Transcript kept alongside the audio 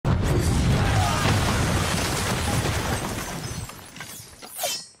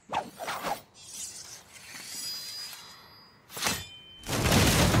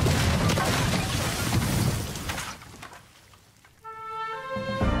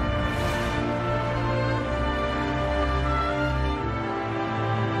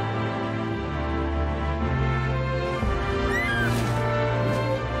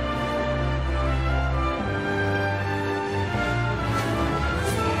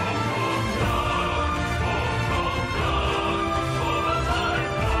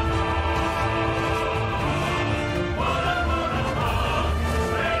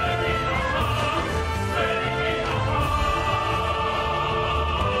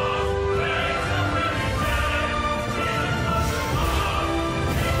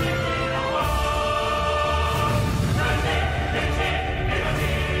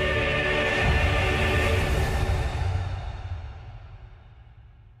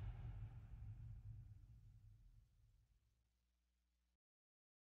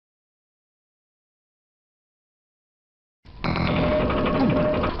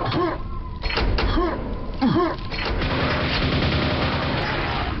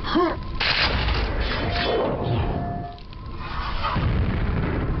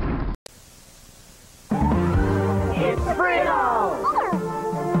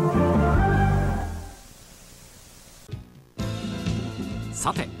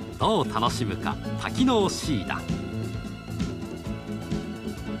さてどう楽しむか多機能 C だ。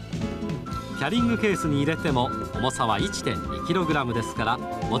キャリングケースに入れても重さは 1.2kg ですから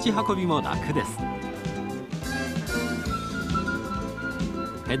持ち運びも楽です。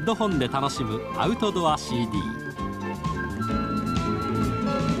ヘッドホンで楽しむアウトドア CD。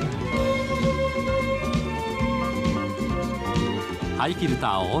 ハイフィルタ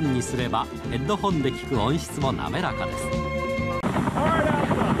ーをオンにすればヘッドホンで聞く音質も滑らかです。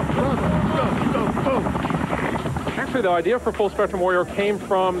Actually, the idea for Full Spectrum Warrior came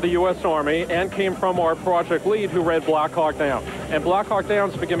from the U.S. Army and came from our project lead who read Black Hawk Down. And Black Hawk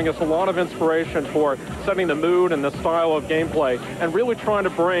Down's been giving us a lot of inspiration for setting the mood and the style of gameplay and really trying to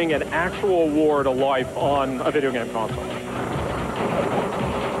bring an actual war to life on a video game console.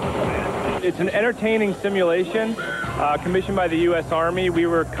 It's an entertaining simulation commissioned by the U.S. Army. We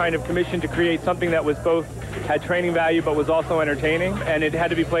were kind of commissioned to create something that was both had training value but was also entertaining, and it had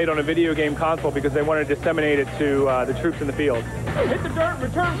to be played on a video game console because they wanted to disseminate it to the troops in the field. Hit the dirt,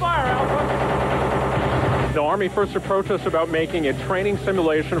 return fire, Alpha. The Army first approached us about making a training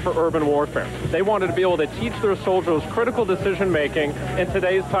simulation for urban warfare. They wanted to be able to teach their soldiers critical decision-making in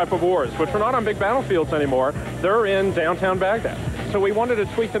today's type of wars, which are not on big battlefields anymore. They're in downtown Baghdad. So we wanted to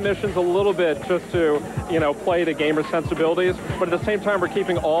tweak the missions a little bit just to, play to gamer sensibilities, but at the same time we're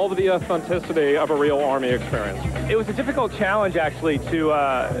keeping all of the authenticity of a real Army experience. It was a difficult challenge, actually, to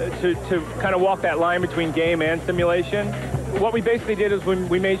kind of walk that line between game and simulation. What we basically did is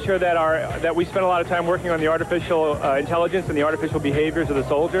we made sure that we spent a lot of time working on the artificial intelligence and the artificial behaviors of the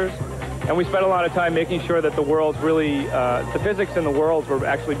soldiers. And we spent a lot of time making sure that the worlds really, the physics in the worlds were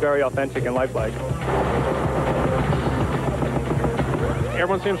actually very authentic and lifelike.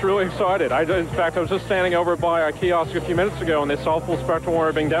 Everyone seems really excited. In fact, I was just standing over by a kiosk a few minutes ago, and they saw Full Spectrum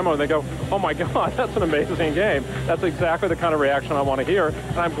Warrior being demoed, and they go, "Oh my God, that's an amazing game." That's exactly the kind of reaction I want to hear,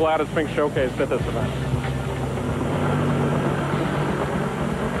 and I'm glad it's being showcased at this event.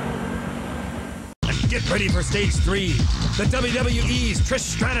 Get ready for stage 3. The WWE's Trish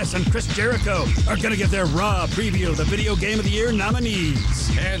Stratus and Chris Jericho are going to give their raw preview of the Video Game of the Year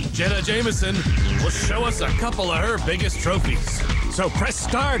nominees. And Jenna Jameson will show us a couple of her biggest trophies. So press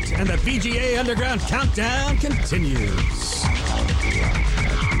start and the VGA Underground Countdown continues.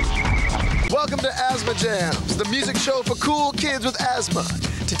 Welcome to Asthma Jams, the music show for cool kids with asthma.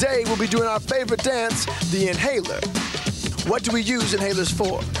 Today we'll be doing our favorite dance, the inhaler. What do we use inhalers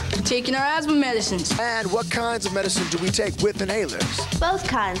for? Taking our asthma medicines. And what kinds of medicine do we take with inhalers? Both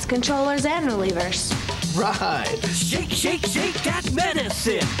kinds, controllers and relievers. Right. Shake, shake, shake that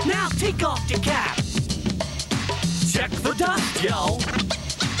medicine. Now take off your cap. Check the dust, yo.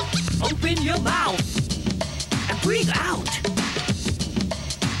 Open your mouth and breathe out.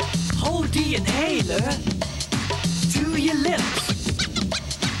 Hold the inhaler to your lips.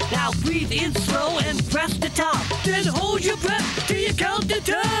 Now breathe in slow and press the top. Then hold your breath till you count to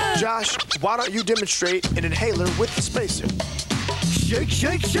 10. Josh, why don't you demonstrate an inhaler with the spacer? Shake,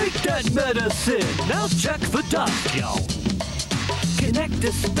 shake, shake that medicine. Now check the dust, yo. Connect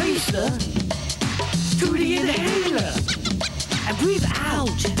the spacer to the inhaler and breathe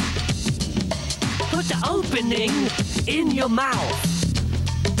out. Put the opening in your mouth.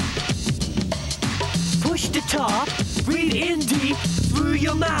 Push the top, breathe in deep through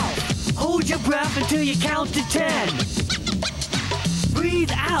your mouth. Hold your breath until you count to 10.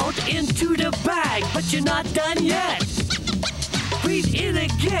 Breathe out into the bag, but you're not done yet. Breathe in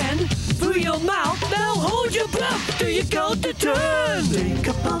again through your mouth. Now hold your breath till you count to 10. Take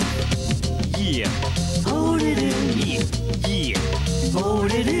a puff. Yeah. Hold it in. Yeah. Yeah.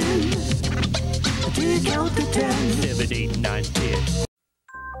 Hold it in. Till you count to 10. 7, 8, 9, 10.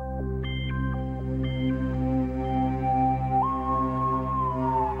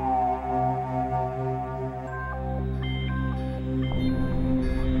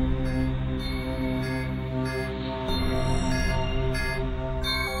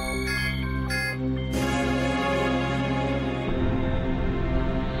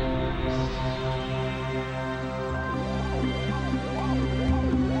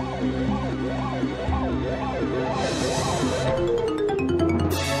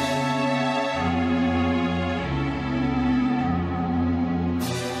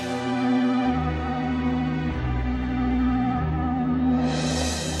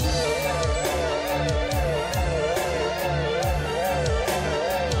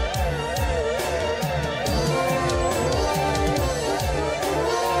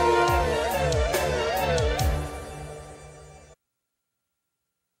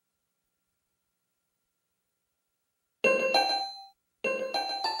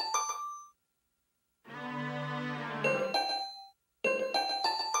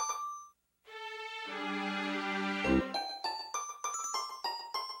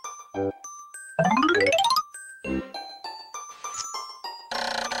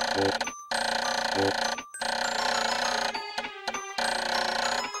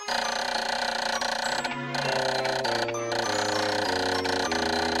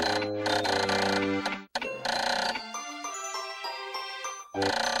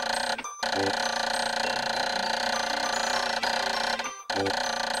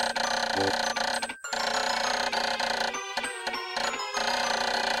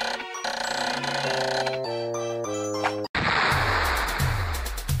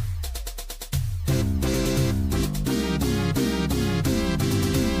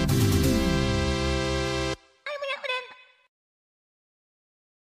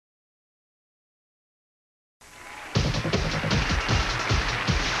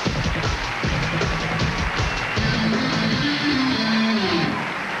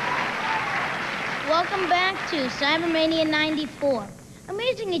 Welcome back to Cybermania 94.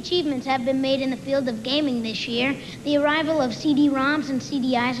 Amazing achievements have been made in the field of gaming this year. The arrival of CD-ROMs and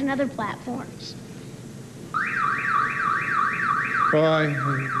CDIs and other platforms. Well,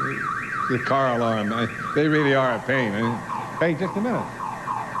 the car alarm, they really are a pain. Hey, just a minute.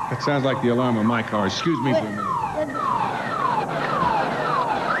 That sounds like the alarm on my car. Excuse me for a minute.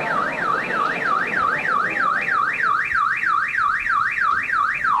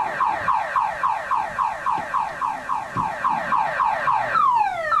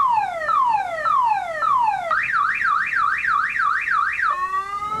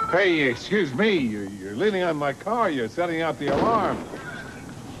 Hey, excuse me, you're leaning on my car. You're setting out the alarm.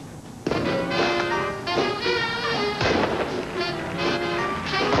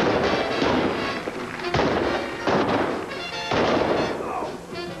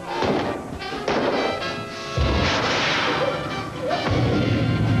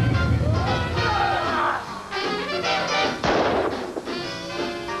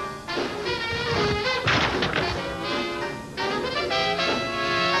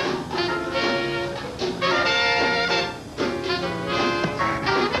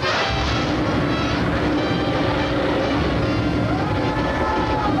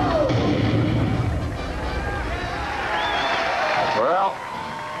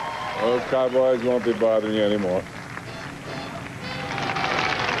 Those cowboys won't be bothering you anymore.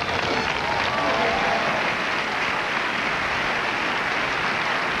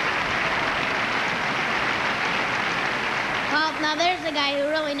 Well, now there's a guy who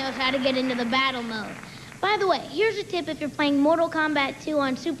really knows how to get into the battle mode. By the way, here's a tip if you're playing Mortal Kombat 2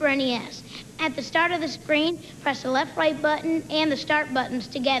 on Super NES. At the start of the screen, press the left-right button and the start buttons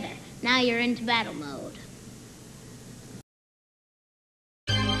together. Now you're into battle mode.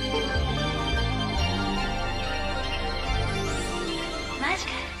 Let's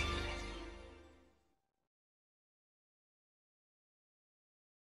go.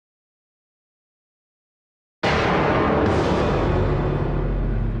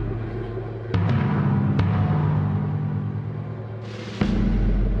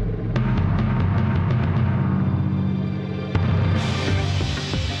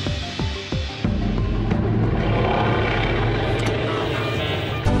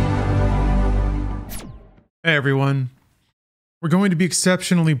 Hey everyone, we're going to be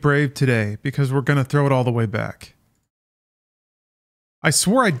exceptionally brave today because we're going to throw it all the way back. I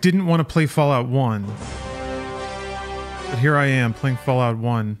swore I didn't want to play Fallout 1, but here I am playing Fallout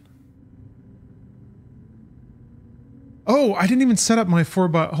 1. Oh, I didn't even set up my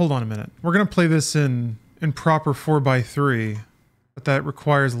 4x... Hold on a minute. We're going to play this in proper 4x3, but that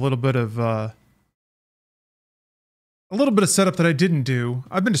requires a little bit of setup that I didn't do.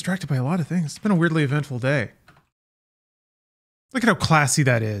 I've been distracted by a lot of things. It's been a weirdly eventful day. Look at how classy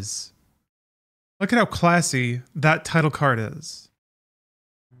that is. Look at how classy that title card is.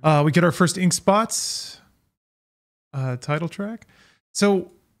 We get our first ink spots. Title track.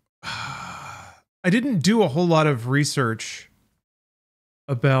 So, I didn't do a whole lot of research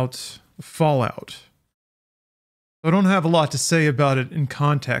about Fallout. I don't have a lot to say about it in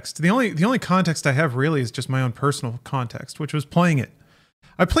context. The only context I have really is just my own personal context, which was playing it.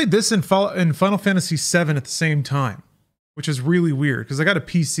 I played this in Final Fantasy VII at the same time, which is really weird because I got a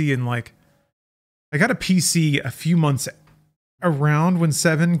PC a few months around when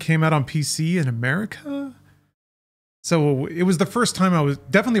 7 came out on PC in America. So it was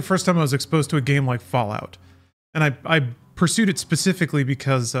definitely the first time I was exposed to a game like Fallout. And I pursued it specifically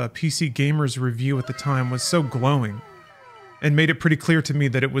because PC Gamer's review at the time was so glowing and made it pretty clear to me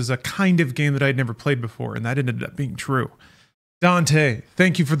that it was a kind of game that I'd never played before, and that ended up being true. Dante,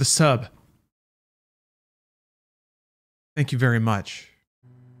 thank you for the sub. Thank you very much.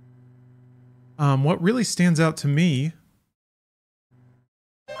 What really stands out to me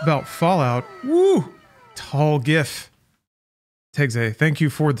about Fallout? Woo! Tall GIF. Tegze, thank you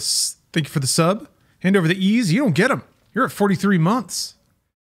for the sub. Hand over the E's. You don't get them. You're at 43 months.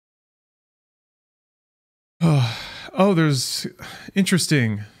 Oh, there's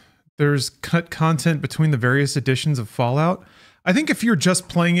interesting. There's cut content between the various editions of Fallout. I think if you're just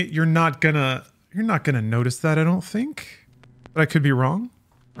playing it, you're not gonna notice that, I don't think. But I could be wrong.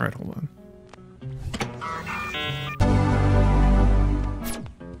 All right, hold on.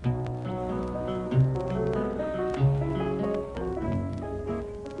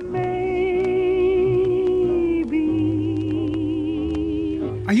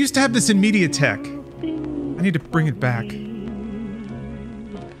 I used to have this in MediaTek. I need to bring it back.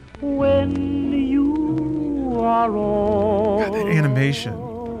 When you are all God, that animation.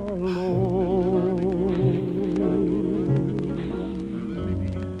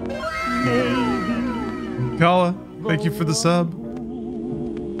 Kala, thank you for the sub.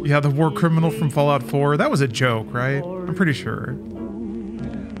 Yeah, the war criminal from Fallout 4. That was a joke, right? I'm pretty sure.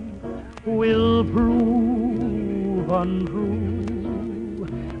 Will prove untrue.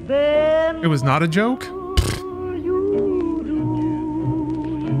 Then it was not a joke?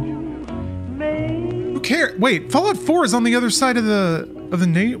 Who cares? Wait, Fallout 4 is on the other side of the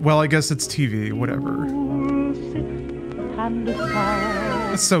name. Well, I guess it's TV, whatever.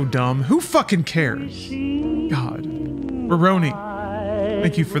 That's so dumb. Who fucking cares? God. Baroni,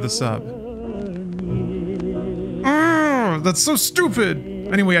 thank you for the sub. Oh, that's so stupid.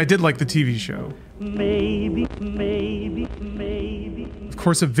 Anyway, I did like the TV show. Maybe. Of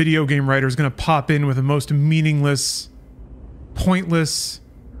course, a video game writer is going to pop in with the most meaningless, pointless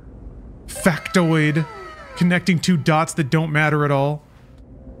factoid connecting two dots that don't matter at all.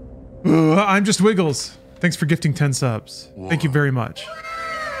 I'm just Wiggles. Thanks for gifting 10 subs. Thank you very much.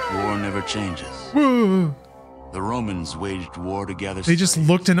 War never changes. The Romans waged war to gather. They just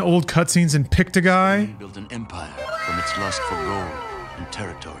looked in old cutscenes and picked a guy. Spain built an empire from its lust for gold and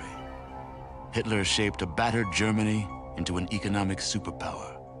territory. Hitler shaped a battered Germany into an economic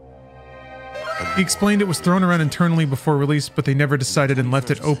superpower. He explained it was thrown around internally before release, but they never decided and left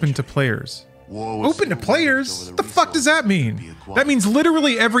it open to players. Open to players? What the fuck does that mean? That means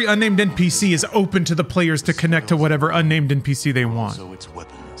literally every unnamed NPC is open to the players to connect to whatever unnamed NPC they want. So its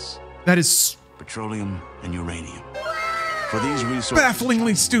weapons. That is petroleum and uranium. For these resources,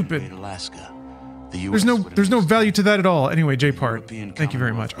 bafflingly stupid. Alaska, there's no value to that at all. Anyway, J-Part, thank you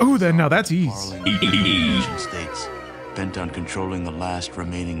very much. Oh, then now that's ease. States bent on controlling the last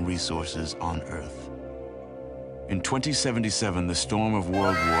remaining resources on Earth. In 2077, the storm of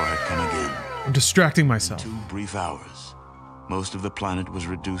World War had come again. I'm distracting myself. In 2 brief hours, most of the planet was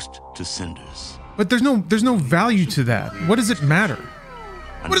reduced to cinders. But there's no value to that. What does it matter?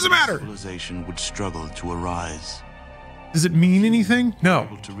 What does it matter? Civilization would struggle to arise. Does it mean anything? No.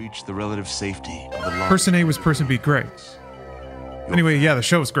 To reach the relative safety of the Person A was Person B. Great. Anyway, yeah, the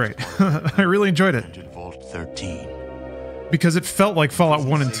show was great. I really enjoyed it. Vault 13. Because it felt like Fallout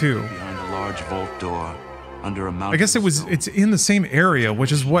 1 and 2. Behind a large vault door, under a mountain. I guess it's in the same area,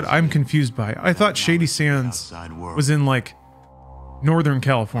 which is what I'm confused by. I thought Shady Sands was in like Northern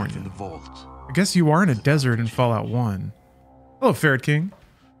California. I guess you are in a desert in Fallout 1. Hello, Ferret King.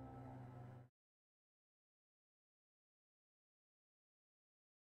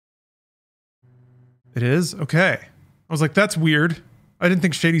 It is? Okay. I was like, that's weird. I didn't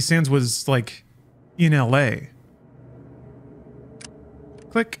think Shady Sands was like in LA.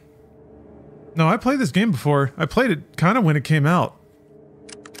 Click. No, I played this game before. I played it kind of when it came out.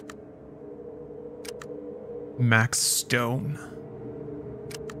 Max Stone.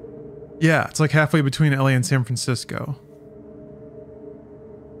 Yeah, it's like halfway between LA and San Francisco.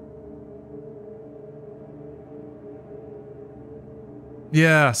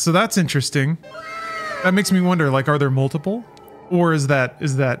 Yeah, so that's interesting. That makes me wonder, like, are there multiple? Or is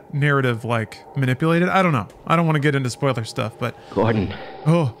that narrative, like, manipulated? I don't know. I don't want to get into spoiler stuff, but... Gordon.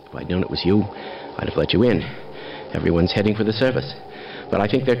 Oh. If I'd known it was you, I'd have let you in. Everyone's heading for the surface. But I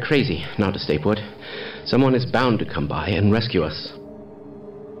think they're crazy not to stay put. Someone is bound to come by and rescue us.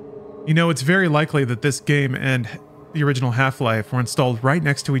 You know, it's very likely that this game and the original Half-Life were installed right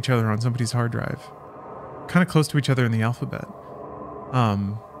next to each other on somebody's hard drive. Kind of close to each other in the alphabet.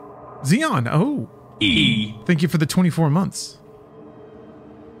 Xeon, oh. E. Thank you for the 24 months.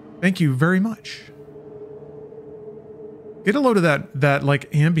 Thank you very much. Get a load of that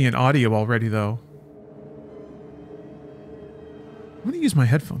like ambient audio already, though. I'm gonna use my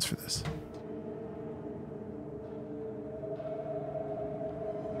headphones for this.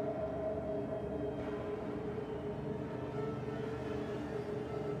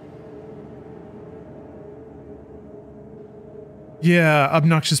 Yeah,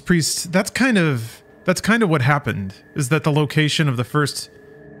 obnoxious priest. That's kind of what happened. Is that the location of the first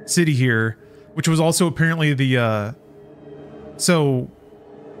city here, which was also apparently the so.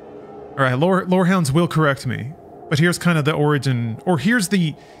 All right, lore hounds will correct me, but here's kind of the origin, or here's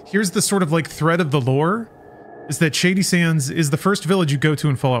the sort of like thread of the lore, is that Shady Sands is the first village you go to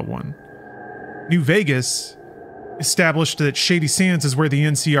in Fallout 1. New Vegas established that Shady Sands is where the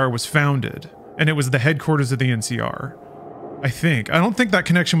NCR was founded, and it was the headquarters of the NCR. I think. I don't think that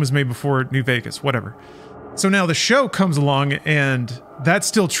connection was made before New Vegas, whatever. So now the show comes along, and that's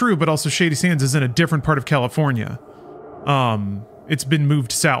still true, but also Shady Sands is in a different part of California. It's been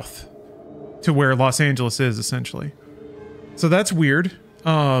moved south to where Los Angeles is, essentially. So that's weird.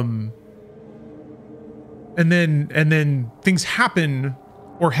 And then things happen,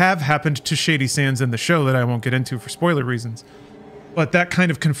 or have happened to Shady Sands in the show that I won't get into for spoiler reasons. But that kind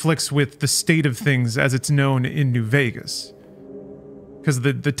of conflicts with the state of things as it's known in New Vegas. Because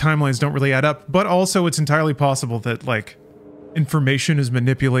the timelines don't really add up, but also it's entirely possible that, like, information is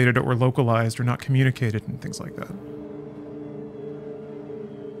manipulated or localized or not communicated and things like that.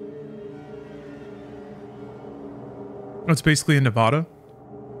 Oh, it's basically in Nevada?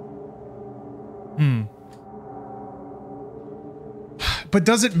 But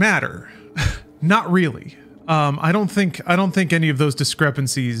does it matter? Not really. I don't think any of those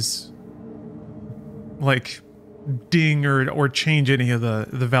discrepancies, like, ding or change any of the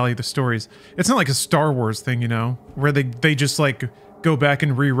value of the stories. It's not like a Star Wars thing, you know, where they just like go back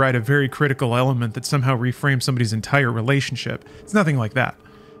and rewrite a very critical element that somehow reframes somebody's entire relationship. It's nothing like that.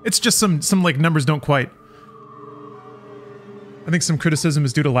 It's just some like numbers don't quite. I think some criticism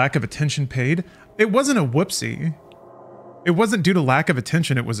is due to lack of attention paid. It wasn't a whoopsie. It wasn't due to lack of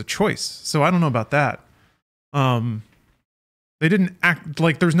attention, it was a choice. So I don't know about that. They didn't act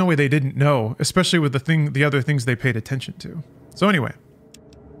like, there's no way they didn't know, especially with the other things they paid attention to. So anyway,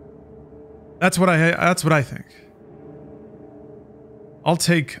 that's what I think. I'll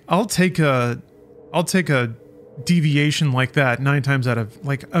take a deviation like that 10 times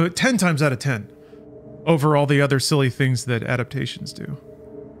out of 10 over all the other silly things that adaptations do.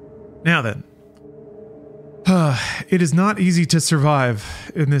 Now then, it is not easy to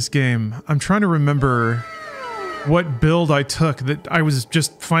survive in this game. I'm trying to remember what build I took that I was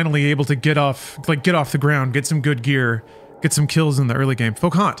just finally able to get off the ground, get some good gear, get some kills in the early game.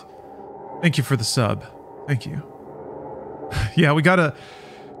 Folkhant, thank you for the sub. Thank you. Yeah, we gotta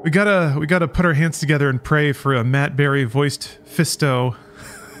put our hands together and pray for a Matt Berry voiced Fisto.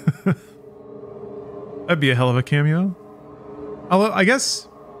 That'd be a hell of a cameo. Although I guess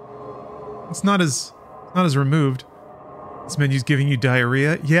it's not as removed. This menu's giving you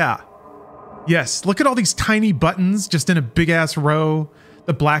diarrhea. Yeah. Yes, look at all these tiny buttons just in a big-ass row.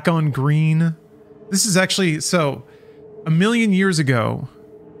 The black on green. This is actually... So, a million years ago,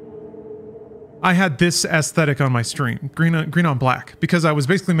 I had this aesthetic on my stream. Green on black. Because I was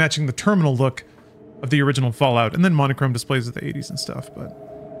basically matching the terminal look of the original Fallout. And then monochrome displays of the 80s and stuff. But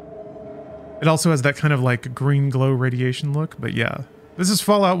it also has that kind of like green glow radiation look. But yeah, this is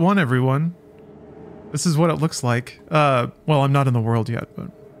Fallout 1, everyone. This is what it looks like. Well, I'm not in the world yet,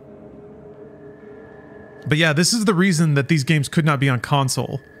 But yeah, this is the reason that these games could not be on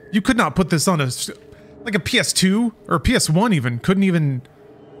console. You could not put this on like a PS2 or a PS1 even.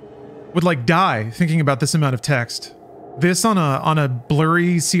 Would like die thinking about this amount of text. This on a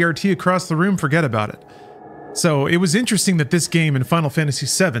blurry CRT across the room, forget about it. So it was interesting that this game and Final Fantasy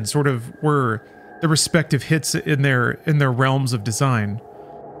VII sort of were the respective hits in their realms of design.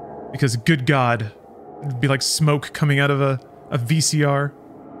 Because good God, it'd be like smoke coming out of a VCR.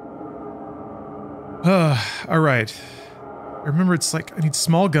 All right. Remember, it's like, I need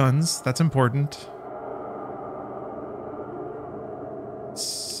small guns. That's important.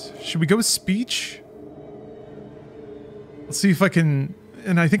 Should we go with speech? Let's see if I can...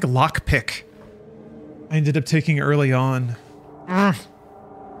 And I think lockpick. I ended up taking early on.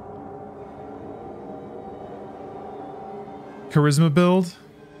 Charisma build.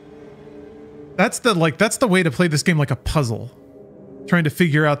 That's the way to play this game, like a puzzle. Trying to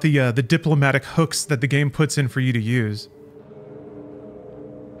figure out the diplomatic hooks that the game puts in for you to use.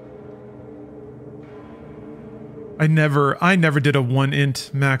 I never did a 1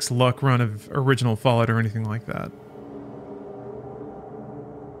 int max luck run of original Fallout or anything like that.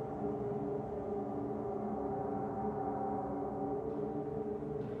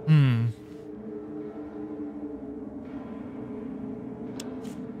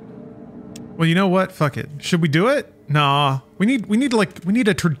 Well, you know what? Fuck it. Should we do it? Nah. We need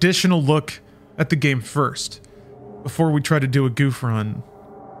a traditional look at the game first before we try to do a goof run.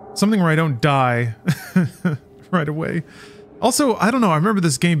 Something where I don't die right away. Also, I don't know, I remember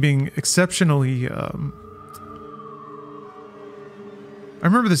this game being exceptionally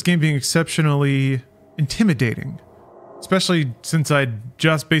intimidating. Especially since I'd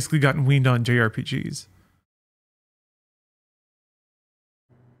just basically gotten weaned on JRPGs.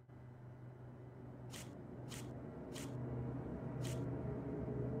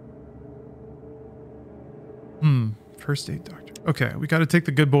 First aid doctor. Okay, we gotta take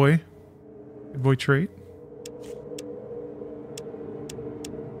the good boy trait.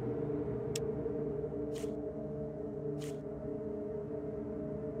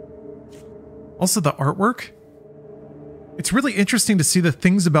 Also the artwork. It's really interesting to see the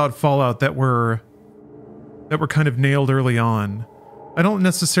things about Fallout that were kind of nailed early on. I don't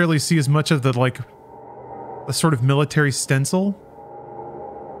necessarily see as much of the the sort of military stencil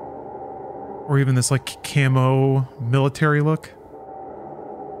or even this like camo military look.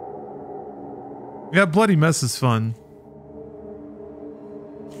 Yeah, Bloody Mess is fun.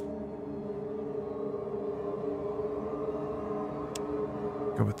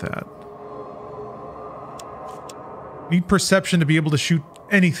 Go with that. Need perception to be able to shoot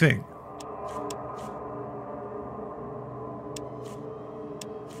anything.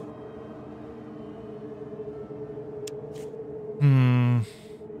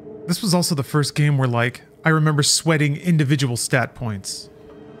 This was also the first game where, like, I remember sweating individual stat points.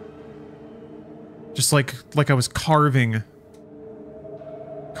 Just like I was carving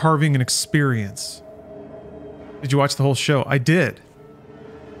an experience. Did you watch the whole show? I did.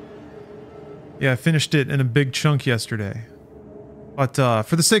 Yeah, I finished it in a big chunk yesterday. But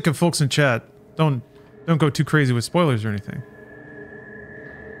for the sake of folks in chat, don't go too crazy with spoilers or anything.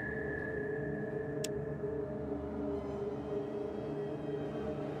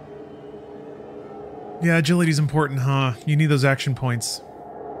 Yeah, agility's important, huh? You need those action points.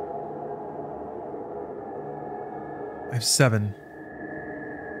 I have 7.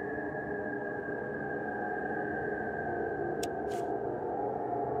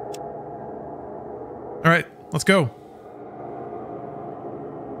 All right, let's go.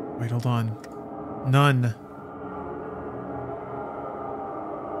 Wait, hold on. None.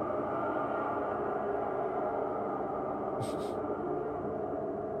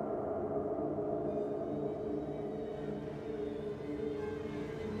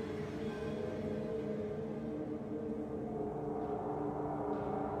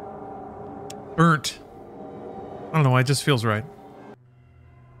 Burnt. I don't know why, it just feels right.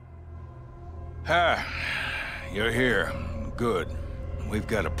 Ah, you're here. Good. We've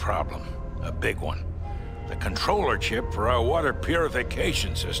got a problem. A big one. The controller chip for our water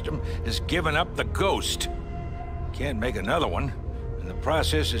purification system has given up the ghost. Can't make another one, and the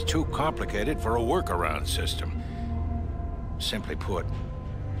process is too complicated for a workaround system. Simply put,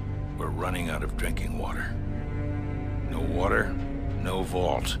 we're running out of drinking water. No water, no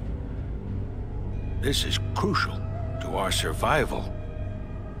vault. This is crucial to our survival.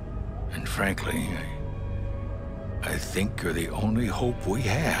 And frankly, I think you're the only hope we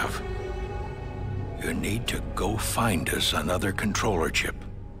have. You need to go find us another controller chip.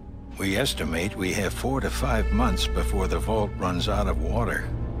 We estimate we have 4 to 5 months before the vault runs out of water.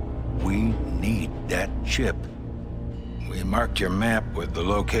 We need that chip. We marked your map with the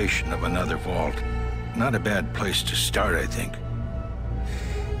location of another vault. Not a bad place to start, I think.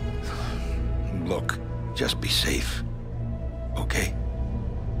 Look, just be safe, okay?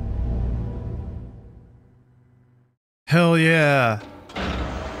 Hell yeah.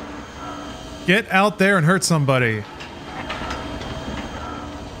 Get out there and hurt somebody.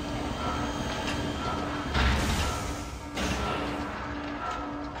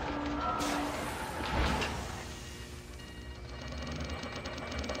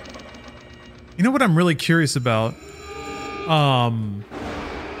 You know what I'm really curious about?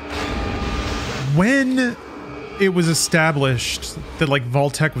 When it was established that like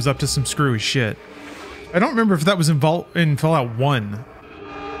Vault-Tec was up to some screwy shit. I don't remember if that was in Fallout 1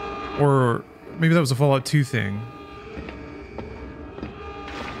 or maybe that was a Fallout 2 thing.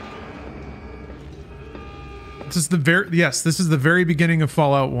 This is the this is the very beginning of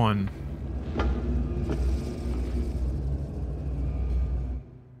Fallout 1.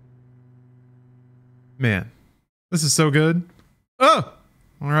 Man, this is so good. Oh,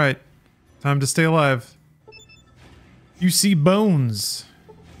 all right. Time to stay alive. You see bones.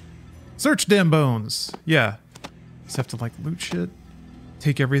 Search damn bones. Yeah. Just have to like loot shit.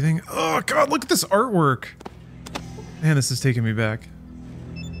 Take everything. Oh god, look at this artwork. Man, this is taking me back.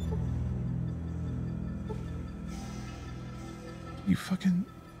 You fucking...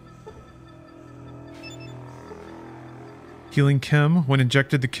 Healing chem. When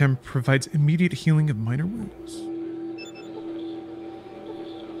injected, the chem provides immediate healing of minor wounds.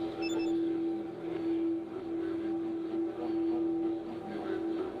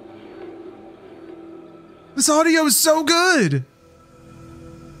 This audio is so good.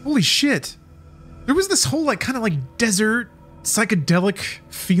 Holy shit. There was this whole like kind of like desert psychedelic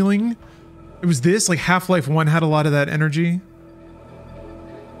feeling. It was this, like Half-Life 1 had a lot of that energy.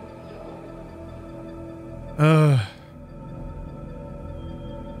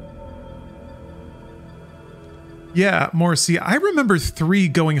 Yeah, Morrissey, I remember 3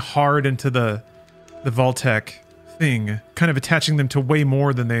 going hard into the Vault-Tec thing, kind of attaching them to way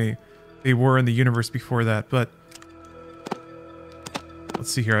more than they were in the universe before that, but let's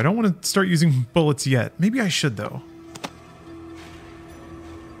see here. I don't want to start using bullets yet. Maybe I should, though.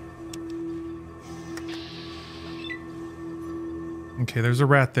 Okay, there's a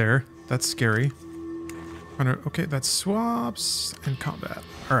rat there. That's scary. Okay, that's swaps and combat.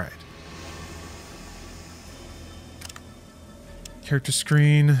 All right. Character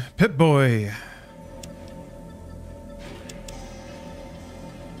screen. Pip-Boy.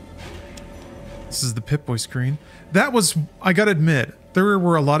 This is the Pip-Boy screen. That was, I gotta admit, there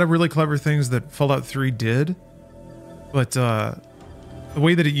were a lot of really clever things that Fallout 3 did, but the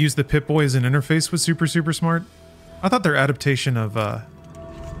way that it used the Pip-Boy as an interface was super, super smart. I thought their adaptation of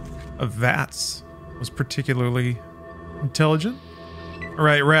VATS was particularly intelligent. All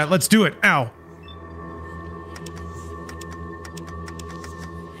right, rat, let's do it. Ow.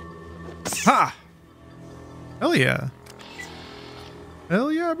 Ha! Hell yeah.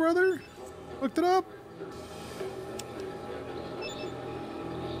 Hell yeah, brother. Looked it up.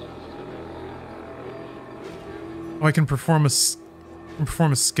 Oh, I can perform a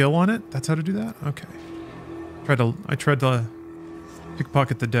skill on it? That's how to do that? Okay. I tried to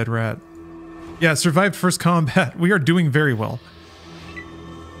pickpocket the dead rat. Yeah, survived first combat. We are doing very well.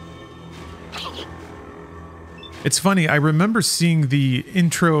 It's funny, I remember seeing the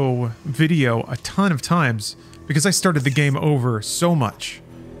intro video a ton of times because I started the game over so much.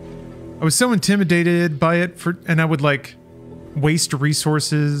 I was so intimidated by it and I would like waste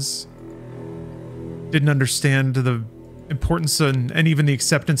resources. Didn't understand the importance and even the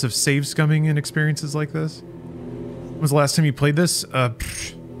acceptance of save scumming in experiences like this. When was the last time you played this?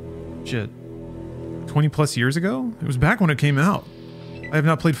 Shit. 20 plus years ago? It was back when it came out. I have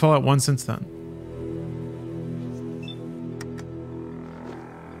not played Fallout 1 since then.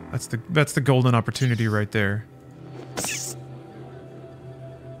 That's the golden opportunity right there.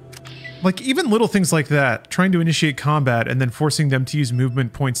 Like, even little things like that, trying to initiate combat and then forcing them to use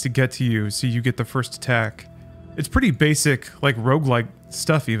movement points to get to you so you get the first attack. It's pretty basic, like, roguelike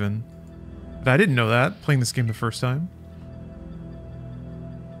stuff even. But I didn't know that, playing this game the first time.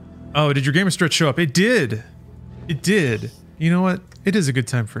 Oh, did your gamer stretch show up? It did! It did. You know what? It is a good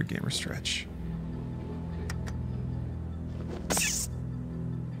time for a gamer stretch.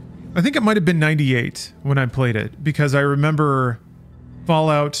 I think it might have been 98 when I played it, because I remember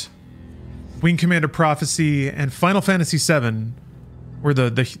Fallout, Wing Commander Prophecy, and Final Fantasy VII were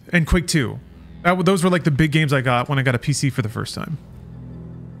and Quake 2. Those were like the big games I got when I got a PC for the first time.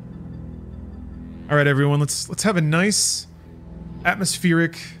 All right, everyone, let's have a nice,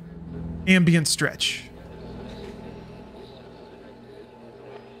 atmospheric, ambient stretch.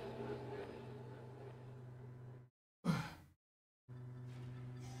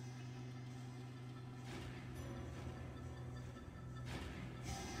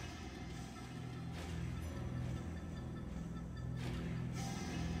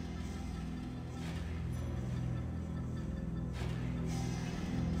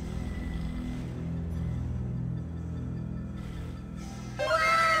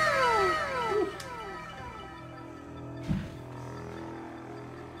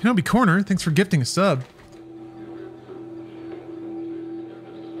 Kenobi Corner, thanks for gifting a sub.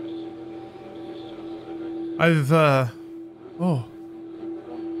 I've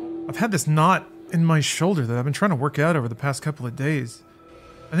had this knot in my shoulder that I've been trying to work out over the past couple of days.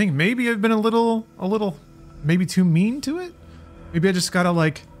 I think maybe I've been a little, maybe too mean to it? Maybe I just gotta,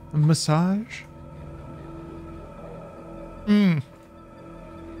 like, a massage?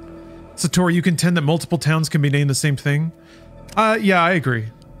 Satori, you contend that multiple towns can be named the same thing? Yeah, I agree.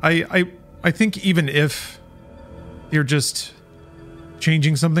 I think even if you're just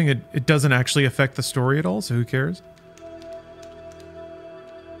changing something, it doesn't actually affect the story at all, so who cares?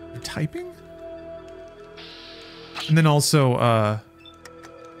 You're typing? And then also,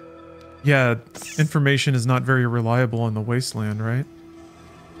 yeah, information is not very reliable on the wasteland, right?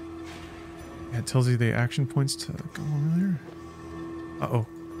 Yeah, it tells you the action points to go over there. Uh-oh.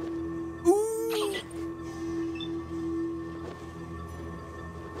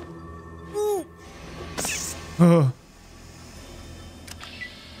 The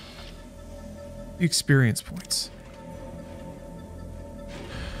experience points.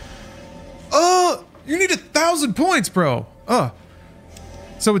 Oh, you need to 1,000 points, bro.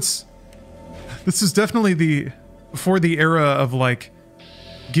 So this is definitely before the era of like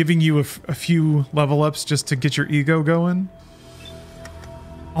giving you a few level ups just to get your ego going.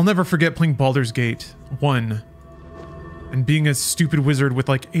 I'll never forget playing Baldur's Gate 1 and being a stupid wizard with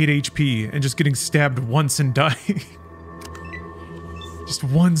like 8 HP and just getting stabbed once and dying. Just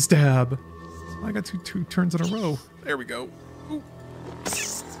one stab. I got two turns in a row. There we go. Ooh.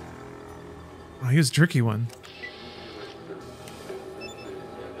 Oh, he was a tricky one.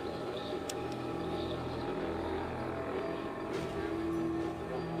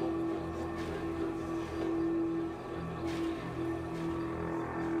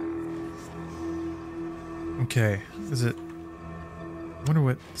 Okay, is it... I wonder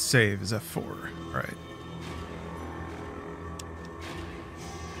what save is F4. All right.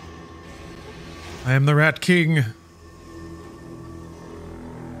 I am the Rat King.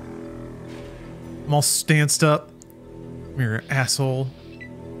 I'm all stanced up. You're an asshole.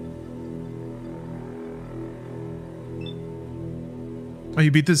 Oh, you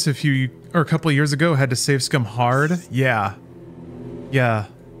beat this a couple of years ago, had to save scum hard? Yeah. Yeah.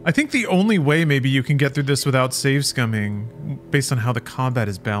 I think the only way maybe you can get through this without save scumming, based on how the combat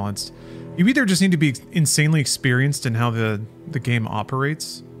is balanced, you either just need to be insanely experienced in how the game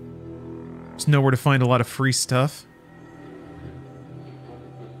operates. Just know where to find a lot of free stuff.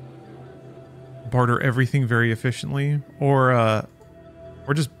 Barter everything very efficiently, or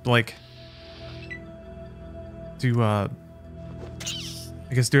just like do I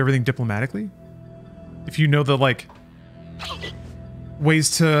guess do everything diplomatically. If you know the like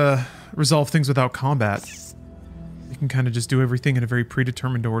ways to resolve things without combat, you can kind of just do everything in a very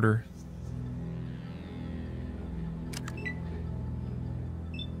predetermined order.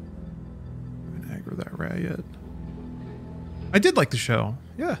 I haven't aggroed that rat yet. I did like the show.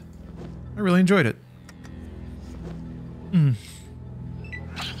 Yeah. I really enjoyed it.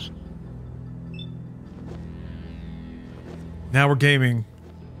 Now we're gaming.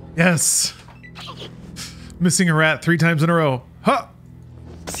 Yes! Missing a rat 3 times in a row. Ha!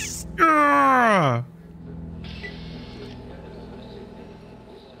 Yeah!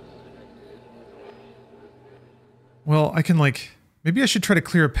 Well, I can like... Maybe I should try to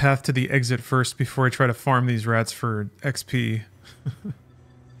clear a path to the exit first before I try to farm these rats for XP.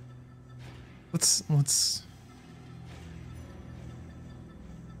 Let's...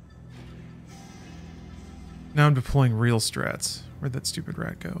 Now I'm deploying real strats. Where'd that stupid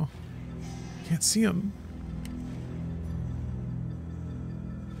rat go? Can't see him.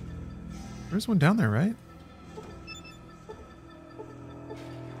 There's one down there, right?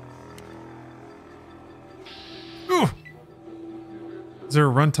 Ooh! Is there a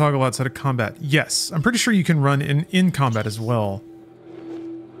run toggle outside of combat? Yes. I'm pretty sure you can run in combat as well.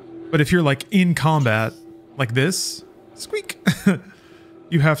 But if you're like in combat, like this, squeak,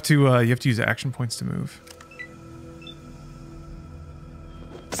 you have to use action points to move.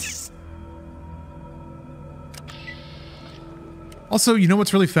 Also, you know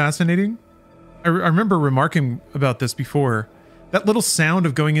what's really fascinating? I remember remarking about this before. That little sound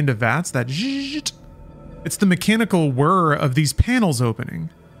of going into vats, that zzzzt, it's the mechanical whir of these panels opening.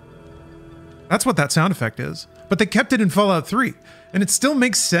 That's what that sound effect is. But they kept it in Fallout 3. And it still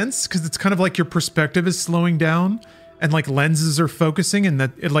makes sense because it's kind of like your perspective is slowing down and like lenses are focusing and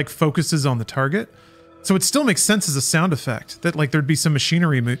that it like focuses on the target. So it still makes sense as a sound effect that like there'd be some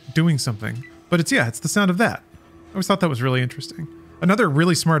machinery doing something. But it's the sound of that. I always thought that was really interesting. Another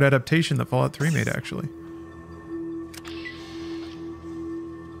really smart adaptation that Fallout 3 made, actually.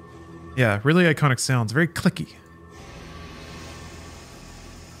 Yeah, really iconic sounds. Very clicky.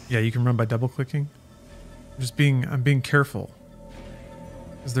 Yeah, you can run by double-clicking. I'm being careful.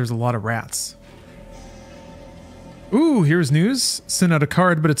 Because there's a lot of rats. Ooh, here's news. Sent out a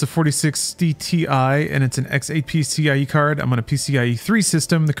card, but it's a 4060 Ti, and it's an X8 PCIe card. I'm on a PCIe 3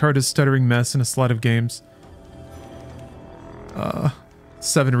 system. The card is stuttering mess in a slot of games.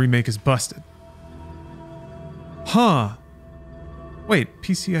 7 remake is busted. Huh. Wait,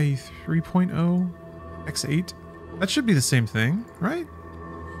 PCIe 3.0 X8? That should be the same thing, right?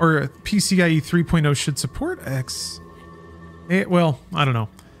 Or PCIe 3.0 should support X. Well, I don't know.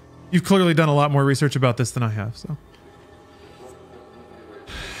 You've clearly done a lot more research about this than I have, so.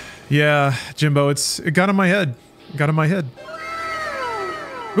 Yeah, Jimbo, it got in my head. It got in my head.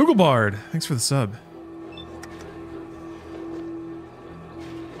 Google Bard, thanks for the sub.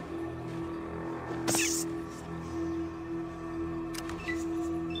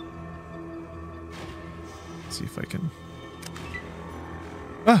 See if I can.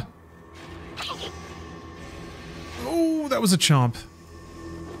 Ah! Oh, that was a chomp.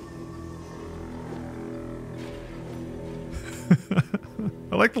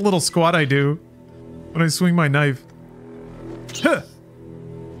 like the little squat I do when I swing my knife. Huh.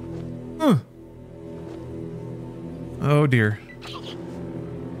 Oh dear.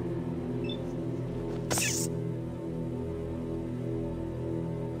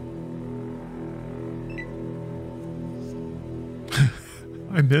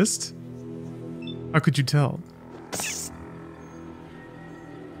 I missed? How could you tell?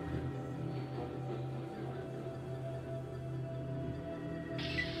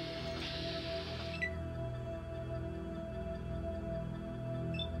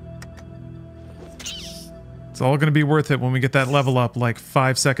 It's all going to be worth it when we get that level up like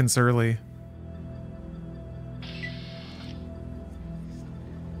 5 seconds early.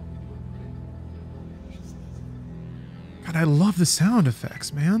 God, I love the sound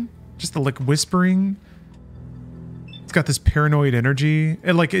effects, man. Just the like whispering. It's got this paranoid energy.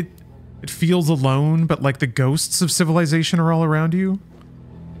 And like it feels alone, but like the ghosts of civilization are all around you.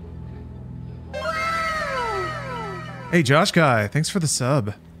 Hey, Josh Guy, thanks for the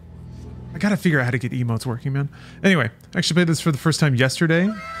sub. I gotta figure out how to get emotes working, man. Anyway, I actually played this for the first time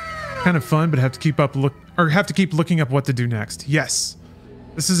yesterday. Kind of fun, but have to keep looking up what to do next. Yes,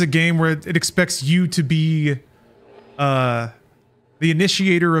 this is a game where it expects you to be the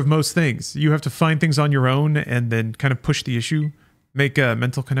initiator of most things. You have to find things on your own and then kind of push the issue, make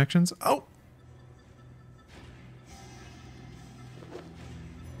mental connections. Oh.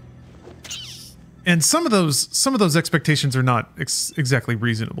 And some of those expectations are not exactly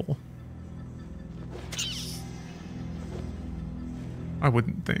reasonable. I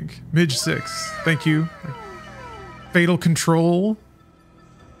wouldn't think. Midge 6, thank you. Fatal Control,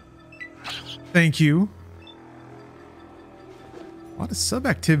 thank you. A lot of sub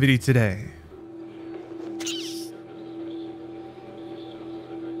activity today.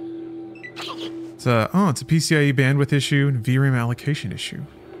 It's a PCIe bandwidth issue and VRAM allocation issue.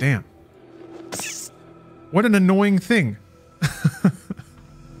 Damn. What an annoying thing.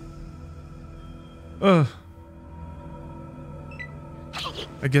 Ugh.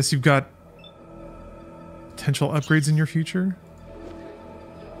 I guess you've got potential upgrades in your future.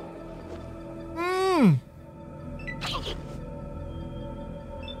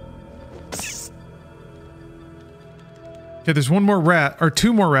 Okay, there's one more rat, or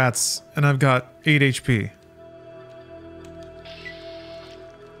two more rats, and I've got 8 HP.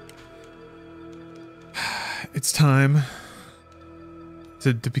 It's time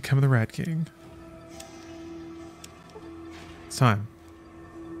to become the Rat King. It's time.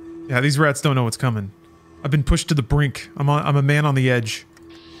 Yeah, these rats don't know what's coming. I've been pushed to the brink. I'm a man on the edge.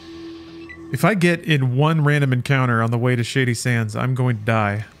 If I get in one random encounter on the way to Shady Sands, I'm going to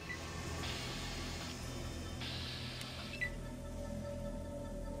die.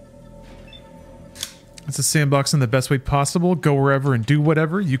 It's a sandbox in the best way possible. Go wherever and do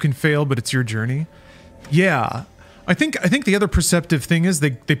whatever. You can fail, but it's your journey. Yeah. I think the other perceptive thing is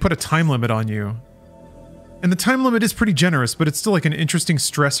they put a time limit on you. And the time limit is pretty generous, but it's still like an interesting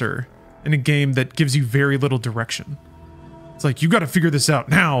stressor in a game that gives you very little direction. It's like, you got to figure this out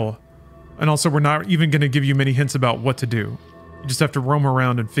now. And also, we're not even going to give you many hints about what to do. You just have to roam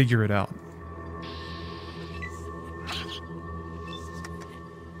around and figure it out.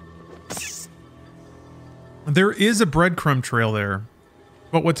 There is a breadcrumb trail there.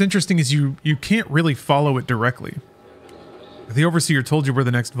 But what's interesting is you can't really follow it directly. The Overseer told you where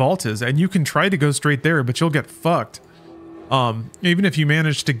the next vault is, and you can try to go straight there, but you'll get fucked. Even if you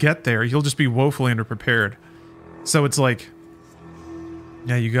manage to get there, you'll just be woefully underprepared. So it's like,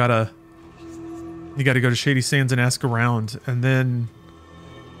 yeah, you gotta go to Shady Sands and ask around, and then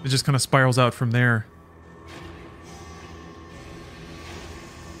it just kind of spirals out from there.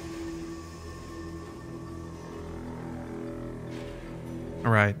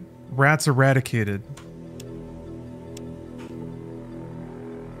 All right, rats eradicated.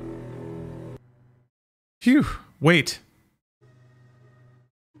 Phew, wait.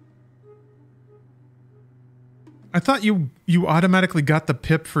 I thought you automatically got the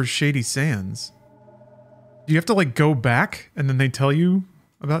pip for Shady Sands. Do you have to like go back and then they tell you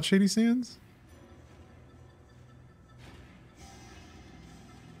about Shady Sands?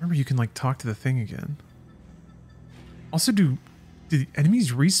 Remember, you can like talk to the thing again. Also, do the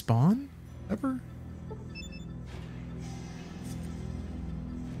enemies respawn ever?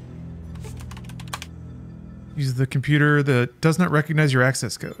 Use the computer that does not recognize your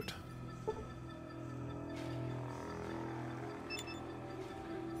access code.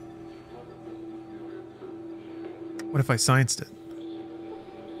 What if I scienced it?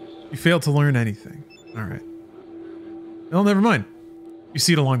 You failed to learn anything. All right. Well, never mind. You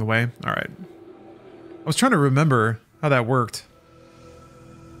see it along the way. All right. I was trying to remember how that worked.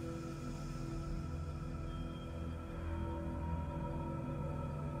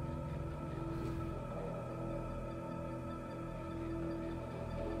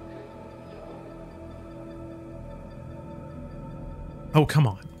 Oh, come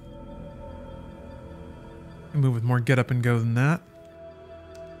on. I move with more get up and go than that.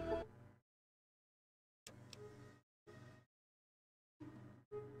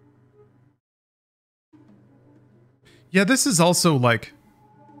 Yeah, this is also like...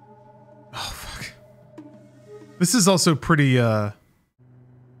 Oh, fuck. This is also pretty, let's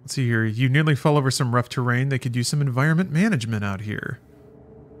see here. You nearly fell over some rough terrain. They could use some environment management out here.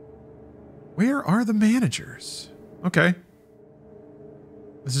 Where are the managers? Okay.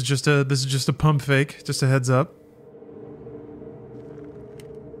 This is just a pump fake. Just a heads up.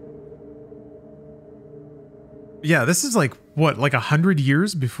 Yeah, this is like, what, like 100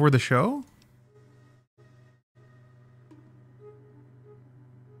 years before the show?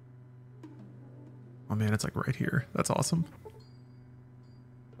 Oh man, it's like right here. That's awesome.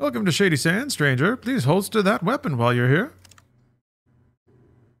 Welcome to Shady Sands, stranger. Please holster that weapon while you're here.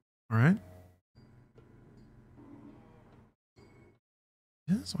 Alright.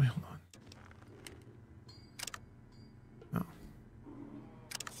 Yes, wait, hold on. Oh.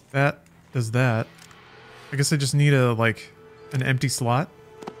 That does that. I guess I just need a, like, an empty slot.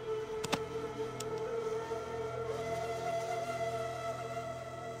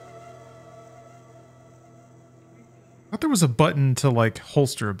 I thought there was a button to, like,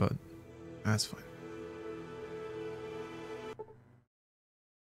 holster a button. That's fine.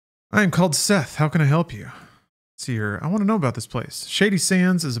 I am called Seth. How can I help you? Let's see here. I want to know about this place. Shady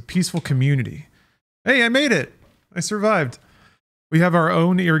Sands is a peaceful community. Hey, I made it! I survived. We have our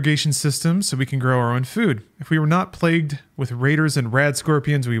own irrigation system so we can grow our own food. If we were not plagued with raiders and rad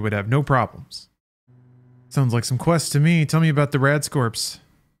scorpions, we would have no problems. Sounds like some quests to me. Tell me about the rad scorps.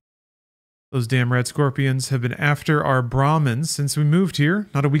 Those damn red scorpions have been after our Brahmins since we moved here.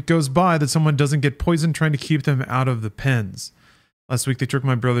 Not a week goes by that someone doesn't get poisoned trying to keep them out of the pens. Last week they took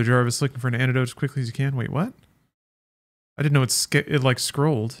my brother Jarvis looking for an antidote as quickly as you can. Wait, what? I didn't know it like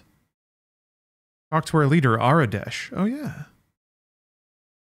scrolled. Talk to our leader, Aradesh. Oh yeah.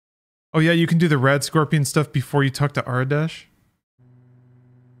 Oh yeah, you can do the red scorpion stuff before you talk to Aradesh?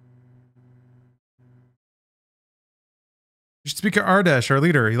 You should speak to Ardash, our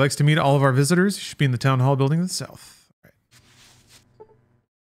leader. He likes to meet all of our visitors. He should be in the town hall building to the south. Right.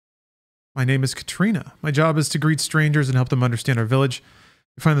 My name is Katrina. My job is to greet strangers and help them understand our village.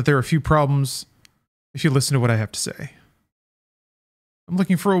 You find that there are a few problems if you listen to what I have to say. I'm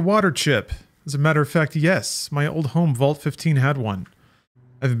looking for a water chip. As a matter of fact, yes. My old home, Vault 15, had one.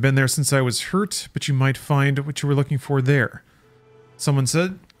 I haven't been there since I was hurt, but you might find what you were looking for there. Someone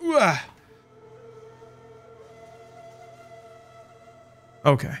said, "Wah."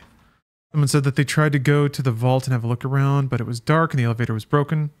 Okay. Someone said that they tried to go to the vault and have a look around, but it was dark and the elevator was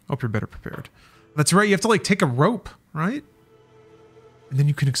broken. Hope you're better prepared. That's right, you have to like take a rope, right? And then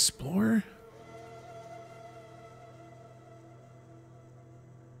you can explore?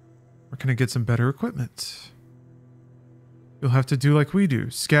 Or can I get some better equipment? You'll have to do like we do,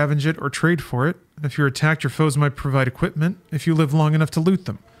 scavenge it or trade for it. If you're attacked, your foes might provide equipment if you live long enough to loot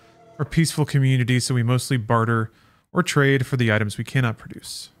them. We're a peaceful community, so we mostly barter or trade for the items we cannot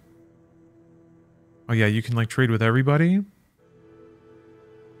produce. Oh yeah, you can like trade with everybody.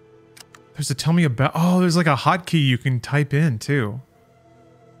 There's a tell me about... Oh, there's like a hotkey you can type in too.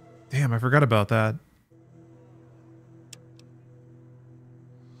 Damn, I forgot about that.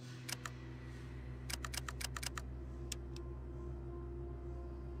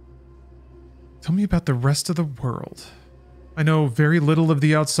 Tell me about the rest of the world. I know very little of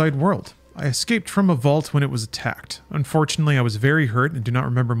the outside world. I escaped from a vault when it was attacked. Unfortunately, I was very hurt and do not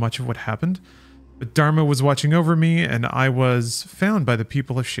remember much of what happened. But Dharma was watching over me, and I was found by the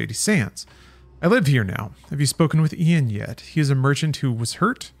people of Shady Sands. I live here now. Have you spoken with Ian yet? He is a merchant who was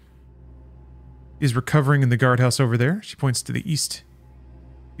hurt. He is recovering in the guardhouse over there. She points to the east.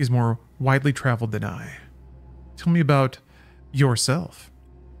 He is more widely traveled than I. Tell me about yourself.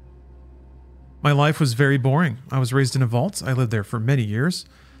 My life was very boring. I was raised in a vault. I lived there for many years.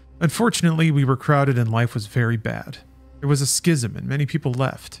 Unfortunately, we were crowded and life was very bad. There was a schism and many people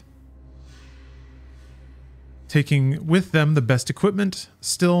left, taking with them the best equipment.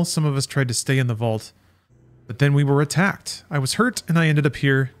 Still, some of us tried to stay in the vault, but then we were attacked. I was hurt and I ended up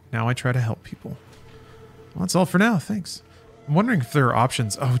here. Now I try to help people. Well, that's all for now. Thanks. I'm wondering if there are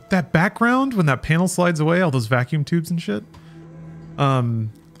options. Oh, that background when that panel slides away, all those vacuum tubes and shit.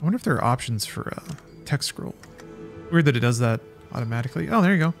 I wonder if there are options for a text scroll. Weird that it does that automatically. Oh,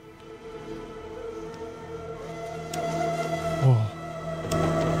 there you go. Oh.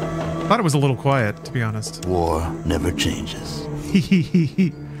 Thought it was a little quiet, to be honest. War never changes.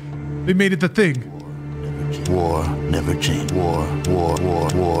 They made it the thing. War never changes. War, war, war,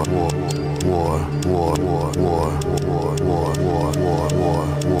 war, war, war, war, war, war, war, war, war, war, war,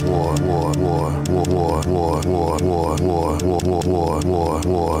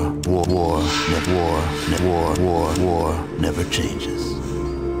 never changes.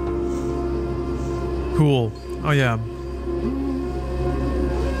 Cool. Oh yeah.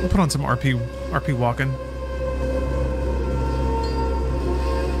 We'll put on some RP walking.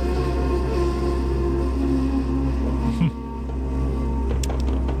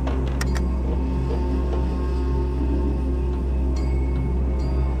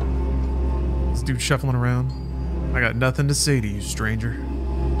 This dude shuffling around. I got nothing to say to you, stranger.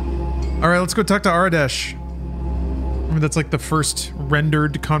 All right, let's go talk to Aradesh. Remember, that's like the first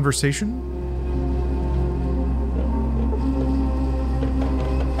rendered conversation.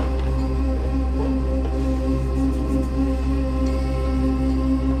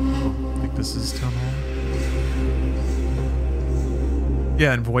 I think this is Town Hall.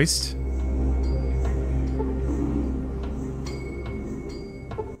 Yeah, and voiced.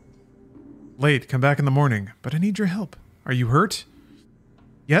 Late, come back in the morning, but I need your help. Are you hurt?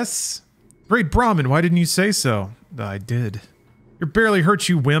 Yes? Great Brahmin, why didn't you say so? I did. You're barely hurt,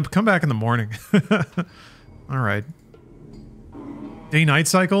 you wimp. Come back in the morning. Alright. Day-night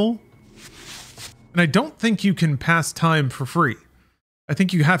cycle? And I don't think you can pass time for free. I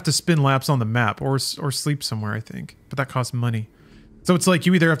think you have to spin laps on the map or sleep somewhere, I think. But that costs money. So it's like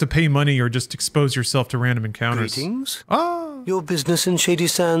you either have to pay money or just expose yourself to random encounters. Greetings. Ah! Your business in Shady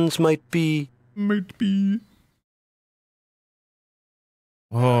Sands might be...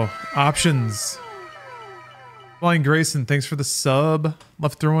 Oh, options. Flying Grayson, thanks for the sub.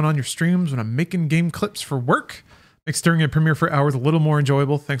 Love throwing on your streams when I'm making game clips for work. Makes staring at Premiere for hours a little more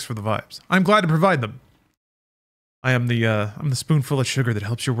enjoyable. Thanks for the vibes. I'm glad to provide them. I'm the spoonful of sugar that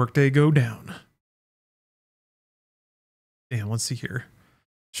helps your workday go down. Damn, let's see here.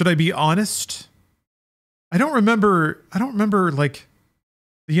 Should I be honest? I don't remember like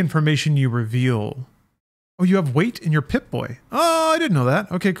the information you reveal. Oh, you have weight in your Pip-Boy. Oh, I didn't know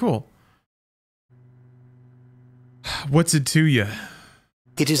that. Okay, cool. What's it to you?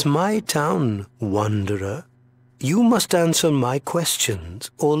 It is my town, wanderer. You must answer my questions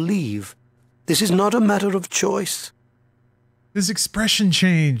or leave. This is not a matter of choice. His expression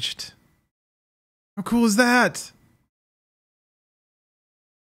changed. How cool is that?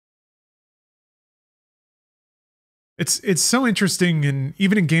 It's so interesting, and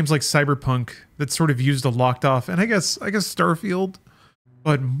even in games like Cyberpunk that sort of used a locked off, and I guess Starfield,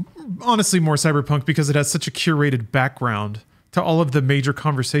 but honestly more Cyberpunk because it has such a curated background to all of the major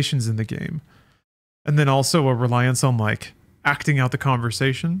conversations in the game. And then also a reliance on like acting out the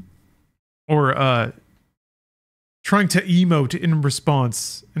conversation or trying to emote in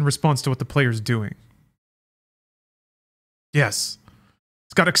response to what the player's doing. Yes.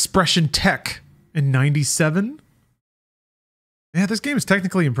 It's got expression tech in 97. Yeah, this game is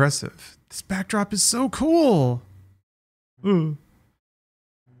technically impressive. This backdrop is so cool. Ooh.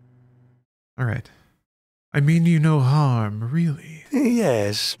 All right. I mean you no harm, really.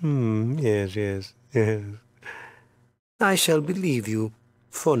 Yes. Yes. I shall believe you,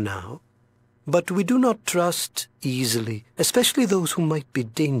 for now. But we do not trust easily, especially those who might be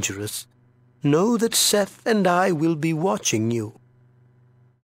dangerous. Know that Seth and I will be watching you.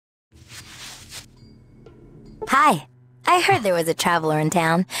 Hi. I heard there was a traveler in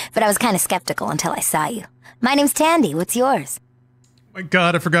town, but I was kind of skeptical until I saw you. My name's Tandy. What's yours? My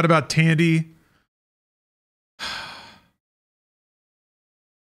God, I forgot about Tandy.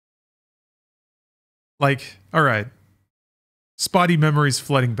 Like, all right. Spotty memories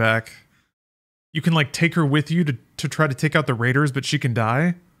flooding back. You can like take her with you to try to take out the raiders, but she can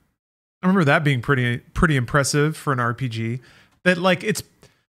die. I remember that being pretty impressive for an RPG. That like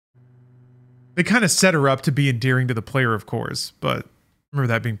they kind of set her up to be endearing to the player, of course, but I remember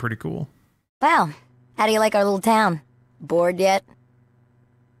that being pretty cool. Well, how do you like our little town? Bored yet?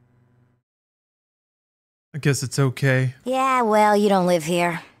 I guess it's okay. Yeah, well, you don't live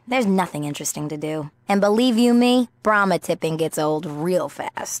here. There's nothing interesting to do. And believe you me, Brahma tipping gets old real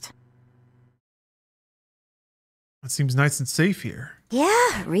fast. It seems nice and safe here.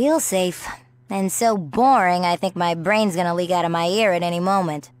 Yeah, real safe. And so boring, I think my brain's gonna leak out of my ear at any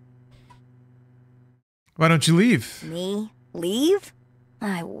moment. Why don't you leave? Me? Leave?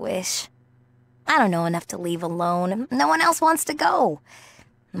 I wish. I don't know enough to leave alone. No one else wants to go.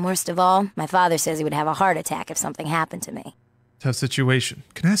 And worst of all, my father says he would have a heart attack if something happened to me. Tough situation.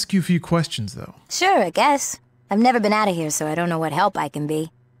 Can I ask you a few questions, though? Sure, I guess. I've never been out of here, so I don't know what help I can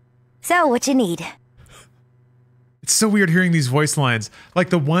be. So, what you need? It's so weird hearing these voice lines.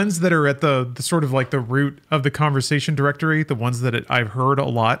 Like the ones that are at the sort of like the root of the conversation directory, the ones that I've heard a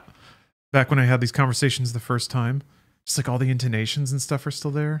lot back when I had these conversations the first time. Just like all the intonations and stuff are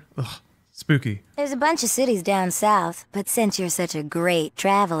still there. Ugh, spooky. There's a bunch of cities down south, but since you're such a great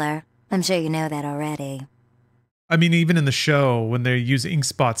traveler, I'm sure you know that already. I mean, even in the show, when they use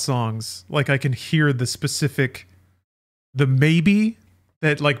Inkspot songs, like I can hear the maybe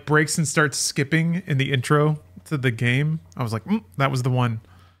that like breaks and starts skipping in the intro to the game. I was like, that was the one.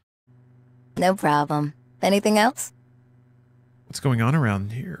 No problem. Anything else? What's going on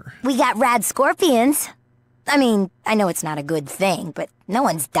around here? We got rad scorpions. I mean, I know it's not a good thing, but no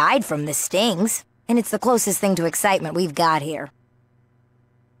one's died from the stings. And it's the closest thing to excitement we've got here.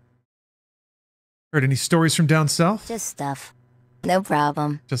 Heard any stories from down south? Just stuff. No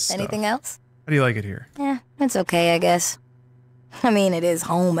problem. Just stuff. Anything else? How do you like it here? Yeah, it's okay, I guess. I mean, it is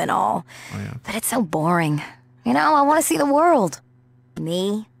home and all. Oh, yeah. But it's so boring. You know, I want to see the world.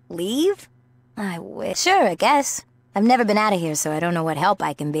 Me? Leave? I wish. Sure, I guess. I've never been out of here, so I don't know what help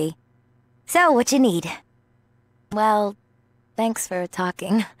I can be. So, what you need? Well, thanks for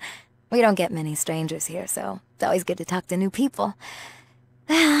talking. We don't get many strangers here, so it's always good to talk to new people.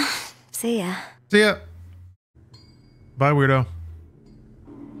 See ya. See ya. Bye, weirdo.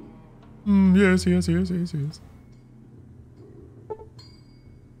 Yes.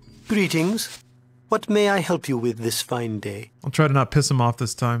 Greetings. What may I help you with this fine day? I'll try to not piss him off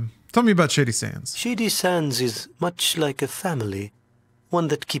this time. Tell me about Shady Sands. Shady Sands is much like a family, one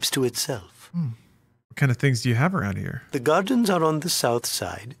that keeps to itself. What kind of things do you have around here? The gardens are on the south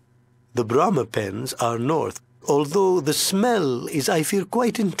side. The Brahma pens are north, although the smell is, I fear,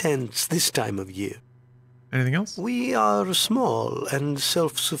 quite intense this time of year. Anything else? We are small and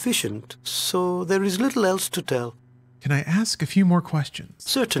self-sufficient, so there is little else to tell. Can I ask a few more questions?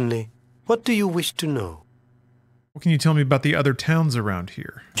 Certainly. What do you wish to know? What can you tell me about the other towns around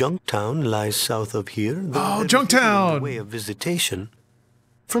here? Junktown lies south of here. Oh, Junktown! In the way of visitation.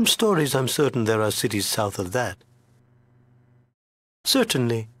 From stories, I'm certain there are cities south of that.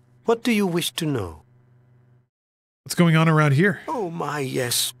 Certainly. What do you wish to know? What's going on around here? Oh my,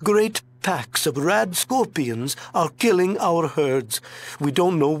 yes. Great packs of rad scorpions are killing our herds. We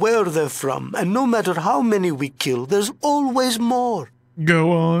don't know where they're from, and no matter how many we kill, there's always more.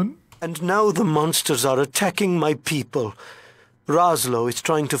 Go on. And now the monsters are attacking my people. Raslo is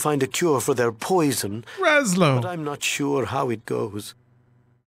trying to find a cure for their poison. Raslo! But I'm not sure how it goes.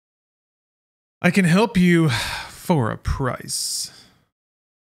 I can help you for a price.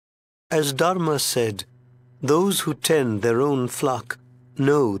 As Dharma said, those who tend their own flock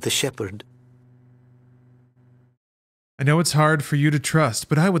know the shepherd. I know it's hard for you to trust,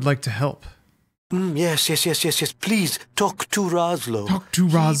 but I would like to help. Yes. Please, talk to Raslo. Talk to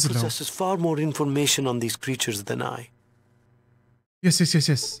Raslo. He possesses far more information on these creatures than I.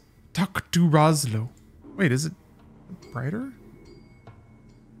 Yes. Talk to Raslo. Wait, is it brighter?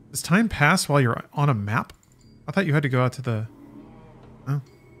 Does time pass while you're on a map? I thought you had to go out to the... Oh.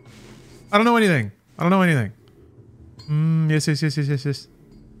 I don't know anything. Yes.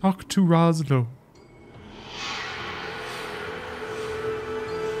 Talk to Raslo.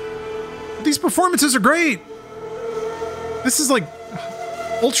 These performances are great. This is like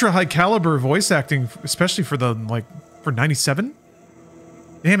ultra high caliber voice acting, especially for for 97.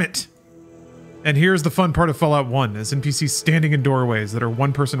 Damn it. And here's the fun part of Fallout 1, is NPCs standing in doorways that are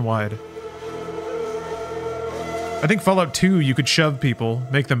one person wide. I think Fallout 2 you could shove people,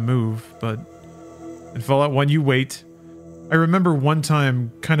 make them move, but in Fallout 1 you wait. I remember one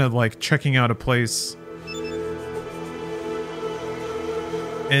time kind of like checking out a place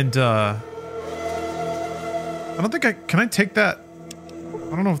and I don't think can I take that?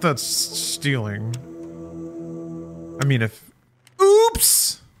 I don't know if that's stealing. I mean,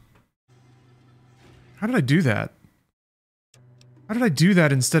 oops! How did I do that? How did I do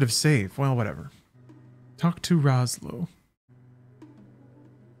that instead of save? Well, whatever. Talk to Raslo.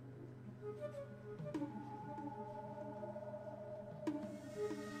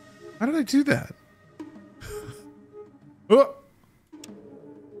 How did I do that? Oh!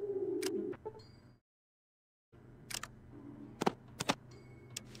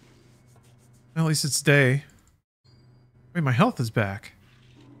 At least it's day. Wait, my health is back.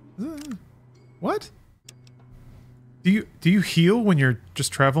 What? Do you heal when you're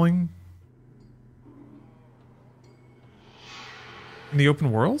just traveling in the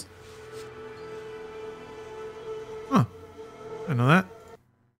open world? Huh. I know that.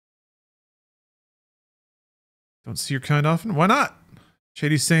 Don't see your kind often? Why not?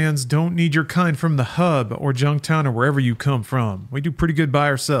 Shady Sands don't need your kind from the hub or Junktown or wherever you come from. We do pretty good by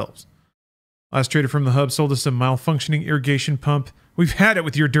ourselves. Last trader from the hub sold us a malfunctioning irrigation pump. We've had it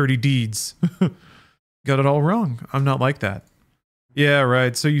with your dirty deeds. Got it all wrong. I'm not like that. Yeah,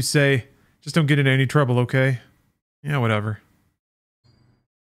 right. So you say. Just don't get into any trouble, okay? Yeah, whatever.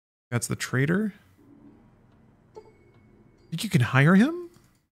 That's the trader? Think you can hire him?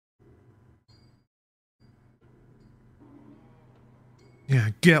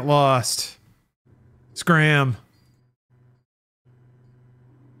 Yeah, get lost. Scram.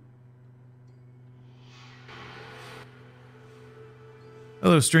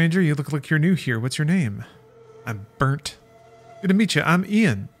 Hello, stranger. You look like you're new here. What's your name? I'm Burnt. Good to meet you. I'm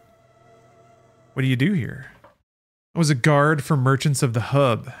Ian. What do you do here? I was a guard for Merchants of the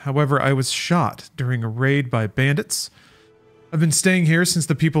Hub. However, I was shot during a raid by bandits. I've been staying here since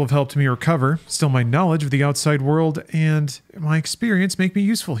the people have helped me recover. Still, my knowledge of the outside world and my experience make me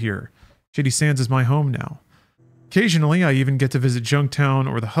useful here. Shady Sands is my home now. Occasionally, I even get to visit Junktown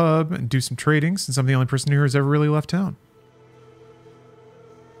or the Hub and do some trading, since I'm the only person here who's ever really left town.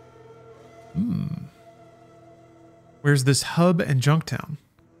 Where's this Hub and Junktown?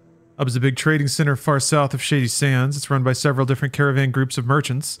 Hub is a big trading center far south of Shady Sands. It's run by several different caravan groups of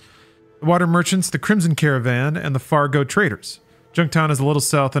merchants. The Water Merchants, the Crimson Caravan, and the Fargo Traders. Junktown is a little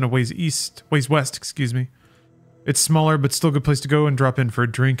south and a ways west, excuse me. It's smaller, but still a good place to go and drop in for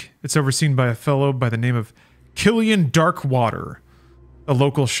a drink. It's overseen by a fellow by the name of Killian Darkwater, a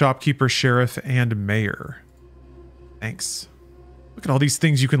local shopkeeper, sheriff, and mayor. Thanks. Look at all these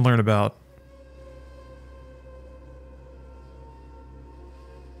things you can learn about.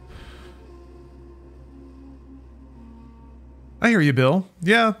 I hear you, Bill.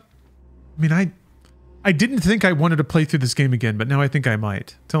 Yeah. I mean, I didn't think I wanted to play through this game again, but now I think I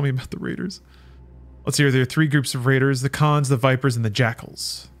might. Tell me about the raiders. Let's see, there are 3 groups of raiders: the Khans, the Vipers, and the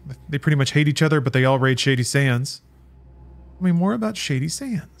Jackals. They pretty much hate each other, but they all raid Shady Sands. Tell me more about Shady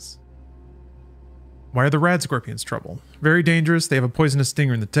Sands. Why are the rad scorpions trouble? Very dangerous. They have a poisonous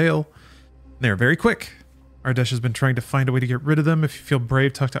stinger in the tail. They are very quick. Ardesh has been trying to find a way to get rid of them. If you feel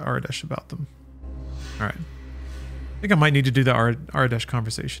brave, talk to Ardesh about them. Alright. I think I might need to do the Ardesh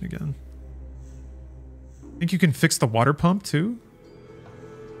conversation again. Think you can fix the water pump too?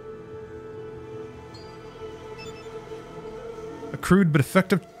 A crude but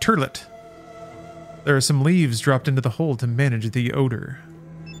effective turlet. There are some leaves dropped into the hole to manage the odor.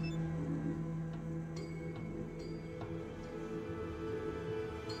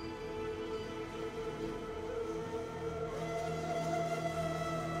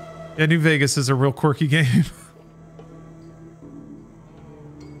 Yeah, New Vegas is a real quirky game.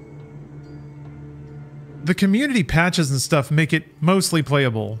 The community patches and stuff make it mostly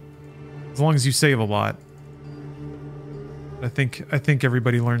playable, as long as you save a lot. I think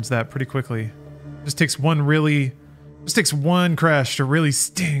everybody learns that pretty quickly. Just takes one crash to really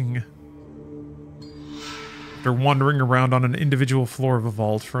sting. After wandering around on an individual floor of a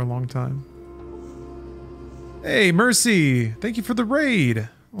vault for a long time. Hey, Mercy! Thank you for the raid.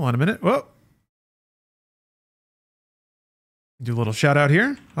 Hold on a minute. Whoa. Do a little shout out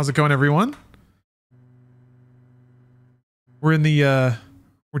here. How's it going, everyone? We're in the,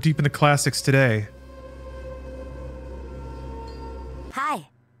 we're deep in the classics today. Hi.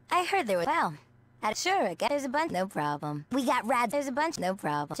 I heard there was, well, sure, I guess there's a bunch, no problem. We got rad, there's a bunch, no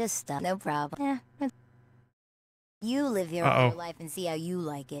problem. Just stuff, no problem. Yeah. You live here all your life and see how you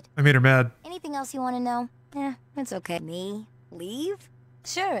like it. I made her mad. Anything else you want to know? Yeah, that's okay. Me? Leave?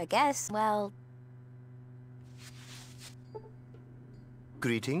 Sure, I guess. Well...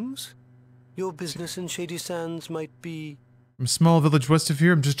 Greetings. Your business in Shady Sands might be... From a small village west of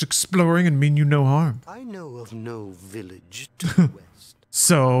here, I'm just exploring and mean you no harm. I know of no village to the west.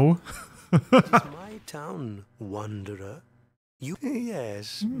 So? It is my town, wanderer. You...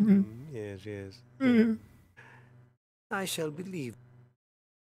 Yes. Yes. I shall believe.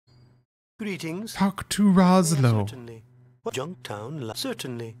 Greetings. Talk to Roslo. Certainly. Junktown,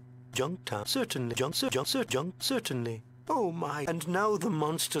 certainly. Junktown, certainly. Junk, certainly. Oh my, and now the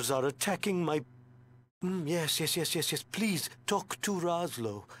monsters are attacking my... Yes. Please, talk to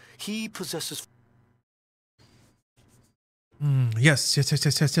Roslo. He possesses... Yes. Talk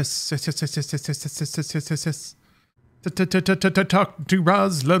to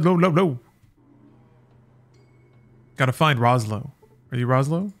Roslo. Gotta find Roslo. Are you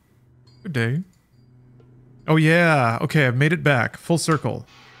Roslo? Good day. Oh yeah. Okay, I've made it back. Full circle.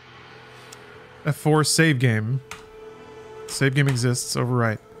 F4 save game. Save game exists.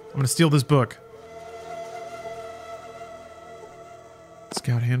 Overwrite. I'm gonna steal this book.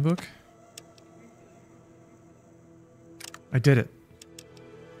 Scout handbook. I did it.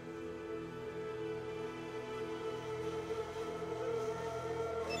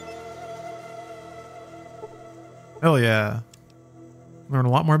 Hell yeah. Learn a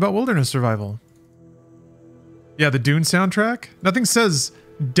lot more about wilderness survival. Yeah, the Dune soundtrack. Nothing says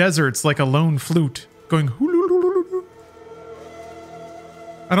deserts like a lone flute going hoo-loo-loo-loo-loo.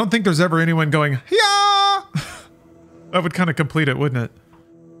 I don't think there's ever anyone going, yeah! That would kind of complete it, wouldn't it?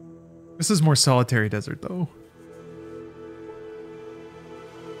 This is more solitary desert, though.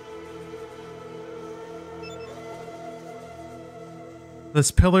 This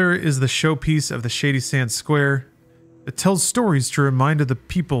pillar is the showpiece of the Shady Sands Square. It tells stories to remind the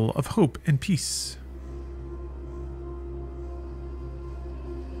people of hope and peace.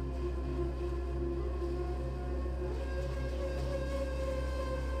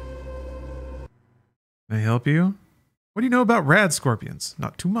 Can I help you? What do you know about rad scorpions?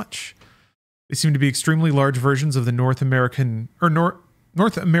 Not too much. They seem to be extremely large versions of the North American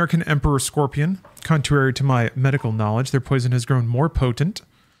emperor scorpion. Contrary to my medical knowledge, their poison has grown more potent.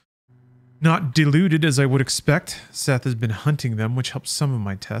 Not diluted as I would expect. Seth has been hunting them, which helps some of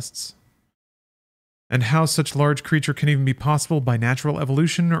my tests. And how such large creature can even be possible by natural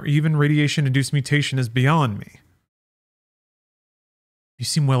evolution or even radiation-induced mutation is beyond me. You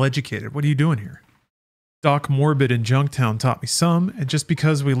seem well educated. What are you doing here? Doc Morbid in Junktown taught me some, and just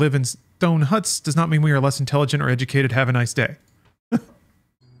because we live in stone huts does not mean we are less intelligent or educated. Have a nice day.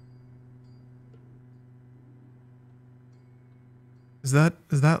 Is that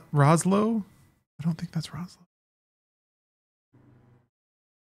Roslo? I don't think that's Roslo.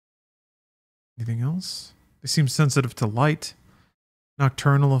 Anything else? They seem sensitive to light.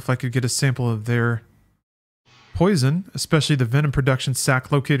 Nocturnal, if I could get a sample of their poison, especially the venom production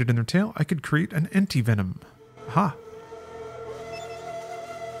sac located in their tail, I could create an anti-venom. Aha.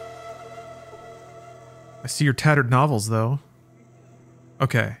 I see your tattered novels, though.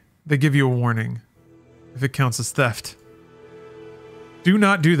 Okay, they give you a warning, if it counts as theft. Do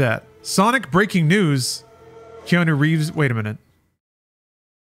not do that. Sonic breaking news. Keanu Reeves, wait a minute.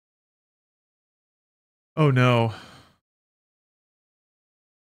 Oh no.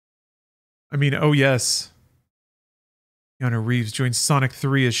 I mean, oh yes. Keanu Reeves joins Sonic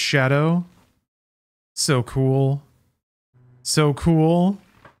 3 as Shadow. So cool. So cool.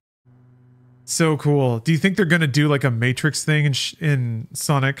 So cool. Do you think they're gonna do like a Matrix thing in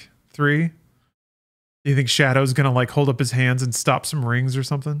Sonic 3? Do you think Shadow's gonna like hold up his hands and stop some rings or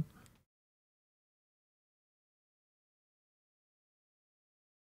something?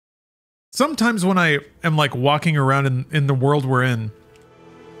 Sometimes when I am like walking around in the world we're in,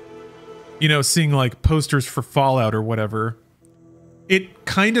 you know, seeing like posters for Fallout or whatever, it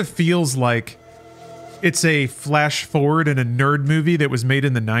kind of feels like it's a flash forward in a nerd movie that was made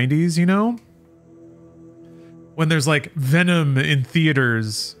in the 90s, you know? When there's like Venom in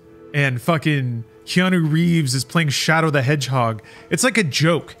theaters and fucking Keanu Reeves is playing Shadow the Hedgehog. It's like a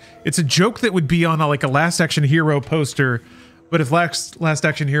joke. It's a joke that would be on like a Last Action Hero poster, but if Last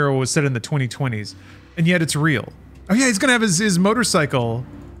Action Hero was set in the 2020s, and yet it's real. Oh yeah, he's gonna have his motorcycle.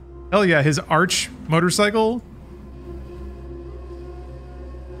 Hell yeah, his arch motorcycle.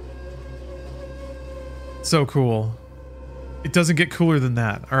 So cool. It doesn't get cooler than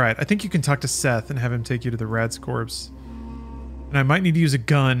that. All right, I think you can talk to Seth and have him take you to the Rad's corpse. And I might need to use a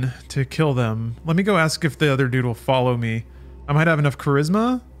gun to kill them. Let me go ask if the other dude will follow me. I might have enough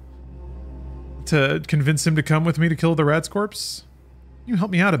charisma to convince him to come with me to kill the Rad's corpse. You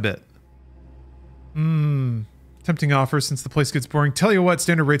help me out a bit. Tempting offer since the place gets boring. Tell you what,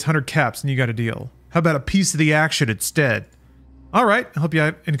 standard rate's 100 caps and you got a deal. How about a piece of the action instead? All right, I'll help you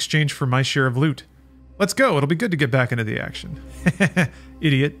out in exchange for my share of loot. Let's go, it'll be good to get back into the action.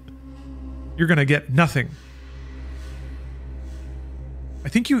 Idiot. You're gonna get nothing. I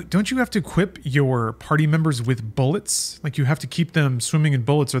think don't you have to equip your party members with bullets? Like you have to keep them swimming in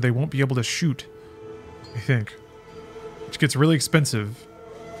bullets or they won't be able to shoot, I think. Which gets really expensive.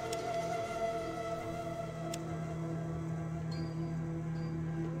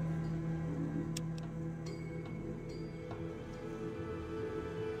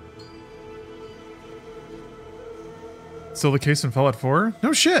 Still the case in Fallout 4?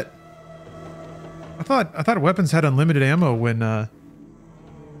 No shit! I thought weapons had unlimited ammo when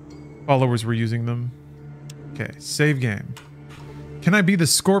followers were using them. Okay, save game. Can I be the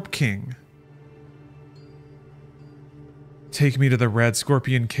Scorp King? Take me to the Rad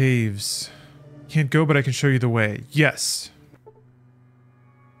Scorpion Caves. Can't go, but I can show you the way. Yes.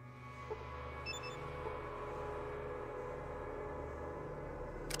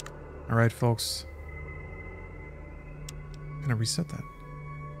 Alright, folks. I'm gonna reset that.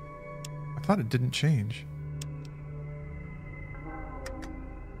 I thought it didn't change.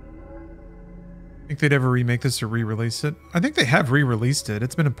 Think they'd ever remake this or re-release it? I think they have re-released it.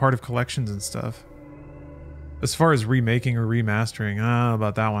 It's been a part of collections and stuff. As far as remaking or remastering, I don't know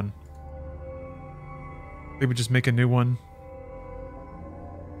about that one. They would just make a new one.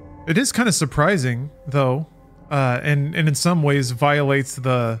 It is kind of surprising, though, and in some ways violates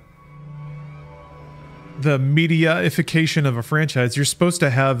the media-ification of a franchise. You're supposed to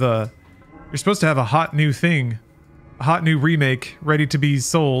have a hot new thing, a hot new remake ready to be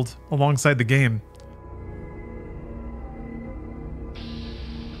sold alongside the game.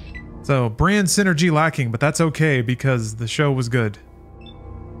 So, brand synergy lacking, but that's okay because the show was good.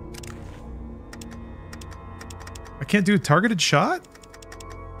 I can't do a targeted shot?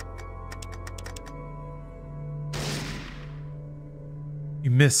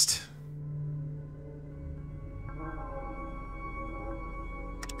 You missed.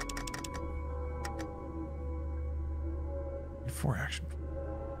 Four action.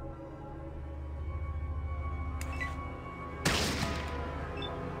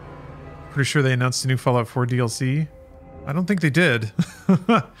 Pretty sure they announced a new Fallout 4 DLC. I don't think they did.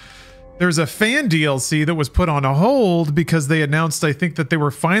 There's a fan DLC that was put on a hold because they announced, I think, that they were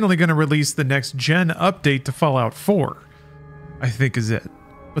finally going to release the next gen update to Fallout 4. I think is it.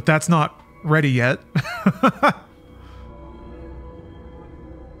 But that's not ready yet.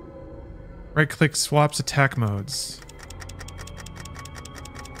 Right-click swaps attack modes.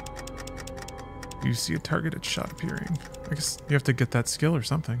 You see a targeted shot appearing. I guess you have to get that skill or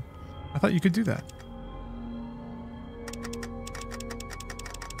something. I thought you could do that.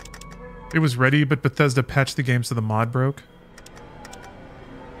 It was ready, but Bethesda patched the game so the mod broke.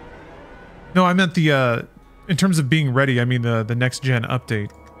 No, I meant the, in terms of being ready, I mean the next gen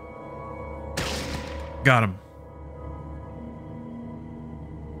update. Got him.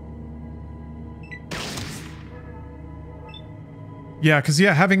 Yeah, because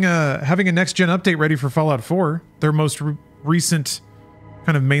having a next gen update ready for Fallout 4, their most recent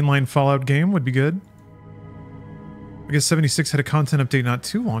kind of mainline Fallout game, would be good. I guess 76 had a content update not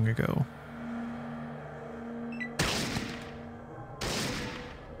too long ago.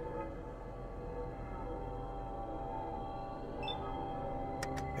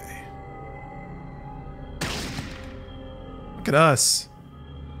 Okay. Look at us.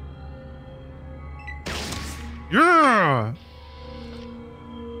 Yeah! I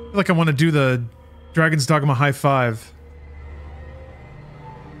feel like I want to do the Dragon's Dogma high five.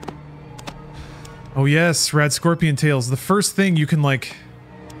 Oh yes, Rad Scorpion Tails. The first thing you can, like,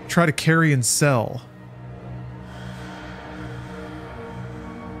 try to carry and sell.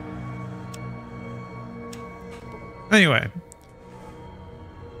 Anyway.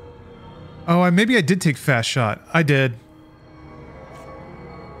 Oh, maybe I did take Fast Shot. I did.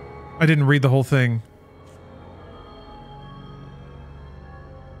 I didn't read the whole thing.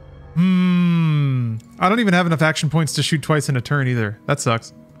 I don't even have enough action points to shoot twice in a turn either. That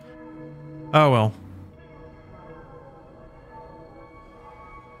sucks. Oh well.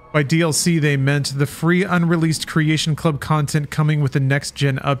 By DLC, they meant the free unreleased Creation Club content coming with the next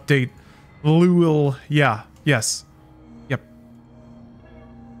gen update. Lul. Yeah. Yes. Yep.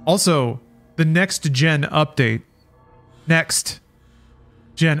 Also, the next gen update. Next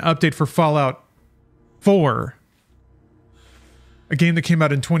gen update for Fallout 4. A game that came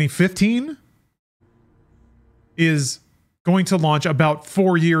out in 2015 is going to launch about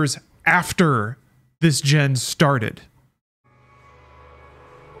 4 years after this gen started.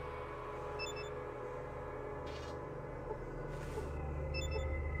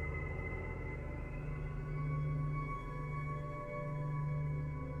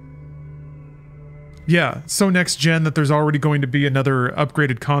 Yeah, so next gen that there's already going to be another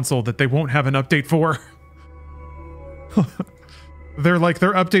upgraded console that they won't have an update for. Their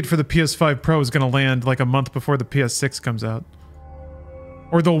update for the PS5 Pro is going to land like a month before the PS6 comes out.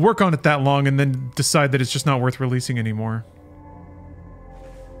 Or they'll work on it that long and then decide that it's just not worth releasing anymore.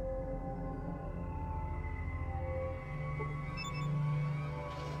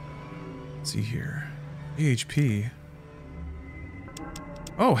 Let's see here. AHP.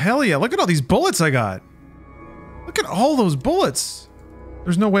 Oh, hell yeah. Look at all these bullets I got. Look at all those bullets.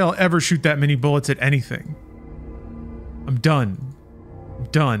 There's no way I'll ever shoot that many bullets at anything. I'm done. I'm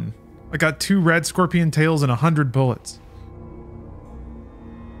done. I got 2 Red Scorpion Tails and 100 bullets.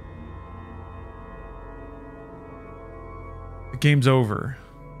 The game's over.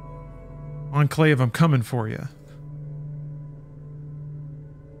 Enclave, I'm coming for you.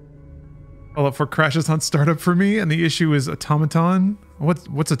 Fallout 4 crashes on startup for me, and the issue is automaton.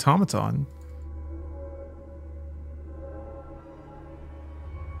 What's automaton?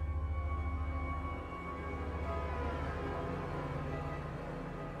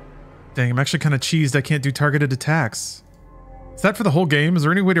 Dang, I'm actually kind of cheesed I can't do targeted attacks. Is that for the whole game? Is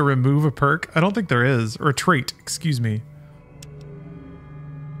there any way to remove a perk? I don't think there is. Or a trait, excuse me.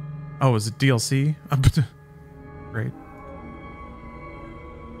 Oh, is it DLC? Great.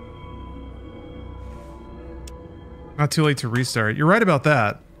 Not too late to restart. You're right about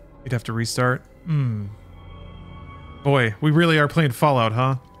that. You'd have to restart. Boy, we really are playing Fallout,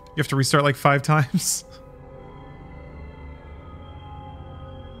 huh? You have to restart like 5 times?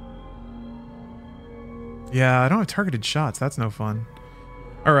 Yeah, I don't have targeted shots. That's no fun.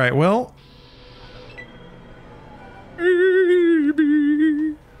 All right, well.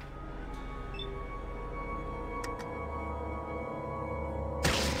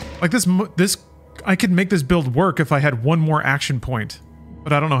 Like this, I could make this build work if I had one more action point.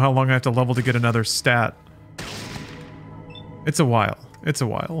 But I don't know how long I have to level to get another stat. It's a while. It's a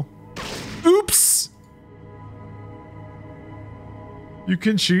while. Oops! You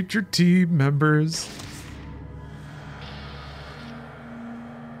can shoot your team members.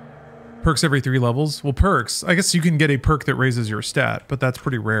 Perks every 3 levels? Well, perks. I guess you can get a perk that raises your stat, but that's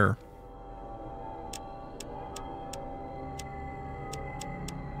pretty rare.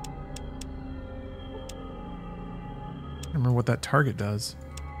 I don't remember what that target does.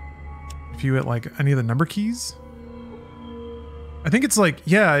 If you hit like any of the number keys? I think it's like,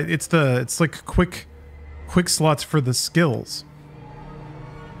 yeah, it's like quick slots for the skills.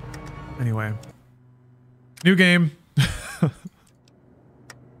 Anyway. New game.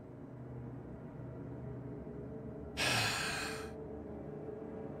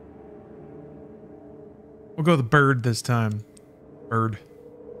 We'll go the bird this time. Bird.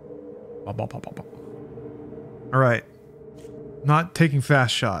 Bop, bop, bop, bop, bop. All right. Not taking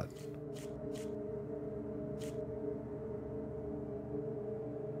fast shot.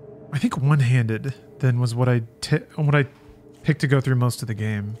 I think one-handed then was what I picked to go through most of the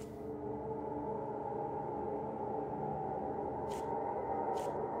game.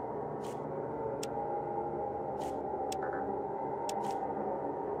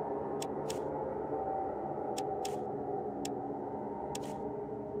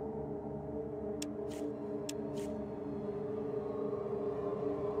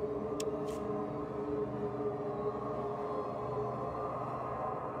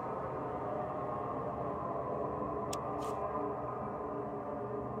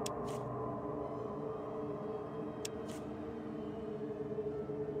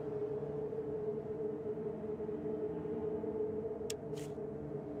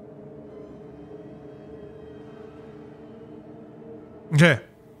 Okay.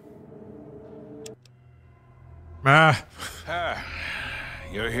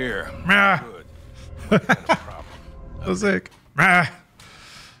 You're here. Good. So sick.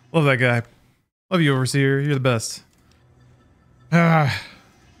 Love that guy. Love you, Overseer. You're the best. All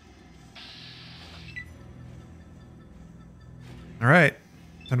right.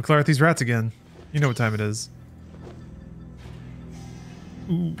 Time to clear out these rats again. You know what time it is.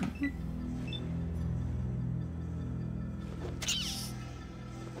 Ooh.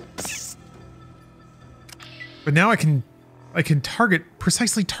 But now I can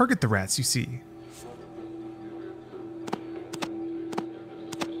precisely target the rats, you see.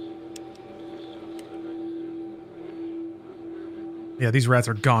 Yeah, these rats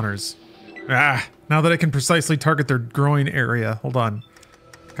are goners. Now that I can precisely target their groin area. Hold on.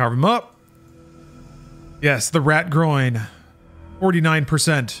 Carve them up. Yes, the rat groin.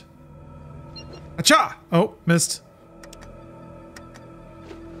 49%. Acha! Oh, missed.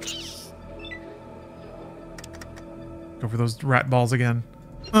 Go for those rat balls again.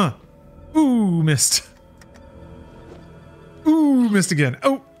 Ooh, missed. Ooh, missed again.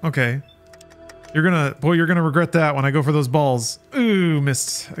 Oh, okay. You're gonna regret that when I go for those balls. Ooh,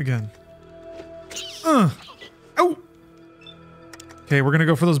 missed again. Oh. Okay, we're gonna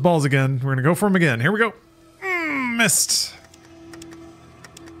go for those balls again. We're gonna go for them again. Here we go. Missed.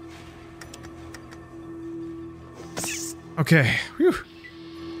 Okay. Whew.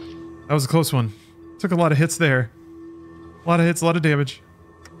 That was a close one. Took a lot of hits there. A lot of hits, a lot of damage.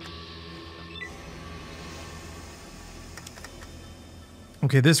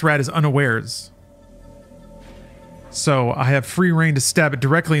 Okay, this rat is unawares. So I have free reign to stab it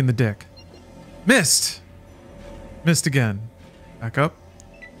directly in the dick. Missed! Missed again. Back up.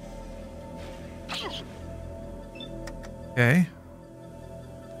 Okay.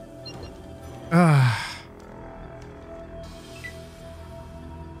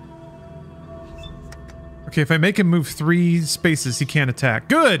 Okay, if I make him move 3 spaces, he can't attack.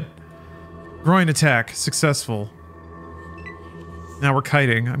 Good! Groin attack. Successful. Now we're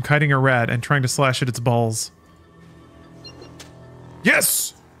kiting. I'm kiting a rat and trying to slash at its balls.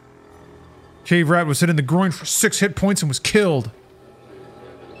 Yes! Cave rat was hit in the groin for 6 hit points and was killed.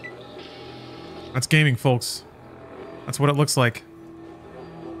 That's gaming, folks. That's what it looks like.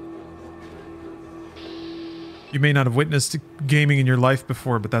 You may not have witnessed gaming in your life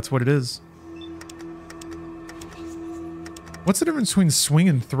before, but that's what it is. What's the difference between swing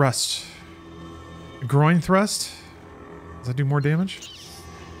and thrust? A groin thrust? Does that do more damage?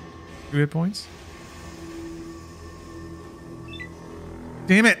 2 hit points?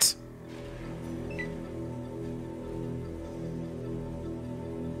 Damn it!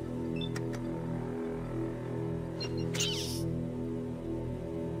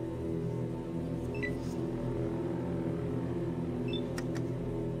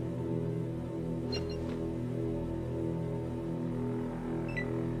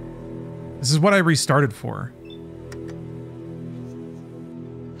 This is what I restarted for.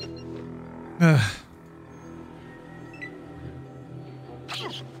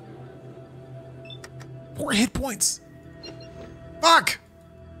 4 hit points. Fuck!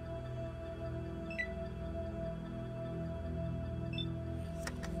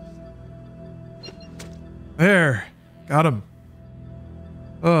 There. Got him.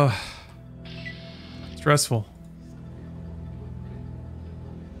 Ugh. Stressful.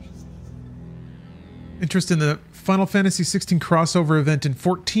 Interest in the Final Fantasy 16 crossover event in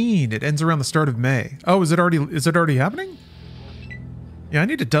 14. It ends around the start of May. Oh, is it already happening? Yeah, I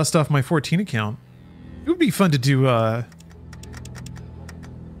need to dust off my 14 account. It would be fun to do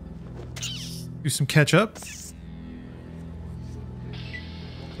some catch up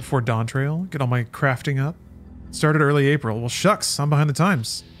before Dawn Trail. Get all my crafting up. Started early April. Well, shucks, I'm behind the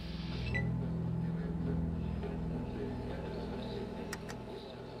times.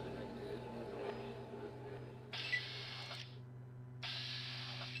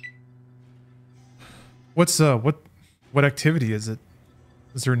 What's what activity is it?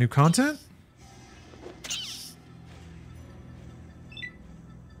 Is there new content?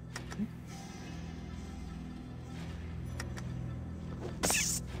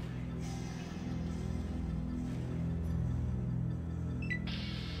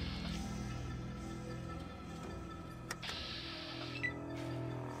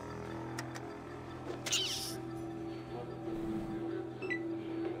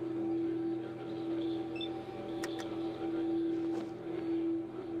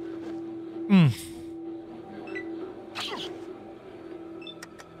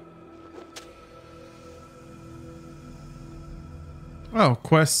 Oh,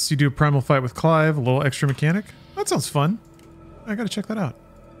 quests. You do a primal fight with Clive, a little extra mechanic. That sounds fun. I gotta check that out.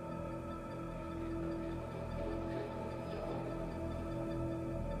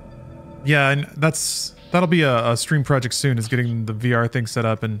 Yeah, and that'll be a stream project soon, is getting the VR thing set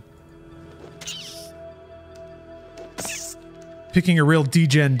up and picking a real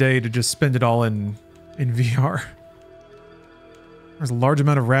degen day to just spend it all in VR. There's a large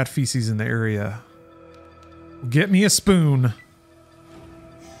amount of rat feces in the area. Get me a spoon.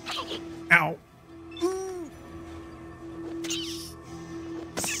 Ow.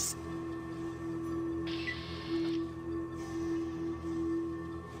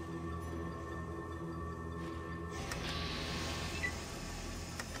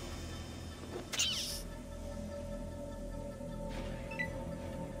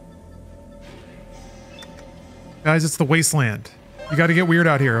 Guys, it's the wasteland. You gotta get weird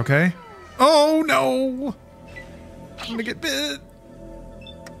out here, okay? Oh no! I'm gonna get bit.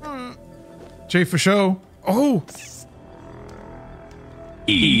 J for show. Oh!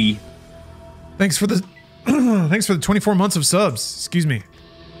 E. Thanks for the thanks for the 24 months of subs. Excuse me.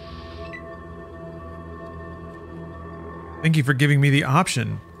 Thank you for giving me the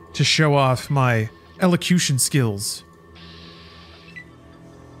option to show off my elocution skills.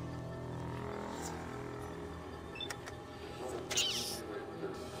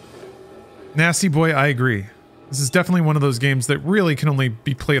 Nasty boy, I agree. This is definitely one of those games that really can only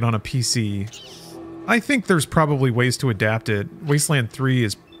be played on a PC. I think there's probably ways to adapt it. Wasteland 3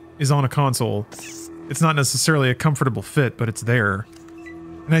 is on a console. It's not necessarily a comfortable fit, but it's there.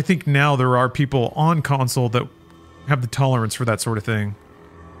 And I think now there are people on console that have the tolerance for that sort of thing.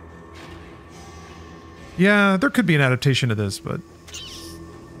 Yeah, there could be an adaptation to this, but...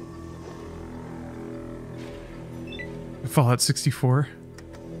 Fallout 64.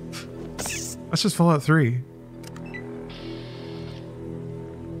 That's just Fallout 3.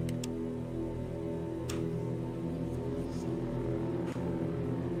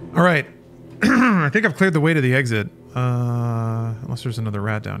 All right. I think I've cleared the way to the exit. Unless there's another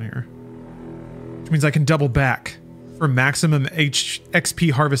rat down here. Which means I can double back for maximum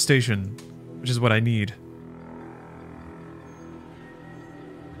XP harvestation, which is what I need.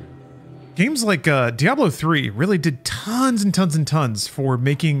 Games like Diablo 3 really did tons and tons and tons for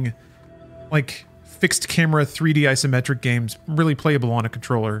making like fixed camera 3D isometric games really playable on a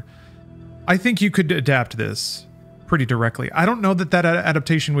controller. I think you could adapt this pretty directly. I don't know that that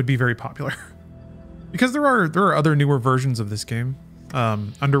adaptation would be very popular because there are other newer versions of this game.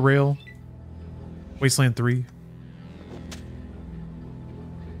 Underrail, Wasteland 3.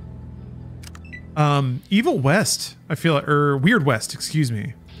 Evil West, I feel, or Weird West, excuse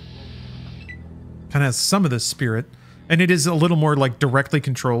me. Kind of has some of this spirit. And it is a little more like directly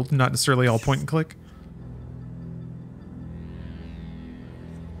controlled, not necessarily all point and click.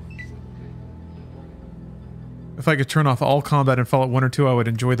 If I could turn off all combat in Fallout 1 or 2, I would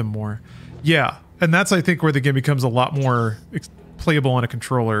enjoy them more. Yeah, and that's, I think, where the game becomes a lot more playable on a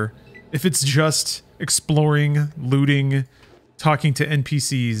controller. If it's just exploring, looting, talking to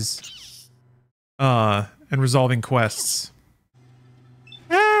NPCs, and resolving quests.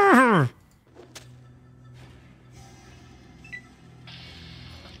 When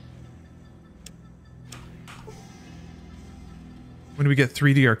do we get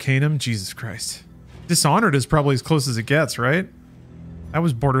 3D Arcanum? Jesus Christ. Dishonored is probably as close as it gets, right? That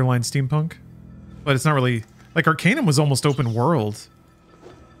was borderline steampunk. But it's not really... Like, Arcanum was almost open world.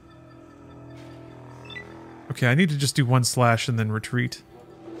 Okay, I need to just do 1 slash and then retreat.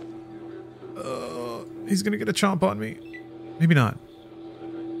 He's gonna get a chomp on me. Maybe not.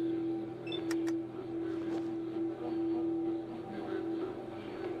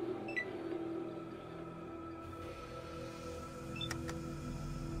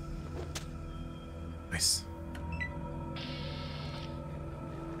 Nice.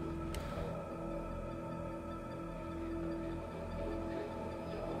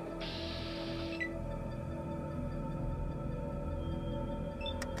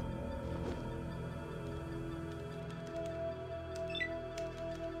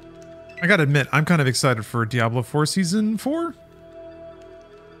 I gotta admit, I'm kind of excited for Diablo 4 Season 4.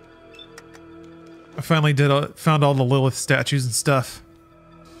 I finally found all the Lilith statues and stuff.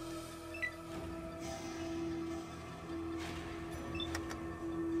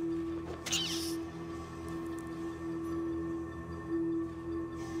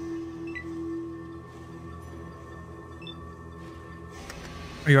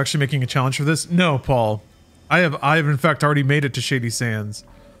 Are you actually making a challenge for this? No, Paul. I have in fact already made it to Shady Sands.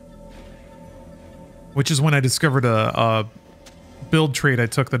 Which is when I discovered a build trait I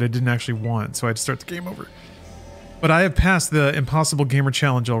took that I didn't actually want, so I had to start the game over. But I have passed the Impossible Gamer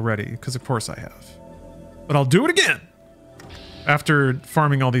Challenge already, because of course I have. But I'll do it again! After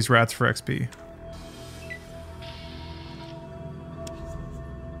farming all these rats for XP.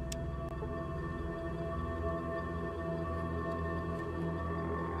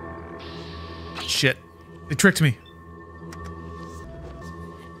 Shit. They tricked me.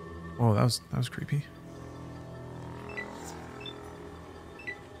 Oh, that was creepy.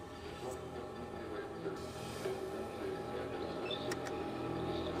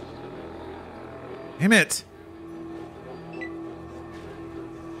 Damn it!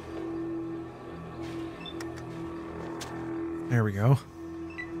 There we go.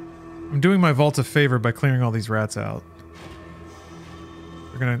 I'm doing my vault a favor by clearing all these rats out.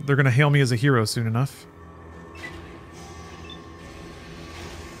 They're gonna hail me as a hero soon enough.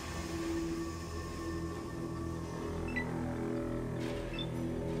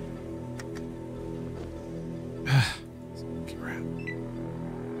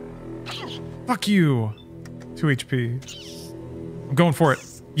 Fuck you! 2 HP. I'm going for it.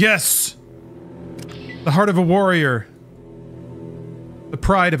 Yes! The heart of a warrior. The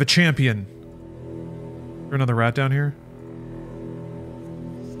pride of a champion. Is there another rat down here?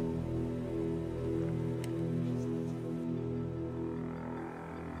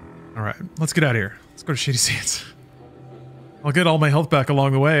 Alright, let's get out of here. Let's go to Shady Sands. I'll get all my health back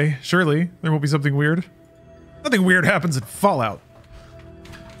along the way. Surely, there won't be something weird. Nothing weird happens in Fallout.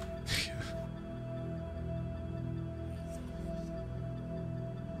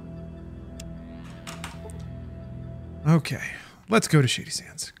 Okay, let's go to Shady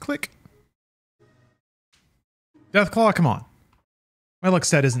Sands. Click. Deathclaw, come on. My luck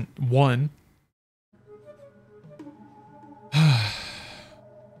stat isn't 1. I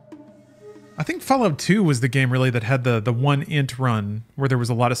think Fallout 2 was the game really that had the 1 int run, where there was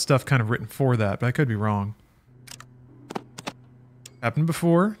a lot of stuff kind of written for that, but I could be wrong. Happened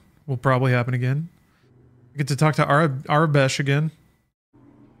before. Will probably happen again. I get to talk to Arabesh again.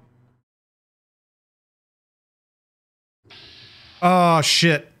 Oh,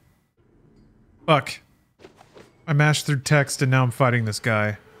 shit. Fuck. I mashed through text and now I'm fighting this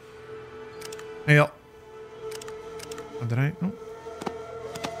guy. Hey, oh, did I? No.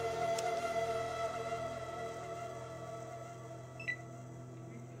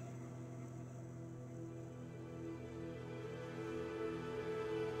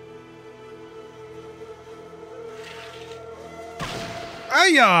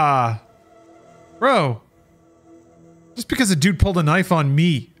 Ayah! Bro. Just because a dude pulled a knife on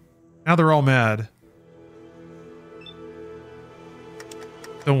me. Now they're all mad.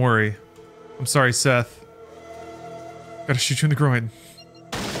 Don't worry. I'm sorry, Seth. Gotta shoot you in the groin.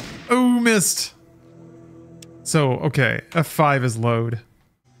 Oh, missed! So, okay. F5 is load.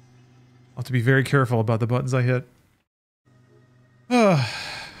 I'll have to be very careful about the buttons I hit.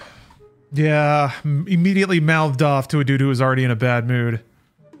 Yeah, immediately mouthed off to a dude who was already in a bad mood.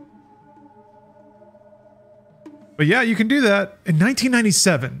 But yeah, you can do that. In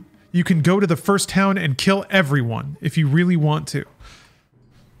 1997, you can go to the first town and kill everyone if you really want to.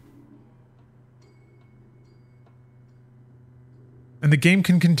 And the game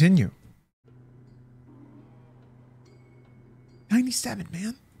can continue. 97,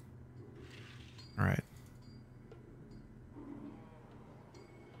 man. All right.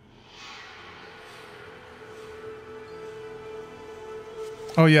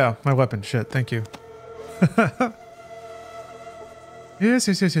 Oh yeah, my weapon. Shit, thank you.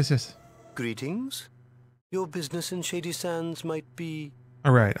 Yes. Greetings. Your business in Shady Sands might be...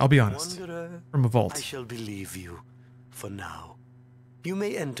 All right, I'll be honest. From a vault. I shall believe you, for now. You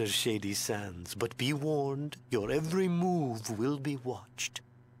may enter Shady Sands, but be warned, your every move will be watched.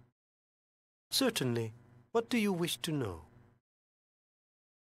 Certainly. What do you wish to know?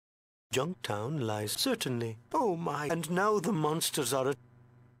 Junktown lies... Certainly. Oh my... And now the monsters are at...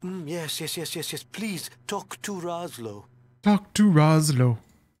 Yes. Please, talk to Roslo. Talk to Roslo.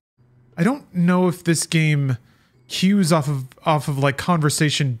 I don't know if this game cues off of like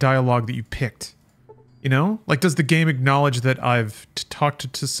conversation dialogue that you picked. You know? Like, does the game acknowledge that I've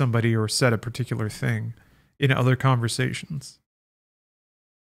talked to somebody or said a particular thing in other conversations?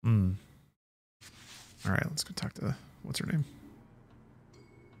 Alright, let's go talk to... What's her name?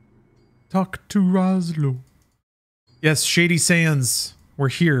 Talk to Roslo. Yes, Shady Sands. We're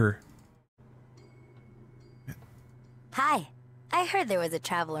here. Hi. I heard there was a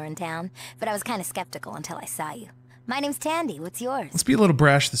traveler in town, but I was kind of skeptical until I saw you. My name's Tandy. What's yours? Let's be a little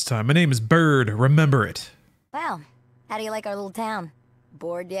brash this time. My name is Bird. Remember it. Well, how do you like our little town?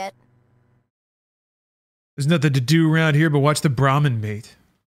 Bored yet? There's nothing to do around here but watch the Brahmin mate.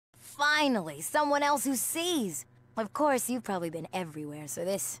 Finally, someone else who sees. Of course, you've probably been everywhere, so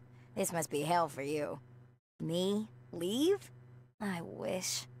this must be hell for you. Me? Leave? I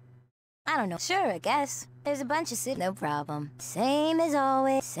wish. I don't know. Sure, I guess. There's a bunch of no problem. Same as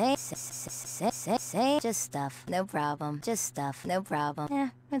always. Same. Just stuff. No problem. Just stuff. No problem. Yeah,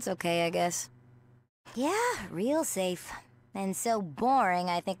 it's okay, I guess. Yeah, real safe. And so boring,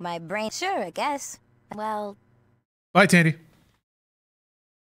 I think my brain... Sure, I guess. Well... Bye, Tandy.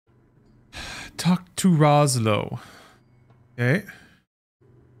 Talk to Roslo. Okay.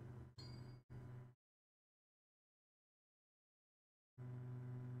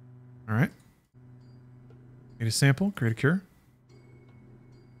 Alright. Need a sample, create a cure.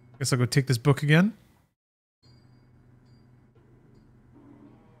 Guess I'll go take this book again.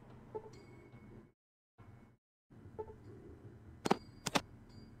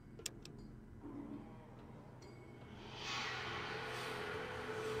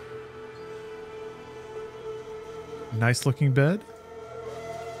 Nice looking bed.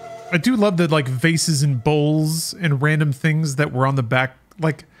 I do love the like vases and bowls and random things that were on the back,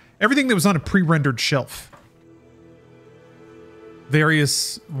 like everything that was on a pre-rendered shelf.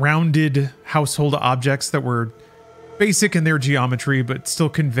 Various rounded household objects that were basic in their geometry, but still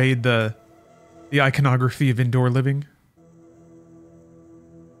conveyed the iconography of indoor living.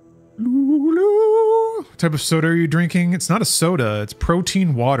 What type of soda are you drinking? It's not a soda, it's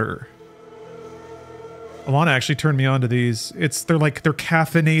protein water. Alana actually turned me on to these. They're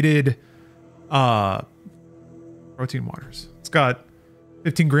caffeinated protein waters. It's got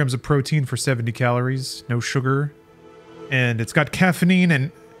 15 grams of protein for 70 calories, no sugar. And it's got caffeine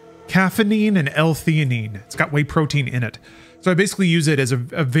and L-theanine. It's got whey protein in it. So I basically use it as a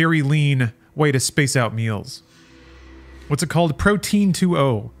very lean way to space out meals. What's it called? Protein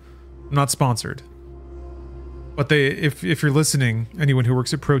 2O. I'm not sponsored. But if you're listening, anyone who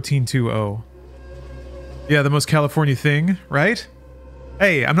works at Protein 2O, yeah, the most California thing, right?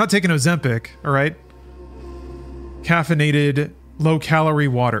 Hey, I'm not taking Ozempic, all right? Caffeinated, low-calorie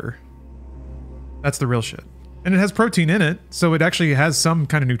water. That's the real shit. And it has protein in it, so it actually has some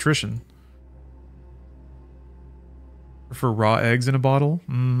kind of nutrition. For raw eggs in a bottle?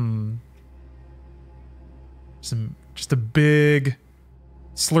 Just a big,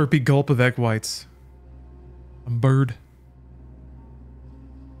 slurpy gulp of egg whites. I'm Bird.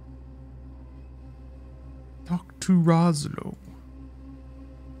 Talk to Roslo.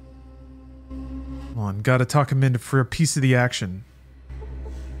 Come on, gotta talk him in for a piece of the action.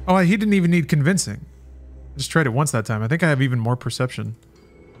 Oh, he didn't even need convincing. I just tried it once that time. I think I have even more perception.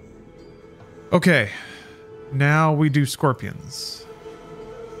 Okay. Now we do scorpions.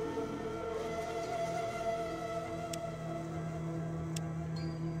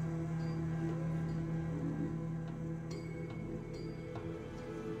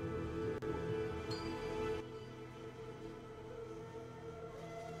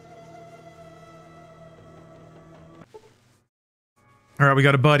 All right, we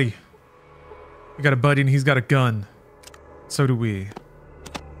got a buddy. We got a buddy and he's got a gun. So do we.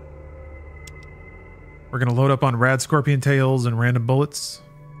 We're gonna load up on rad scorpion tails and random bullets.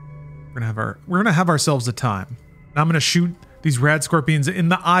 We're gonna have ourselves a time. Now I'm gonna shoot these rad scorpions in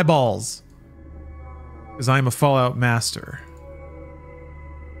the eyeballs. Because I am a Fallout master.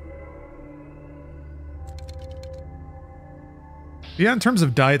 Yeah, in terms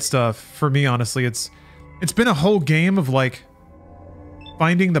of diet stuff, for me, honestly, it's been a whole game of like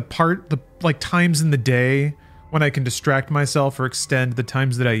finding the like times in the day when I can distract myself or extend the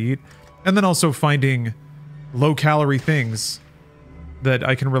times that I eat, and then also finding low-calorie things that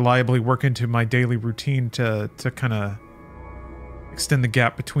I can reliably work into my daily routine to kind of extend the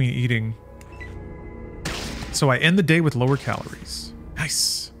gap between eating. So I end the day with lower calories.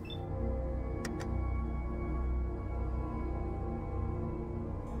 Nice.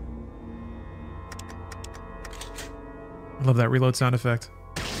 I love that reload sound effect.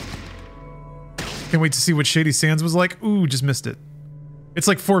 Can't wait to see what Shady Sands was like. Ooh, just missed it. It's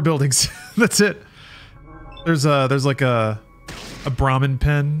like 4 buildings. That's it. There's like a Brahmin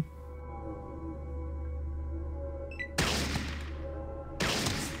pen.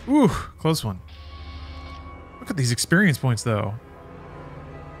 Ooh, close one. Look at these experience points, though.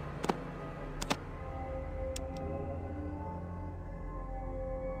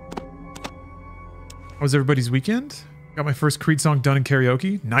 How was everybody's weekend? Got my first Creed song done in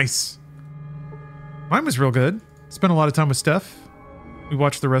karaoke. Nice. Mine was real good. Spent a lot of time with Steph. We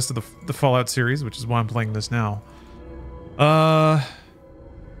watched the rest of the Fallout series, which is why I'm playing this now.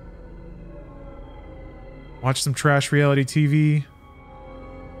 Watched some trash reality TV.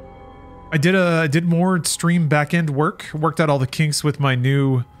 I did more stream backend work. Worked out all the kinks with my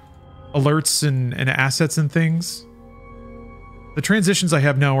new alerts and assets and things. The transitions I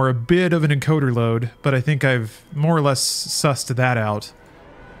have now are a bit of an encoder load, but I think I've more or less sussed that out.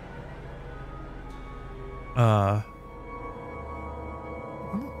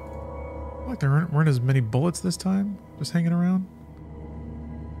 Like there weren't as many bullets this time, just hanging around.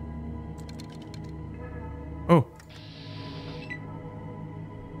 Oh.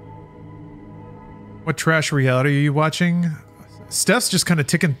 What trash reality are you watching? Steph's just kind of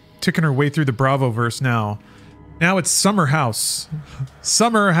ticking her way through the Bravo-verse now. Now it's Summer House.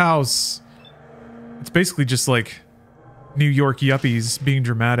 Summer House. It's basically just like New York yuppies being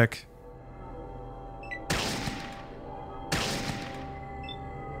dramatic.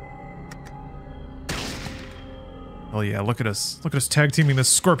 Oh yeah, look at us. Look at us tag teaming this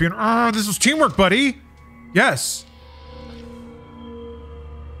scorpion. Ah, this is teamwork, buddy. Yes.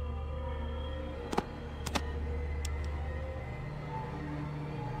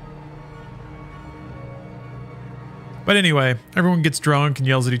 But anyway, everyone gets drunk and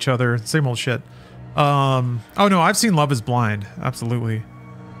yells at each other. Same old shit. Oh no, I've seen Love is Blind. Absolutely.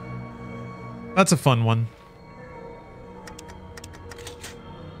 That's a fun one.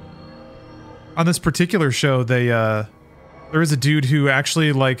 On this particular show, there is a dude who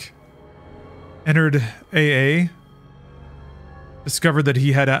actually, like, entered AA, discovered that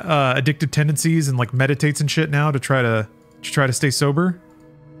he had addictive tendencies and, like, meditates and shit now to try to stay sober.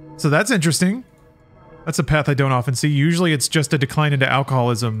 So that's interesting. That's a path I don't often see. Usually it's just a decline into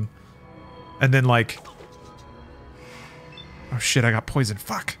alcoholism. And then, like... Oh shit, I got poisoned.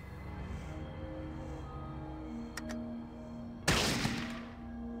 Fuck.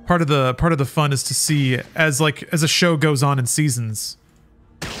 Part of the fun is to see as a show goes on in seasons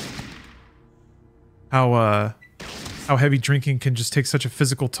how heavy drinking can just take such a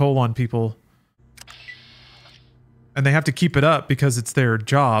physical toll on people. And they have to keep it up because it's their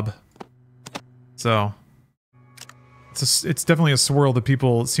job. So it's definitely a swirl that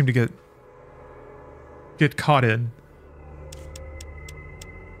people seem to get caught in.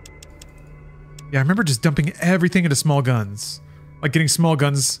 Yeah, I remember just dumping everything into small guns. Like getting small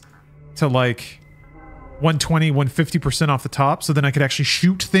guns to like 120, 150% off the top so then I could actually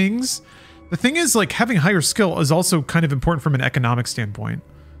shoot things. The thing is, like, having higher skill is also kind of important from an economic standpoint.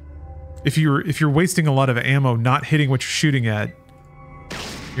 If you're wasting a lot of ammo not hitting what you're shooting at,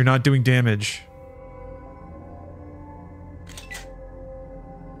 you're not doing damage.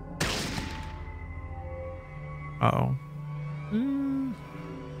 Uh-oh.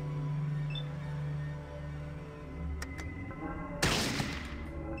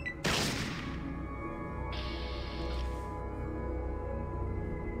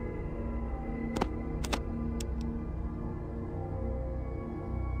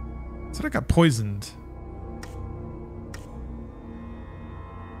 I got poisoned.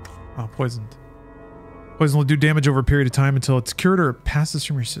 Oh, poisoned. Poison will do damage over a period of time until it's cured or passes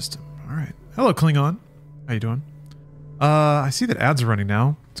from your system. Alright. Hello, Klingon. How you doing? I see that ads are running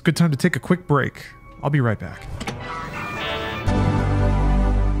now. It's a good time to take a quick break. I'll be right back.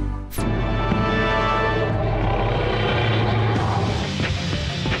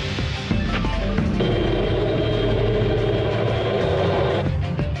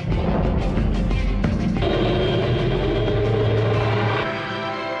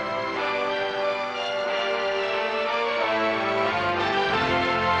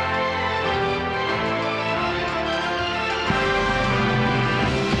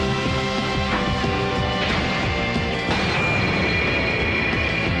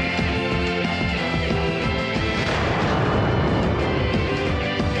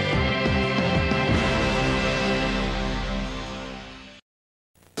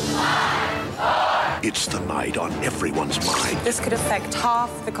 This could affect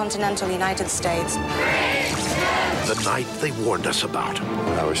half the continental United States. The night they warned us about.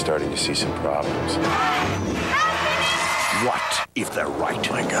 Now we're starting to see some problems. What if they're right?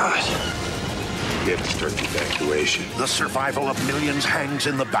 My God. We have to start the evacuation. The survival of millions hangs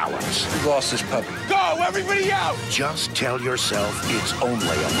in the balance. We lost this puppy. Go, everybody out! Just tell yourself it's only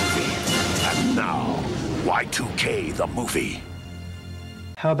a movie. And now, Y2K the movie.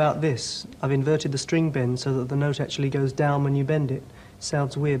 How about this? I've inverted the string bend so that the note actually goes down when you bend it.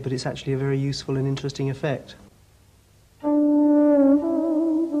 Sounds weird, but it's actually a very useful and interesting effect.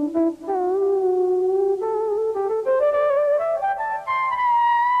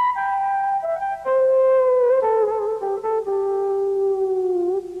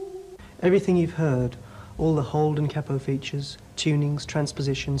 Everything you've heard, all the hold and capo features, tunings,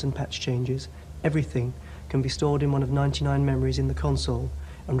 transpositions and patch changes, everything can be stored in one of 99 memories in the console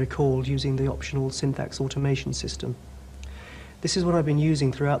and recalled using the optional Syntax automation system. This is what I've been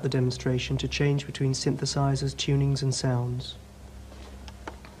using throughout the demonstration to change between synthesizers, tunings and sounds.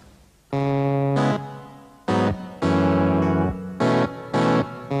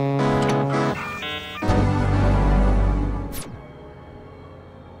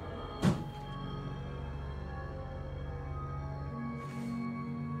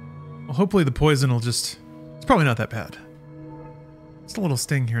 Well, hopefully the poison will just... It's probably not that bad. Just a little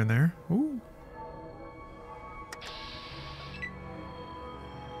sting here and there. Ooh.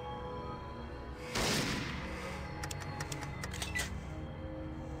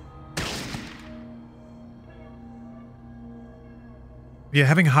 Yeah,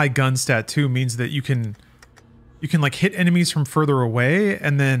 having high gun stat too means that you can like hit enemies from further away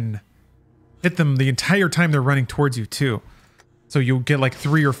and then hit them the entire time they're running towards you too. So you'll get like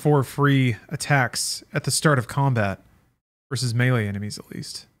 3 or 4 free attacks at the start of combat versus melee enemies at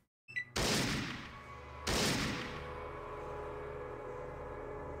least.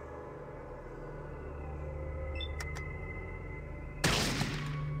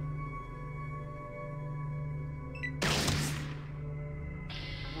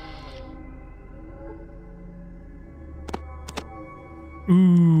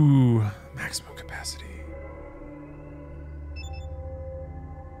 Ooh, maximum capacity.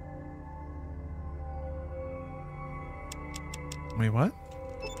 Wait, what?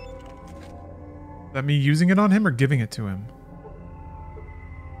 Is that me using it on him or giving it to him?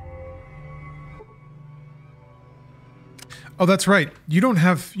 Oh, that's right. You don't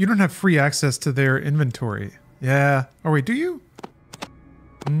have free access to their inventory. Yeah. Oh wait, do you?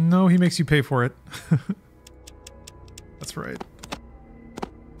 No, he makes you pay for it. That's right.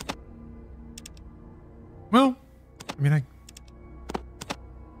 Well, I mean,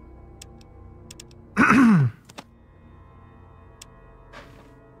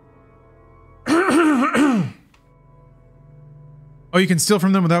 oh, you can steal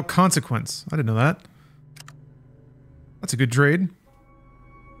from them without consequence. I didn't know that. That's a good trade.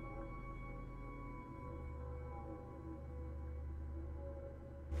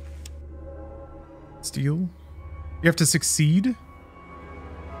 Steal? You have to succeed?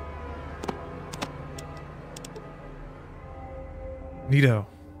 Neato.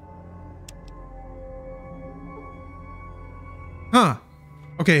 Huh.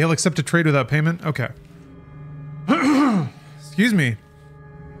 Okay, he'll accept a trade without payment? Okay. Excuse me.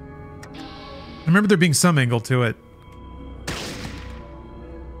 I remember there being some angle to it.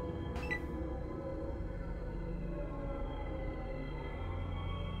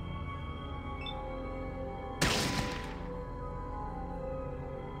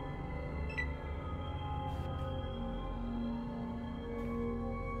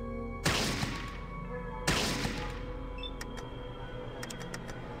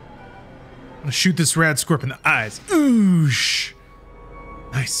 I'm gonna shoot this rad scorp in the eyes. Oosh.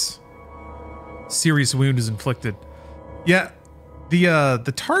 Nice. Serious wound is inflicted. Yeah,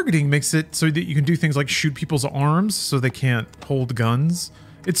 the targeting makes it so that you can do things like shoot people's arms so they can't hold guns.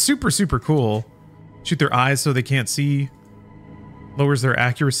 It's super, super cool. Shoot their eyes so they can't see. Lowers their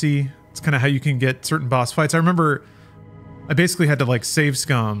accuracy. It's kind of how you can get certain boss fights. I remember I basically had to like save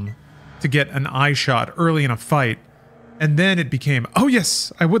scum to get an eye shot early in a fight. And then it became, oh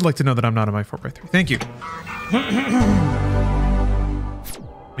yes, I would like to know that I'm not on my 4x3. Thank you.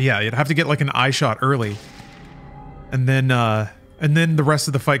 Yeah, you'd have to get like an eye shot early. And then the rest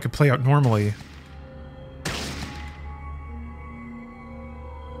of the fight could play out normally.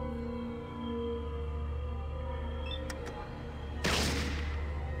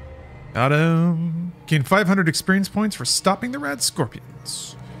 Got him. Gain 500 experience points for stopping the rad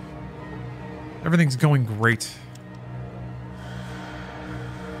scorpions. Everything's going great.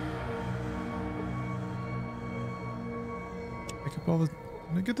 all the...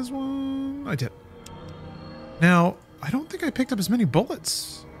 Did I get this one? I did. Now, I don't think I picked up as many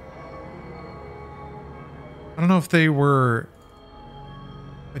bullets. I don't know if they were...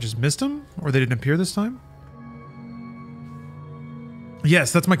 I just missed them? Or they didn't appear this time?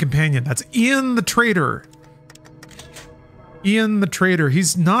 Yes, that's my companion. That's Ian the Trader. Ian the Trader.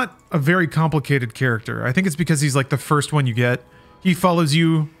 He's not a very complicated character. I think it's because he's like the first one you get. He follows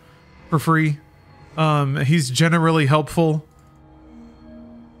you for free. He's generally helpful.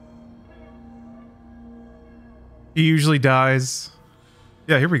 He usually dies.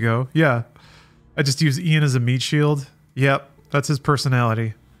 Yeah, here we go. Yeah. I just use Ian as a meat shield. Yep, that's his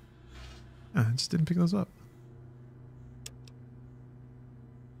personality. I just didn't pick those up.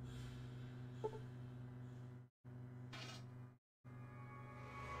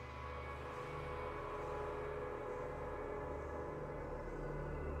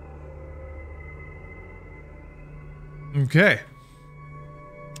 Okay.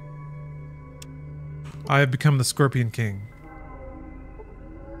 I have become the Scorpion King.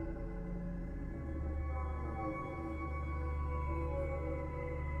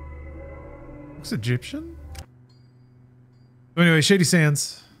 Looks Egyptian? So anyway, Shady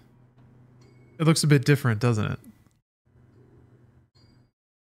Sands. It looks a bit different, doesn't it?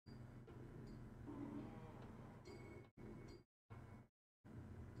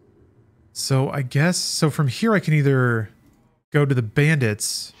 So I guess, so from here I can either go to the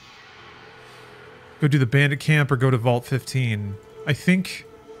bandits, go do the bandit camp, or go to Vault 15. I think...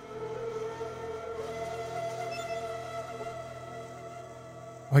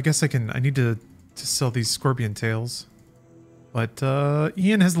 Well, I guess I need to sell these scorpion tails. But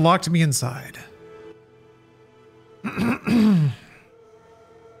Ian has locked me inside.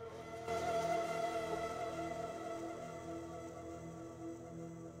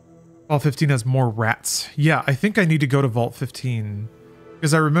 Vault 15 has more rats. Yeah, I think I need to go to Vault 15.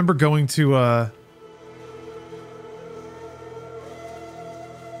 Because I remember going to,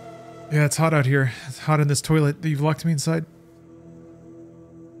 Yeah, it's hot out here. It's hot in this toilet that you've locked me inside.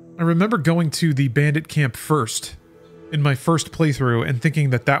 I remember going to the bandit camp first, in my first playthrough, and thinking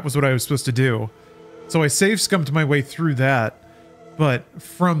that that was what I was supposed to do. So I save scummed my way through that. But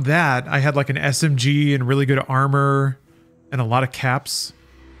from that, I had like an SMG and really good armor, and a lot of caps.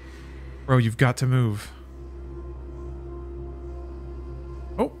 Bro, you've got to move.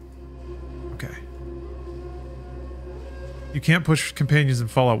 Oh. Okay. You can't push companions in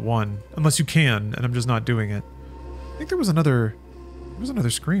Fallout 1. Unless you can, and I'm just not doing it. I think there was another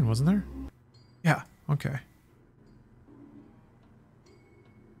screen, wasn't there? Yeah, okay.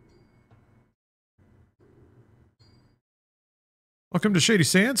 Welcome to Shady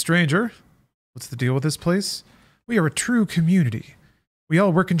Sands, stranger. What's the deal with this place? We are a true community. We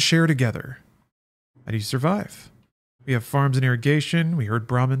all work and share together. How do you survive? We have farms and irrigation. We herd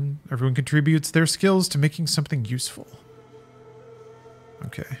Brahmin. Everyone contributes their skills to making something useful.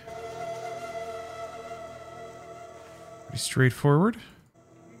 Okay. Pretty straightforward.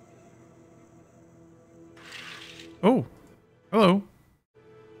 Oh. Hello.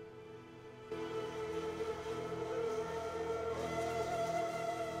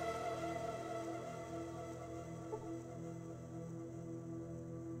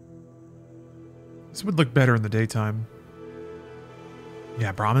 This would look better in the daytime.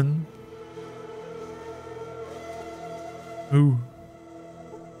 Yeah, Brahmin. Ooh.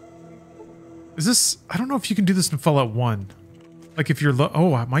 Is this... I don't know if you can do this in Fallout 1. Like if you're low...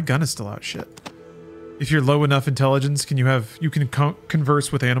 Oh, my gun is still out. Shit. If you're low enough intelligence, can you have... You can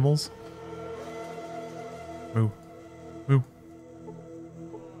converse with animals? Moo. Moo.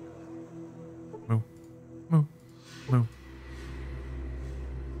 Moo. Moo. Moo.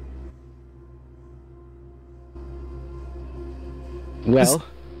 Well,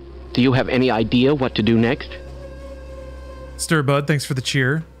 do you have any idea what to do next? Stirbud, thanks for the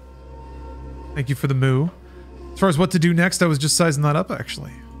cheer. Thank you for the moo. As far as what to do next, I was just sizing that up,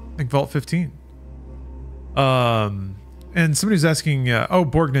 actually. I think Vault 15. And somebody was asking, oh,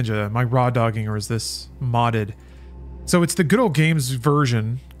 Borg Ninja, am I raw dogging or is this modded? So it's the Good Old Games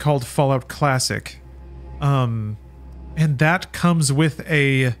version called Fallout Classic. And that comes with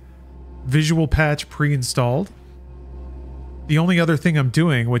a visual patch pre-installed. The only other thing I'm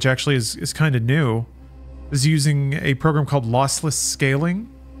doing, which actually is kind of new, is using a program called lossless scaling.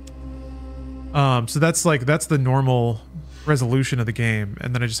 So that's the normal resolution of the game,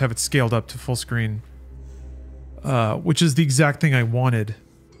 and then I just have it scaled up to full screen, which is the exact thing I wanted.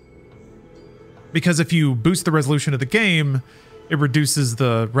 Because if you boost the resolution of the game, it reduces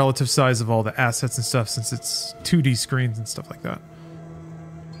the relative size of all the assets and stuff, since it's 2D screens and stuff like that.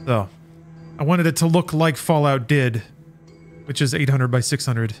 So I wanted it to look like Fallout did which is 800 by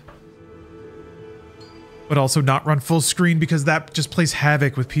 600. But also not run full screen because that just plays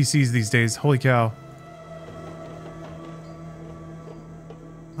havoc with PCs these days. Holy cow.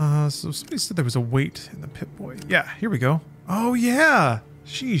 So somebody said there was a weight in the Pip-Boy. Yeah, here we go. Oh yeah!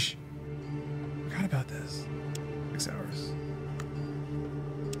 Sheesh. Forgot about this. 6 hours.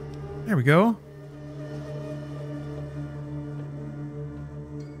 There we go.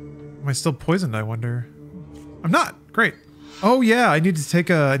 Am I still poisoned, I wonder? I'm not. Great. Oh yeah, I need to take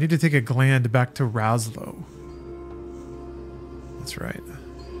a gland back to Roslo. That's right.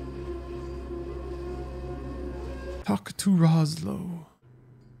 Talk to Roslo.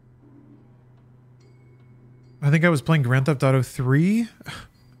 I think I was playing Grand Theft Auto 3.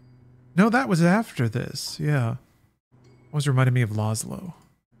 No, that was after this. Yeah. Always reminded me of Laszlo.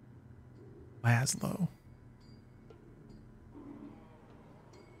 Laszlo.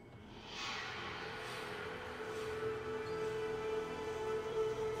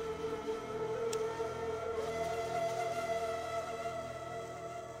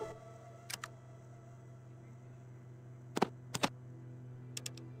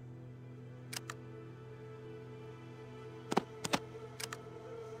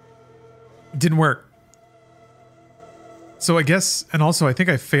 Didn't work. So I guess, and also I think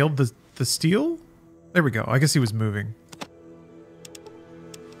I failed the steal? There we go. I guess he was moving.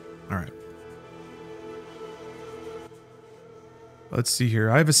 All right. Let's see here.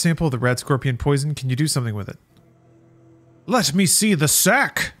 I have a sample of the red scorpion poison. Can you do something with it? Let me see the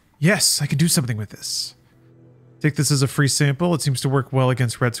sack. Yes, I can do something with this. Take this as a free sample. It seems to work well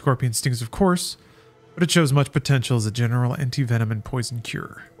against red scorpion stings, of course, but it shows much potential as a general anti-venom and poison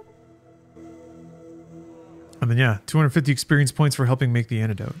cure. And then yeah, 250 experience points for helping make the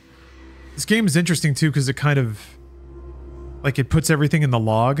antidote. This game is interesting too because it kind of, like, it puts everything in the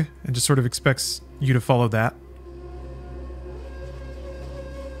log and just sort of expects you to follow that.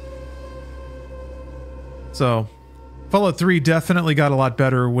 So, Fallout 3 definitely got a lot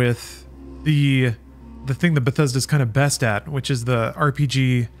better with the thing that Bethesda's kind of best at, which is the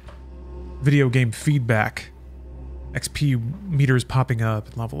RPG video game feedback. XP meters popping up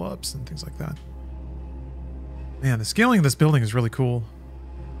and level ups and things like that. Man, the scaling of this building is really cool.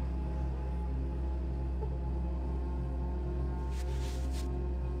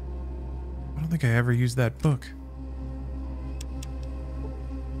 I don't think I ever used that book.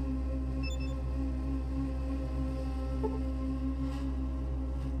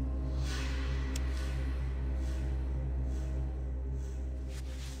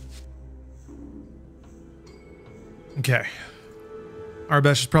 Okay.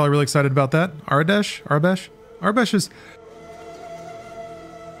 Arbesh is probably really excited about that. Arbesh? Arbesh is...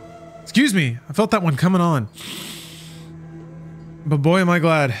 Excuse me. I felt that one coming on. But boy, am I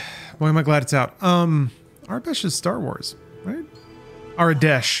glad. Boy, am I glad it's out. Arbesh is Star Wars, right?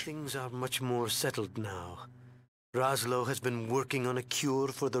 Aradesh. Things are much more settled now. Roslo has been working on a cure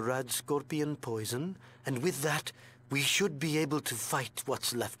for the rad scorpion poison, and with that, we should be able to fight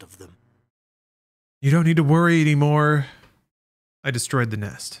what's left of them. You don't need to worry anymore. I destroyed the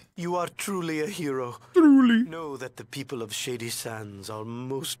nest. You are truly a hero. Truly. Know that the people of Shady Sands are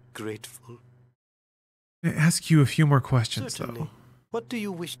most grateful. I ask you a few more questions, Certainly. though. What do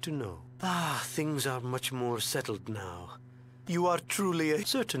you wish to know? Things are much more settled now. You are truly a...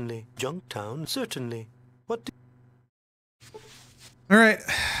 Certainly. Junktown, certainly. What do... All right.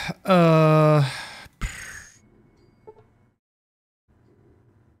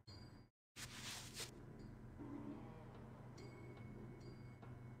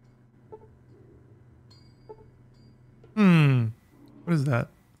 What is that?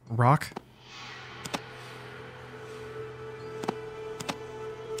 Rock?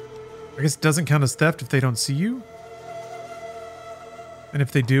 I guess it doesn't count as theft if they don't see you. And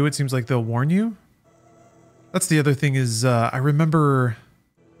if they do, it seems like they'll warn you. That's the other thing is, I remember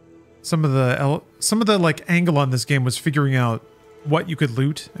some of the like angle on this game was figuring out what you could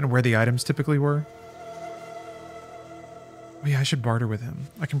loot and where the items typically were. Oh yeah, I should barter with him.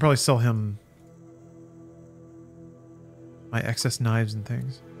 I can probably sell him my excess knives and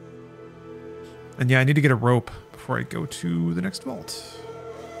things. And yeah, I need to get a rope before I go to the next vault.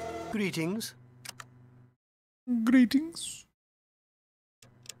 Greetings. Greetings.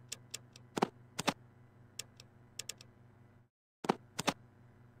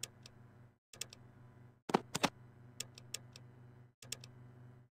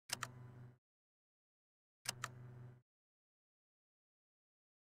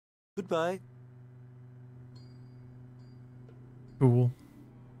 Goodbye. Cool.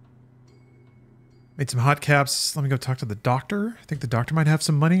 Made some hot caps. Let me go talk to the doctor. I think the doctor might have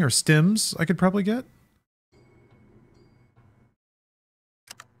some money or stims I could probably get.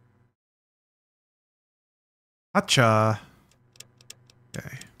 Hacha.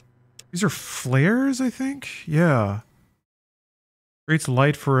 Okay. These are flares, I think? Yeah. Creates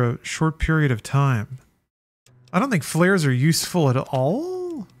light for a short period of time. I don't think flares are useful at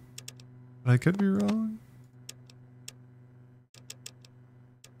all. I could be wrong.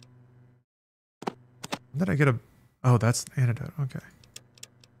 When did I get a... Oh, that's the antidote. Okay.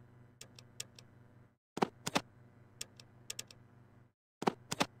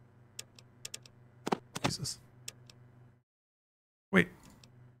 Jesus. Wait.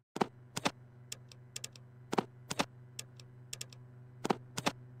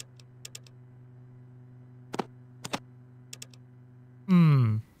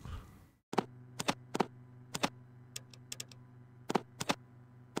 Hmm.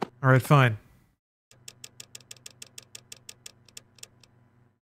 All right, fine.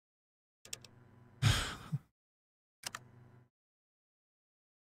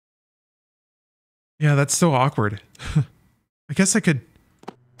 Yeah, that's so awkward. I guess I could...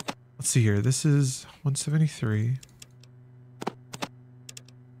 Let's see here. This is 173.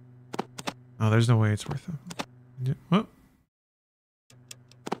 Oh, there's no way it's worth it. Oh.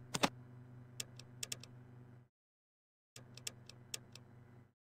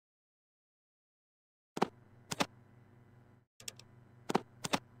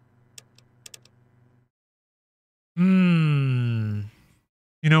 Hmm.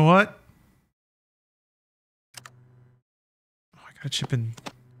 You know what? Oh, I gotta chip in.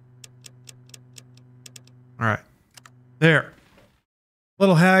 All right. There. A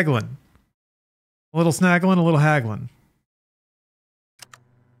little haggling. A little snaggling, a little haggling.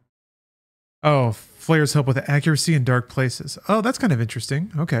 Oh, flares help with accuracy in dark places. Oh, that's kind of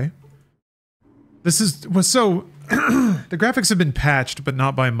interesting. Okay. This was so... the graphics have been patched, but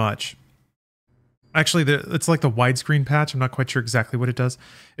not by much. Actually, it's like the widescreen patch. I'm not quite sure exactly what it does.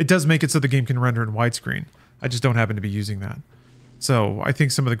 It does make it so the game can render in widescreen. I just don't happen to be using that. So I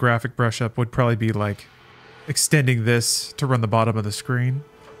think some of the graphic brush up would probably be like extending this to run the bottom of the screen.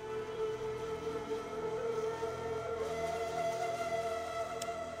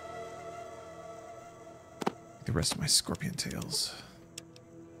 The rest of my scorpion tails.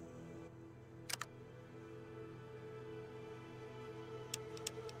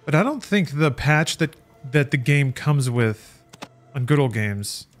 But I don't think the patch that the game comes with on Good Old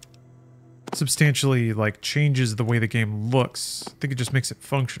Games substantially like changes the way the game looks. I think it just makes it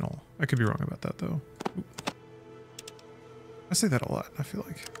functional. I could be wrong about that though. Oop. I say that a lot, I feel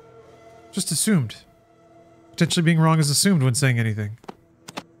like. Just assumed. Potentially being wrong is assumed when saying anything.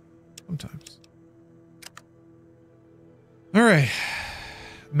 Sometimes. Alright.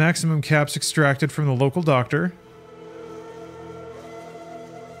 Maximum caps extracted from the local doctor.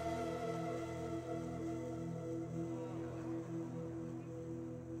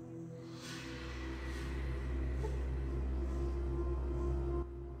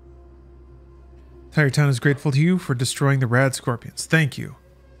 Entire town is grateful to you for destroying the rad scorpions. Thank you.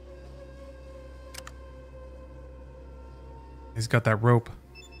 He's got that rope.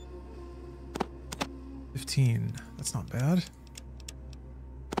 15. That's not bad.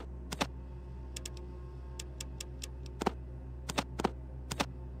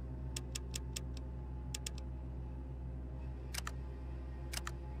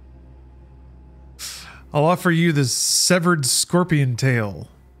 I'll offer you the severed scorpion tail.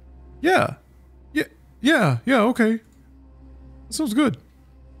 Yeah. Yeah, okay. That sounds good.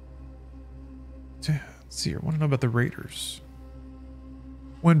 Let's see here. I want to know about the raiders.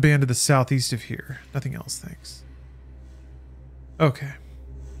 One band to the southeast of here. Nothing else, thanks. Okay.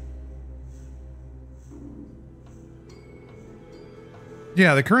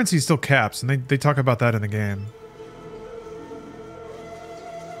 Yeah, the currency still caps, and they talk about that in the game.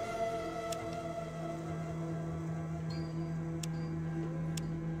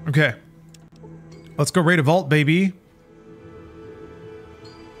 Okay. Let's go raid a vault, baby.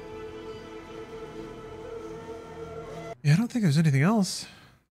 Yeah, I don't think there's anything else.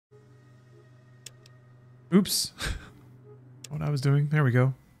 Oops. What I was doing. There we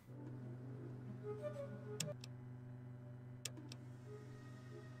go.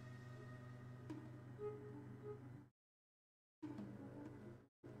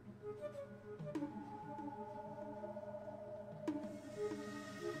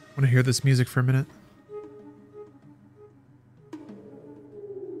 Want to hear this music for a minute?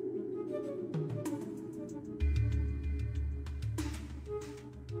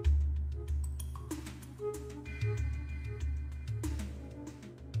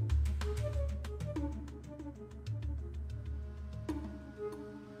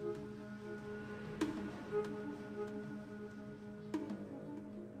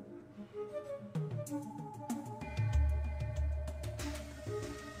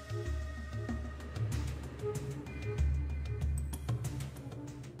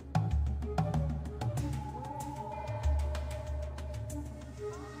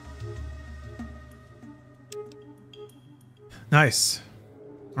 Nice.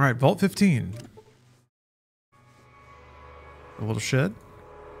 All right, Vault 15. A little shed.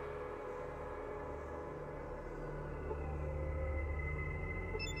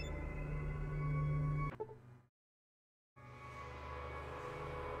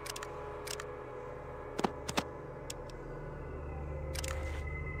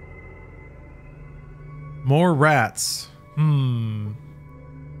 More rats.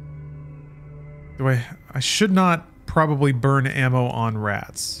 I should not probably burn ammo on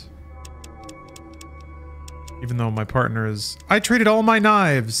rats. Even though my partner is... I traded all my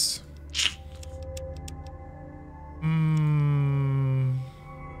knives!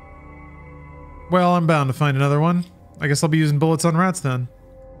 Well, I'm bound to find another one. I guess I'll be using bullets on rats then.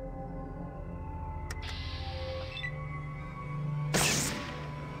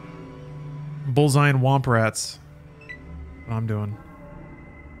 Bullseye and womp rats. What I'm doing.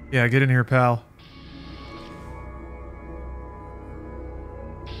 Yeah, get in here, pal.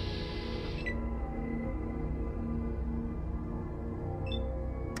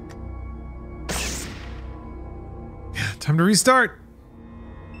 Time to restart.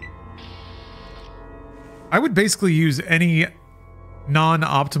 I would basically use any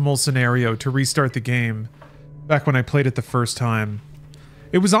non-optimal scenario to restart the game back when I played it the first time.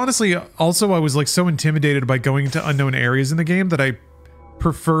 It was honestly also I was like so intimidated by going into unknown areas in the game that I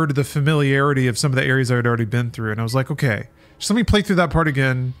preferred the familiarity of some of the areas I had already been through, and I was like, okay, just let me play through that part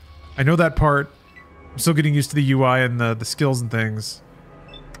again. I know that part. I'm still getting used to the UI and the skills and things.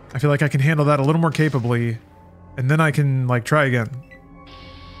 I feel like I can handle that a little more capably. And then I can, like, try again.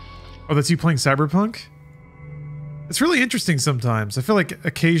 Oh, that's you playing Cyberpunk? It's really interesting sometimes. I feel like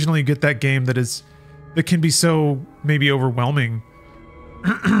occasionally you get that game that can be so, maybe overwhelming.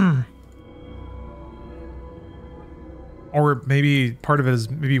 Or maybe part of it is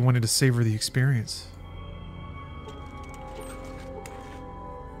maybe wanting to savor the experience.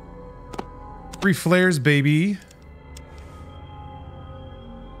 Free flares, baby.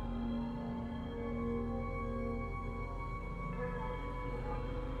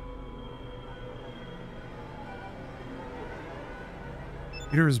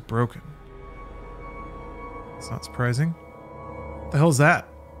 Computer is broken. It's not surprising. What the hell is that?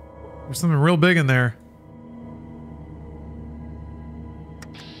 There's something real big in there.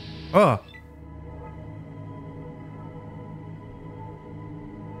 Oh.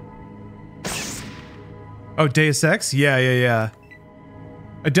 Oh, Deus Ex? Yeah.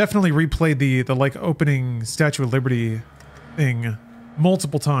 I definitely replayed the like opening Statue of Liberty thing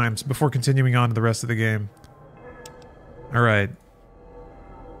multiple times before continuing on to the rest of the game. All right.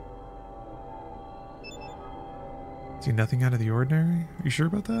 See nothing out of the ordinary? Are you sure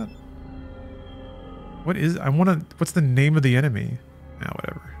about that? What is... what's the name of the enemy? Nah,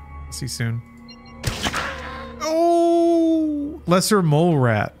 whatever. I'll see soon. Oh! Lesser mole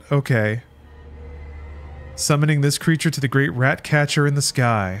rat. Okay. Summoning this creature to the great rat catcher in the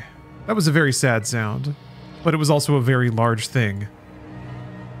sky. That was a very sad sound. But it was also a very large thing.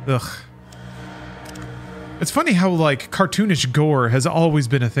 Ugh. It's funny how, like, cartoonish gore has always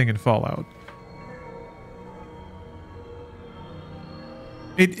been a thing in Fallout.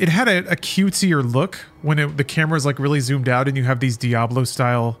 It had a cutesier look when the camera's like really zoomed out and you have these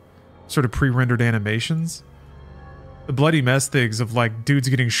Diablo-style sort of pre-rendered animations. The bloody mess things of like dudes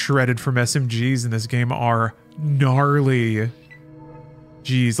getting shredded from SMGs in this game are gnarly.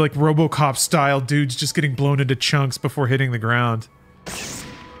 Jeez, like RoboCop-style dudes just getting blown into chunks before hitting the ground.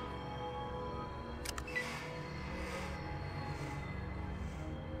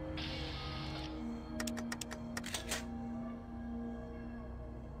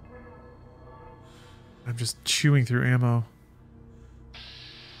 I'm just chewing through ammo.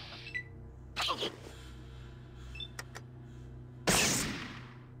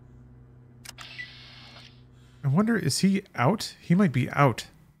 I wonder, is he out? He might be out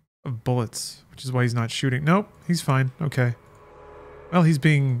of bullets, which is why he's not shooting. Nope, he's fine. Okay. Well, he's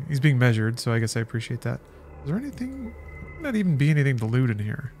being measured, so I guess I appreciate that. Is there anything? Not even be anything to loot in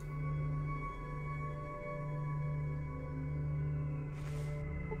here.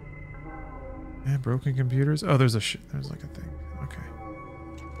 Yeah, broken computers. Oh, there's like a thing. Okay.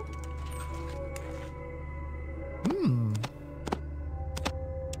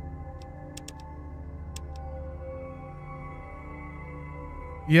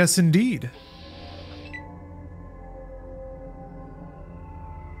 Yes, indeed.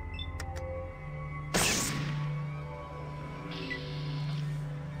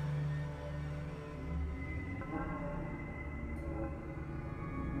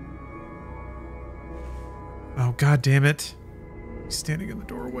 Oh, God damn it. He's standing in the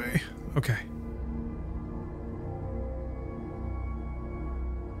doorway. Okay.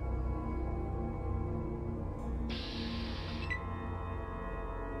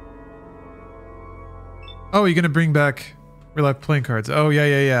 Oh, you're gonna bring back real life playing cards. Oh,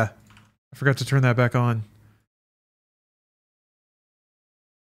 yeah. I forgot to turn that back on.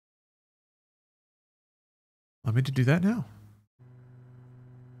 Allow me to do that now.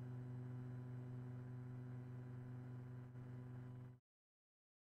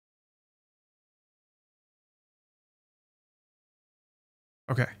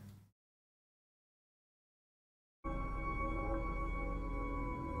 Okay.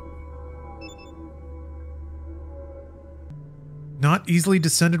 Not easily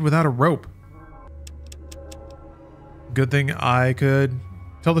descended without a rope. Good thing I could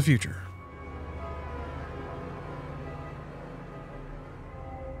tell the future.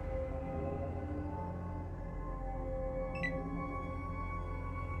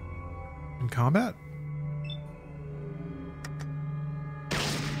 In combat?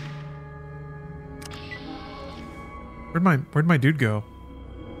 Where'd my dude go?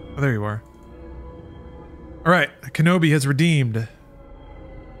 Oh, there you are. All right, Kenobi has redeemed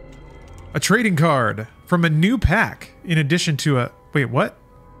a trading card from a new pack in addition to a... Wait, what?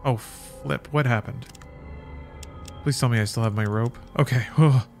 Oh, flip. What happened? Please tell me I still have my rope. Okay.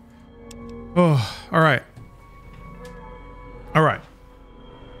 Oh, all right. All right.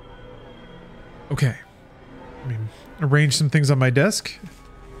 Okay. I mean, arrange some things on my desk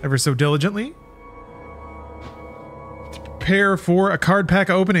ever so diligently. Prepare for a card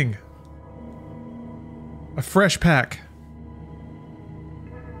pack opening. A fresh pack.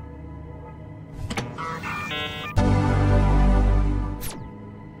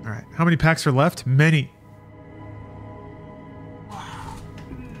 Alright, how many packs are left? Many.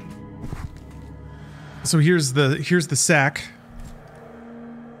 So here's the sack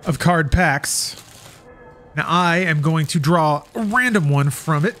of card packs. Now I am going to draw a random one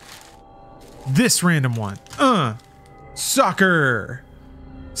from it. This random one. Soccer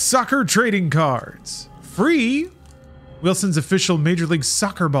trading cards. Free. Wilson's official Major League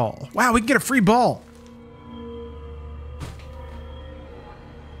Soccer ball. Wow, we can get a free ball.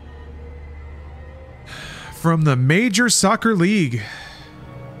 From the Major Soccer League.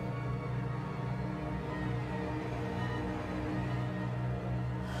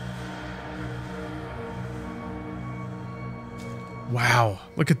 Wow,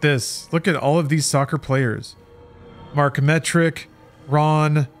 look at this. Look at all of these soccer players. Mark Metric,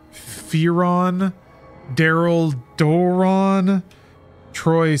 Ron Fearon, Daryl Doron,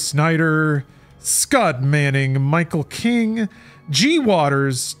 Troy Snyder, Scott Manning, Michael King, G.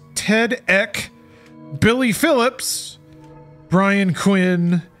 Waters, Ted Eck, Billy Phillips, Brian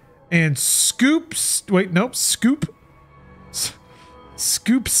Quinn, and Scoop Stanisic,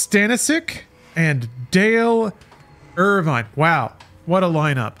 and Dale Irvine. Wow, what a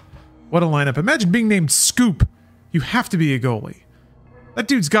lineup. What a lineup. Imagine being named Scoop. You have to be a goalie. That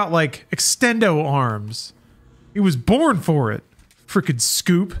dude's got like extendo arms. He was born for it. Frickin'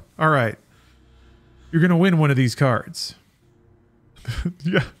 Scoop. All right. You're going to win one of these cards.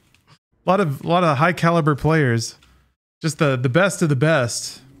 Yeah. A lot of high caliber players. Just the best of the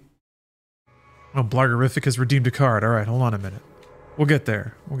best. Oh, Blargarific has redeemed a card. All right, hold on a minute. We'll get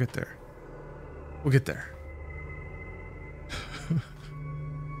there. We'll get there. We'll get there.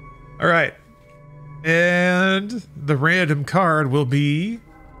 All right. And the random card will be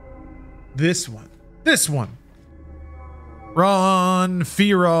this one. This one. Ron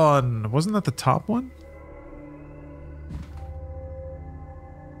Fearon. Wasn't that the top one?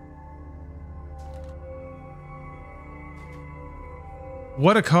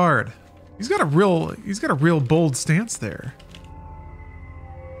 What a card. He's got a real bold stance there.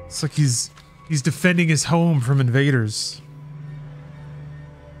 It's like he's defending his home from invaders.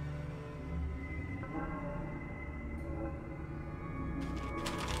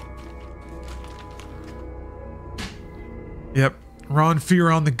 Yep, Ron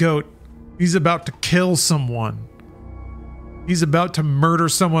Fearon the GOAT. He's about to kill someone. He's about to murder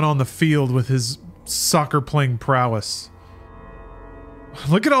someone on the field with his soccer playing prowess.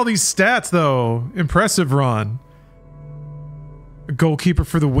 Look at all these stats, though. Impressive, Ron. A goalkeeper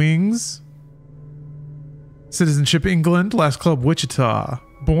for the Wings. Citizenship England. Last club Wichita.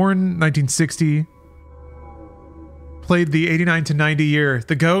 Born 1960. Played the 89 to 90 year.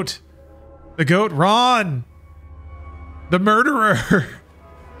 The GOAT. The GOAT, Ron. The murderer.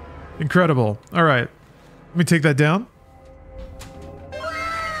 Incredible. All right. Let me take that down.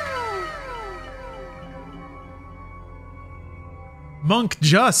 Monk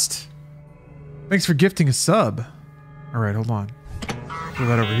Just. Thanks for gifting a sub. All right, hold on. Throw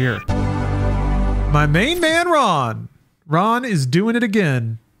that over here. My main man, Ron. Ron is doing it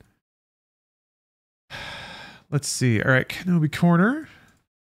again. Let's see. All right, Kenobi Corner.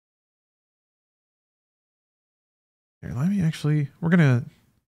 Here, let me actually. We're gonna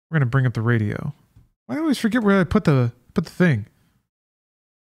bring up the radio. I always forget where I put the thing.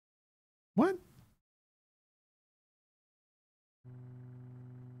 What?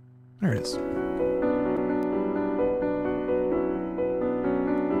 There it is.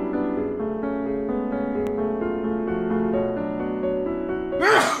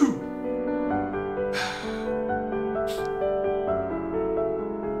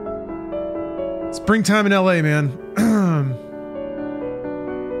 Springtime in LA, man.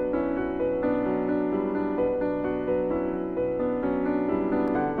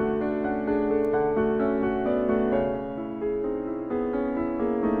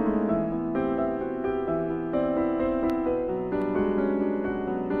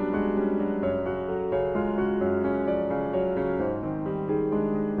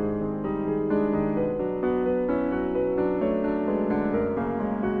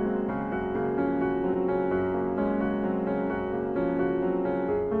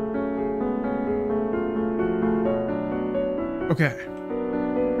 Okay.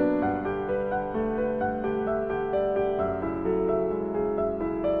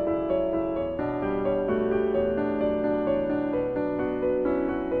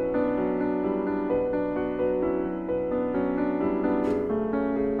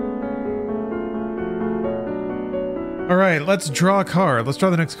 All right, let's draw a card. Let's draw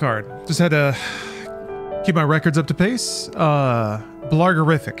the next card. Just had to keep my records up to pace.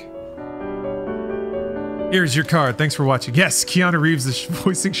 Blargarific. Here's your card. Thanks for watching. Yes, Keanu Reeves is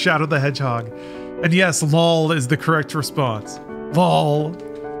voicing Shadow the Hedgehog. And yes, LOL is the correct response. LOL.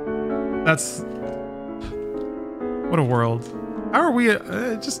 That's... What a world. How are we...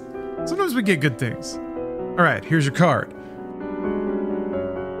 just... Sometimes we get good things. Alright, here's your card.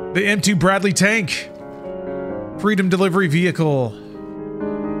 The M2 Bradley tank. Freedom delivery vehicle.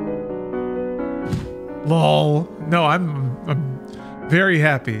 LOL. No, I'm very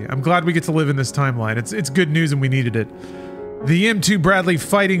happy. I'm glad we get to live in this timeline. It's good news and we needed it. The M2 Bradley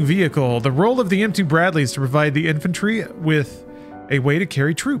fighting vehicle. The role of the M2 Bradley is to provide the infantry with a way to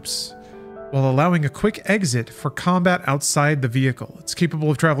carry troops while allowing a quick exit for combat outside the vehicle. It's capable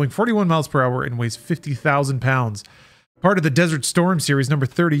of traveling 41 miles per hour and weighs 50,000 pounds. Part of the Desert Storm series number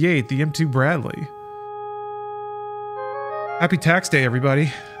 38, the M2 Bradley. Happy tax day,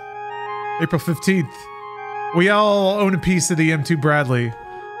 everybody. April 15th. We all own a piece of the M2 Bradley.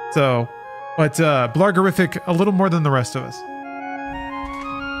 So, but Blargarific a little more than the rest of us.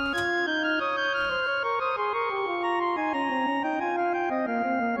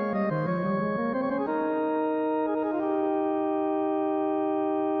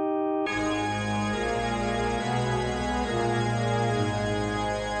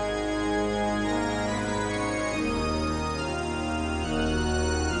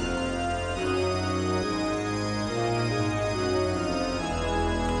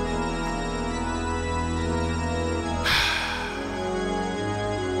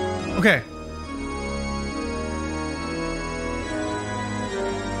 Okay.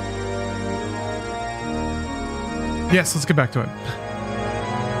 Yes, let's get back to it.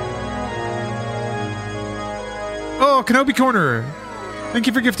 Oh, Kenobi Corner! Thank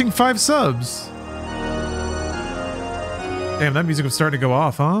you for gifting 5 subs. Damn, that music was starting to go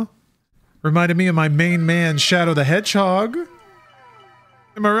off, huh? Reminded me of my main man, Shadow the Hedgehog.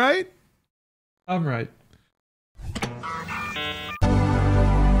 Am I right? I'm right.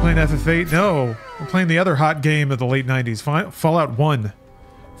 Playing FF8? No. We're playing the other hot game of the late 90s. Fallout 1.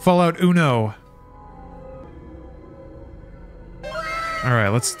 Fallout Uno.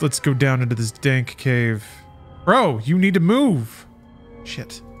 Alright, let's go down into this dank cave. Bro, you need to move!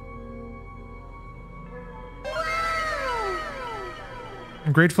 Shit.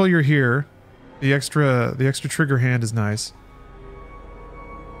 I'm grateful you're here. The extra trigger hand is nice.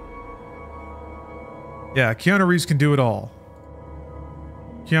 Yeah, Keanu Reeves can do it all.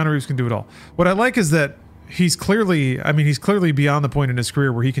 Keanu Reeves can do it all. What I like is that he's clearly beyond the point in his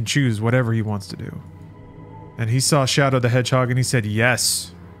career where he can choose whatever he wants to do. And he saw Shadow the Hedgehog and he said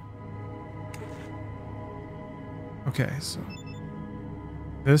yes. Okay, so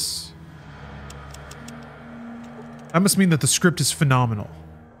this... That must mean that the script is phenomenal.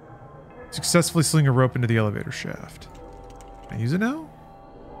 Successfully sling a rope into the elevator shaft. Can I use it now?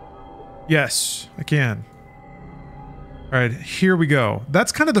 Yes, I can. Alright, here we go.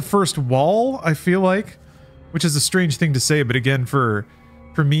 That's kind of the first wall, I feel like. Which is a strange thing to say, but again, for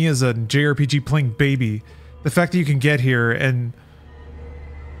me as a JRPG playing baby, the fact that you can get here and...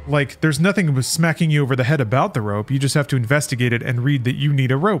 like, there's nothing smacking you over the head about the rope. You just have to investigate it and read that you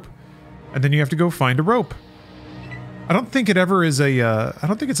need a rope. And then you have to go find a rope. I don't think it ever is a, I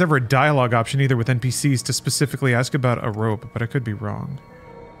don't think it's ever a dialogue option either with NPCs to specifically ask about a rope, but I could be wrong.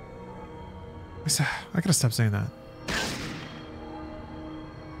 I gotta stop saying that.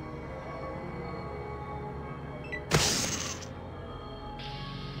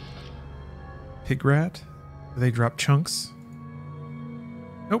 Pig rat? Do they drop chunks?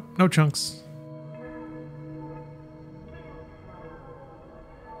 Nope, no chunks.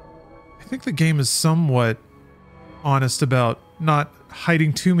 I think the game is somewhat honest about not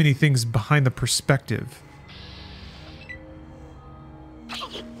hiding too many things behind the perspective.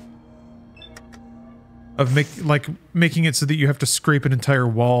 Of making it so that you have to scrape an entire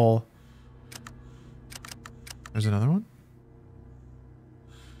wall. There's another one.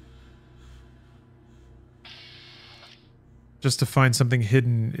 Just to find something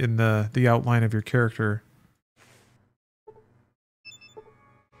hidden in the outline of your character.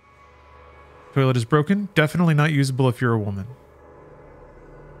 Toilet is broken. Definitely not usable if you're a woman.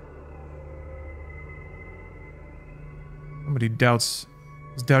 Somebody is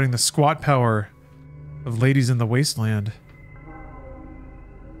doubting the squat power of ladies in the wasteland.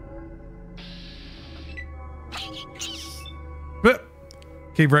 But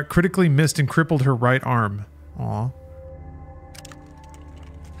Cave Rat critically missed and crippled her right arm. Aw.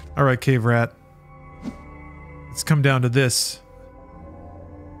 Alright, Cave Rat. Let's come down to this.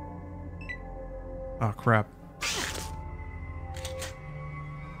 Oh, crap.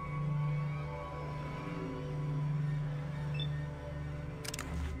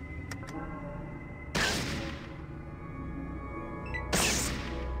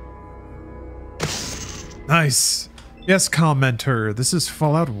 Nice. Yes, commenter. This is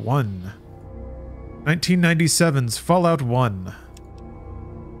Fallout 1. 1997's Fallout 1.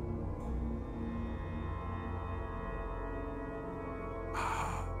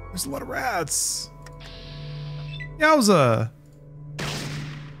 There's a lot of rats. Yowza.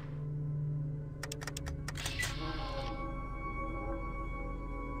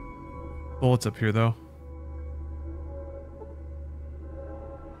 Bullets up here, though.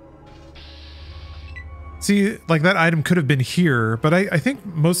 See, like that item could have been here, but I think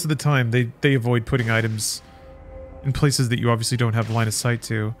most of the time they avoid putting items in places that you obviously don't have line of sight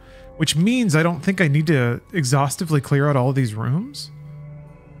to, which means I don't think I need to exhaustively clear out all of these rooms.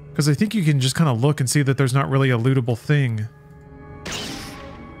 Because I think you can just kind of look and see that there's not really a lootable thing.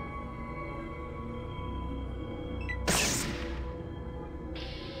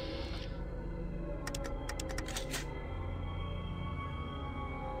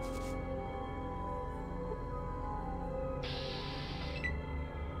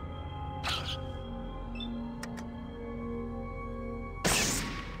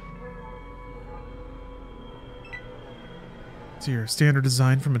 It's your standard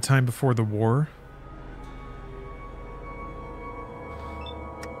design from a time before the war.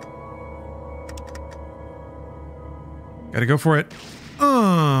 Gotta go for it.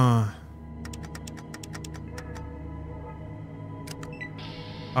 Uh-oh,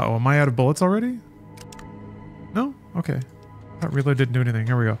 am I out of bullets already? No? Okay. Thought reload didn't do anything.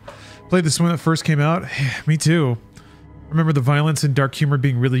 Here we go. Played this when it first came out. Me too. I remember the violence and dark humor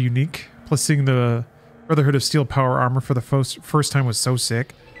being really unique. Plus seeing the Brotherhood of Steel power armor for the first time was so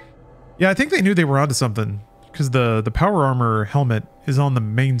sick. Yeah, I think they knew they were onto something. Because the power armor helmet is on the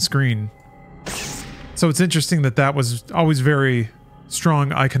main screen. So it's interesting that that was always very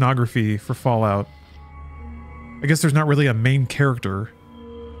strong iconography for Fallout. I guess there's not really a main character.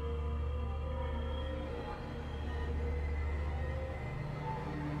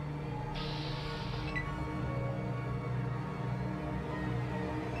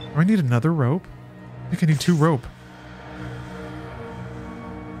 Do I need another rope? I think I need 2 rope.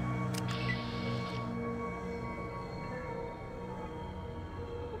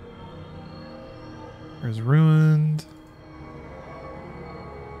 There's ruined.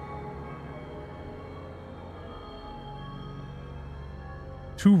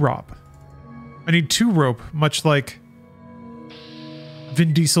 Two rope. I need 2 rope, much like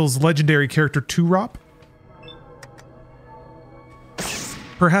Vin Diesel's legendary character 2 Rop.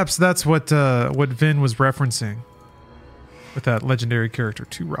 Perhaps that's what Vin was referencing with that legendary character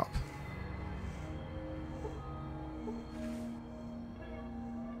 2 Rop.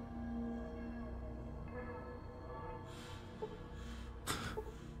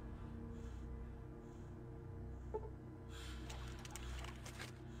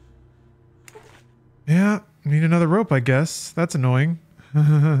 Yeah, need another rope, I guess. That's annoying.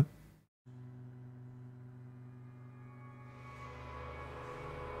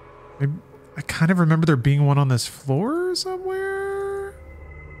 I kind of remember there being one on this floor somewhere.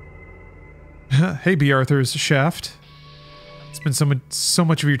 Hey, B. Arthur's shaft. Spent so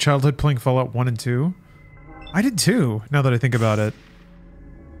much of your childhood playing Fallout 1 and 2. I did too, now that I think about it.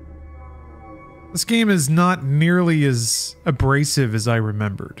 This game is not nearly as abrasive as I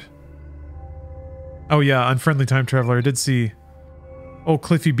remembered. Oh yeah, Unfriendly Time Traveler, I did see old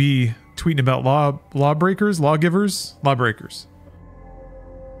Cliffy B tweeting about lawbreakers. I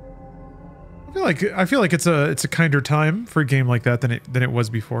feel like it's a kinder time for a game like that than it was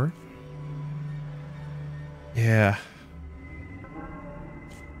before. Yeah.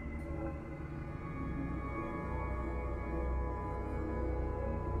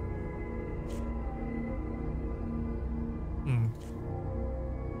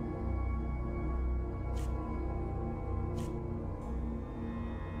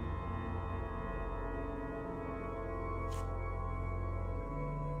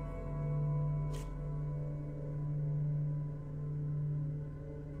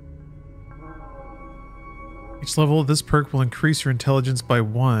 Each level of this perk will increase your intelligence by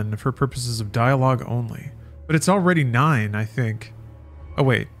 1 for purposes of dialogue only. But it's already 9, I think. Oh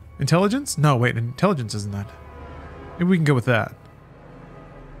wait, intelligence? No, wait, intelligence isn't that. Maybe we can go with that.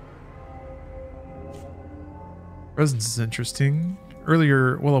 Presence is interesting.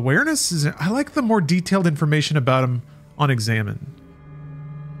 Earlier, well, awareness is... I like the more detailed information about him on Examine.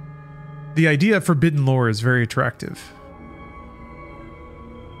 The idea of forbidden lore is very attractive.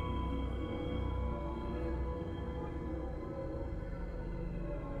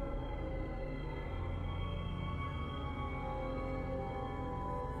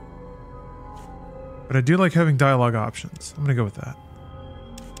 But I do like having dialogue options. I'm gonna go with that.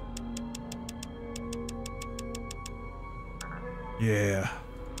 Yeah.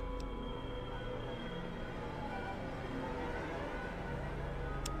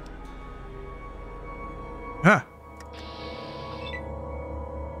 Ah.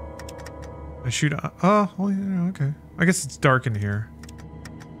 I shoot. Oh, well, yeah, okay. I guess it's dark in here.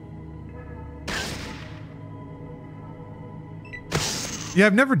 Yeah,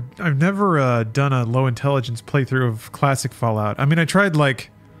 I've never done a low intelligence playthrough of classic Fallout. I mean, I tried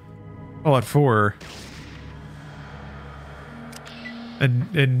like Fallout 4,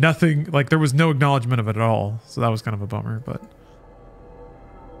 and nothing, like there was no acknowledgement of it at all. So that was kind of a bummer, but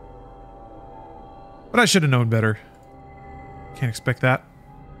I should have known better. Can't expect that.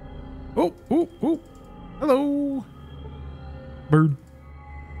 Oh, oh, oh! Hello, bird.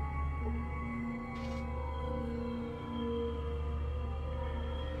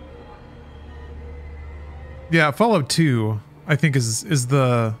 Yeah, Fallout 2, I think is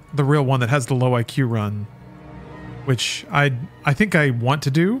the real one that has the low IQ run, which I think I want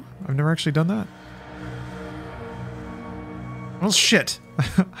to do. I've never actually done that. Well, shit. I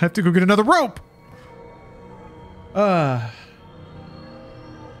have to go get another rope.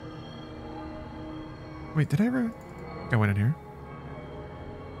 Wait, did I ever? I went in here.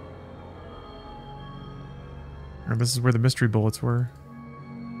 Or this is where the mystery bullets were.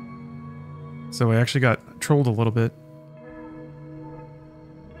 So I actually got trolled a little bit.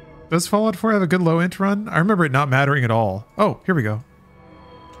 Does Fallout 4 have a good low int run? I remember it not mattering at all. Oh, here we go.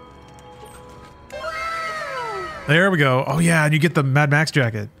 There we go. Oh yeah, and you get the Mad Max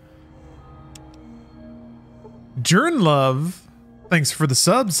jacket. Jern Love, thanks for the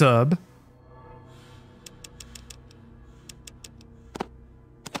sub.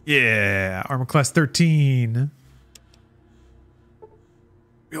 Yeah, armor class 13.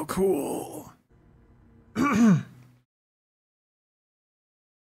 Real cool.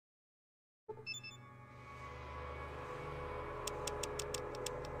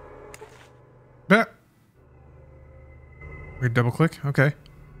 Bet. Weird double click. Okay.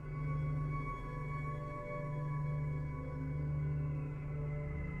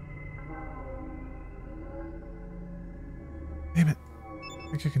 Damn it.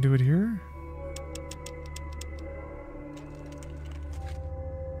 I think I can do it here.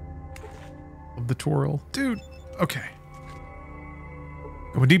 Love the twirl. Dude. Okay.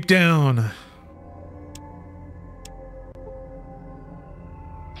 Going deep down.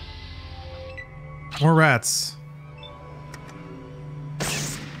 More rats.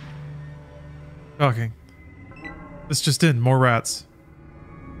 Shocking. This just in. More rats.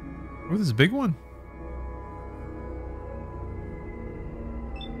 Oh, this is a big one.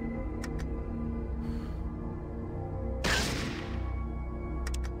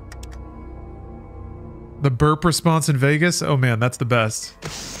 The burp response in Vegas? Oh man, that's the best.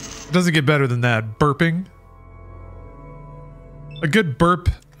 It doesn't get better than that. Burping. A good burp,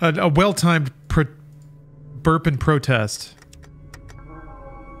 a well-timed burp in protest.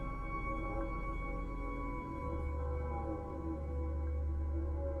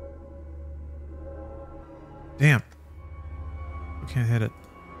 Damn. can't hit it.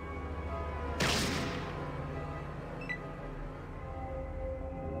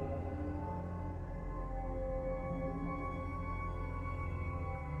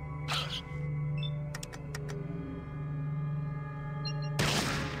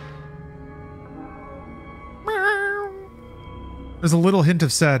 There's a little hint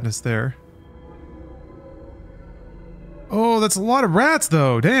of sadness there. Oh, that's a lot of rats,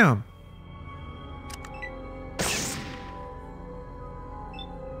 though. Damn.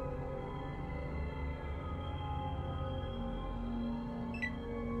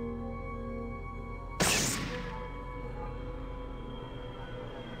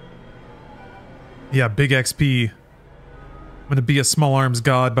 Yeah, big XP. I'm gonna be a small arms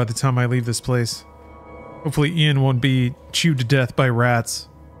god by the time I leave this place. Hopefully Ian won't be chewed to death by rats.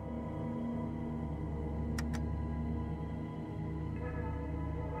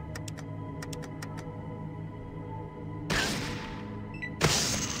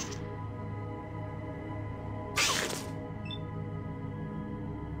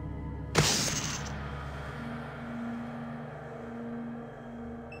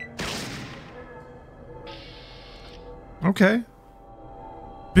 Okay.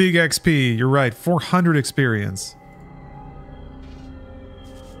 Big XP, you're right. 400 experience.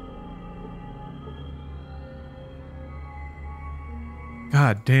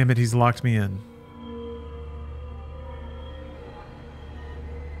 God damn it, he's locked me in.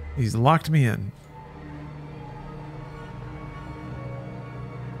 He's locked me in.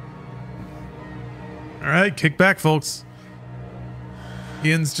 Alright, kick back, folks.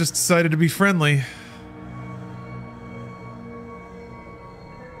 Ian's just decided to be friendly.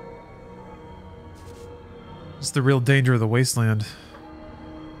 It's the real danger of the wasteland.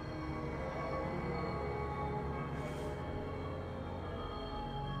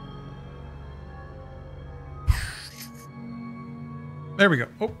 There we go.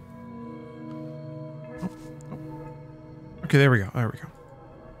 Oh. Oh. Okay, there we go. There we go.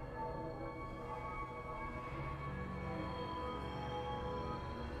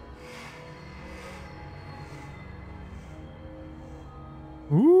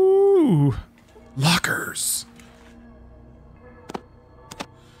 Ooh. Lockers.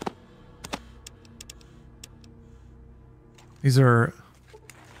 These are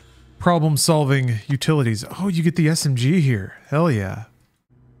problem-solving utilities. Oh, you get the SMG here. Hell yeah.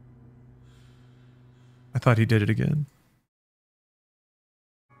 I thought he did it again.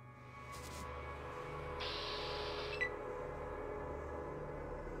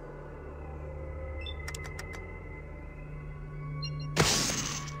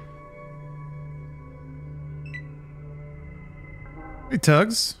 Hey,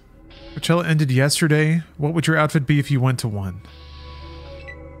 Tugs. Coachella ended yesterday. What would your outfit be if you went to one?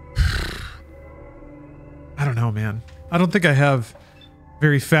 I don't know, man. I don't think I have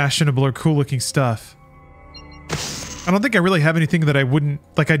very fashionable or cool looking stuff. I don't think I really have anything that I wouldn't,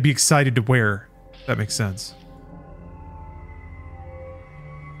 like I'd be excited to wear. If that makes sense.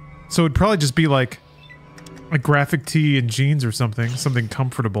 So it'd probably just be like a graphic tee and jeans or something. Something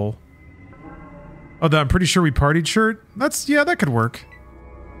comfortable. Oh, the I'm pretty sure we partied shirt? That's, yeah, that could work.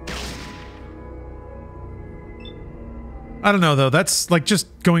 I don't know, though. That's like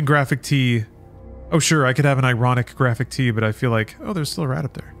just going graphic tee. Oh, sure, I could have an ironic graphic tee, but I feel like, oh, there's still a rat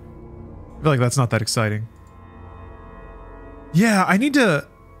up there. I feel like that's not that exciting. Yeah, I need to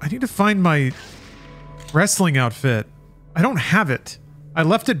find my wrestling outfit. I don't have it. I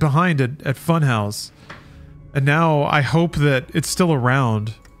left it behind at Funhouse. And now I hope that it's still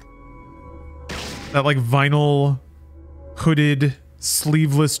around. That like vinyl hooded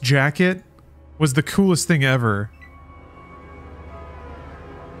sleeveless jacket was the coolest thing ever.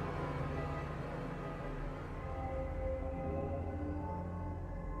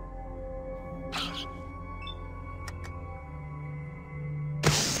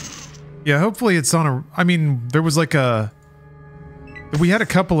 Yeah, hopefully it's on a... I mean, there was like a... We had a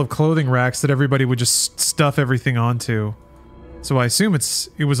couple of clothing racks that everybody would just stuff everything onto. So I assume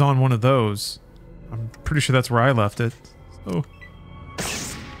it was on one of those. I'm pretty sure that's where I left it. So...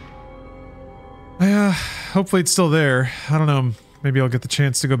 Yeah, hopefully it's still there. I don't know. Maybe I'll get the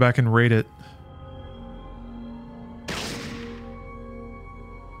chance to go back and raid it.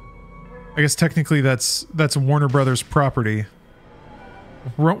 I guess technically that's Warner Brothers property.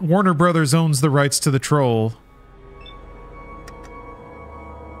 Warner Brothers owns the rights to the troll.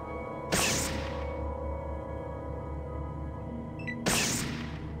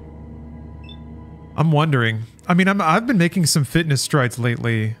 I'm wondering. I mean, I've been making some fitness strides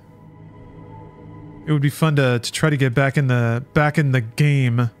lately. It would be fun to try to get back in the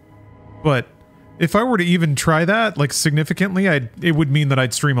game, but If I were to even try that, like significantly, it would mean that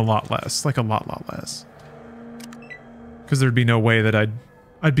I'd stream a lot less, like a lot less. Because there'd be no way that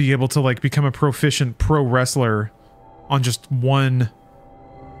I'd be able to like become a proficient pro wrestler on just one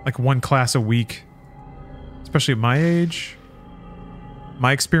class a week. Especially at my age,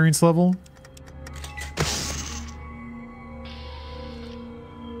 my experience level.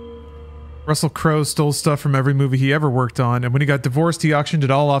 Russell Crowe stole stuff from every movie he ever worked on, and when he got divorced, he auctioned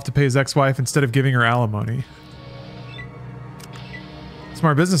it all off to pay his ex-wife instead of giving her alimony.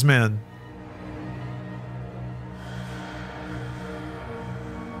 Smart businessman.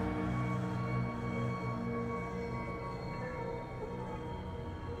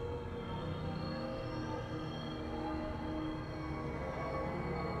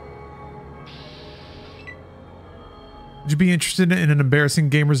 Would you be interested in an embarrassing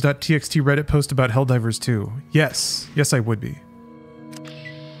gamers.txt Reddit post about Helldivers 2? Yes. Yes, I would be.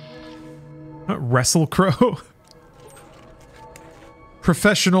 Wrestle Crow?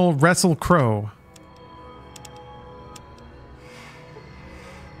 Professional Wrestle Crow.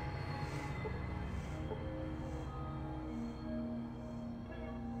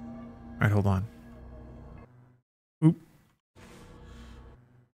 Alright, hold on. Oop.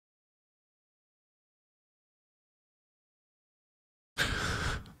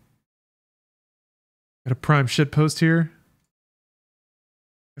 Got a prime shit post here.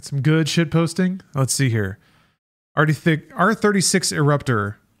 Got some good shit posting. Let's see here. R36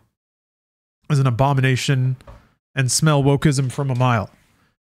 Eruptor is an abomination and smell wokeism from a mile.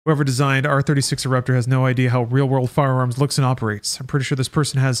 Whoever designed R36 Eruptor has no idea how real-world firearms looks and operates. I'm pretty sure this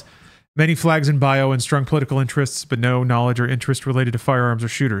person has many flags in bio and strong political interests, but no knowledge or interest related to firearms or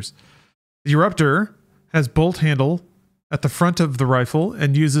shooters. The Eruptor has bolt handle at the front of the rifle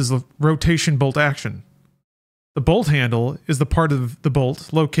and uses rotation bolt action. The bolt handle is the part of the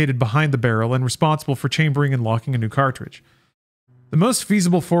bolt located behind the barrel and responsible for chambering and locking a new cartridge. The most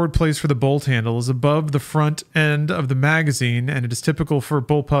feasible forward place for the bolt handle is above the front end of the magazine, and it is typical for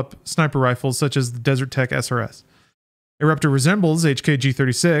bullpup sniper rifles such as the Desert Tech SRS. Eruptor resembles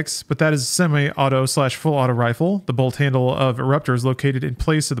HK-G36, but that is a semi-auto/full auto rifle. The bolt handle of Eruptor is located in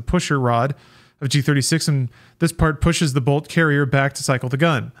place of the pusher rod of G36, and this part pushes the bolt carrier back to cycle the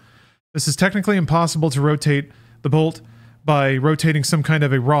gun. This is technically impossible to rotate the bolt by rotating some kind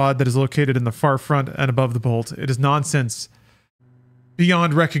of a rod that is located in the far front and above the bolt. It is nonsense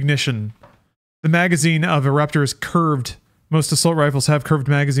beyond recognition. The magazine of Eruptor is curved. Most assault rifles have curved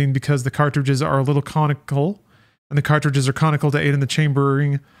magazine because the cartridges are a little conical, and the cartridges are conical to aid in the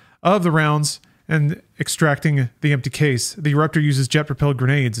chambering of the rounds and extracting the empty case. The Eruptor uses jet-propelled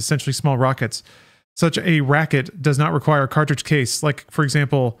grenades, essentially small rockets. Such a racket does not require a cartridge case, like, for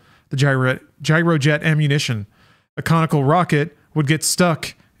example, the gyrojet ammunition. A conical rocket would get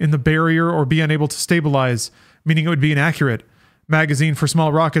stuck in the barrier or be unable to stabilize, meaning it would be inaccurate. Magazine for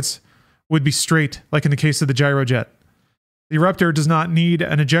small rockets would be straight, like in the case of the gyrojet. The Eruptor does not need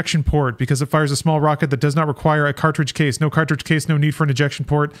an ejection port because it fires a small rocket that does not require a cartridge case. No cartridge case, no need for an ejection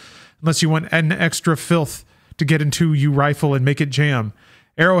port, unless you want an extra filth to get into your rifle and make it jam.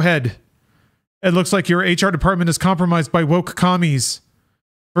 Arrowhead. It looks like your HR department is compromised by woke commies.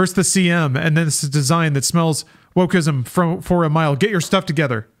 First the CM, and then this is design that smells wokeism for a mile. Get your stuff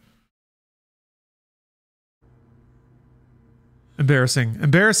together. Embarrassing.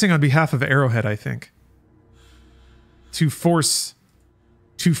 Embarrassing on behalf of Arrowhead, I think. To force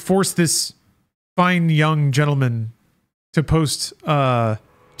this fine young gentleman to post, to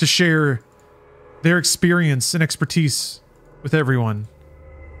share their experience and expertise with everyone.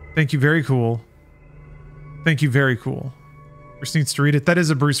 Thank you, very cool. Thank you, very cool. Bruce needs to read it. That is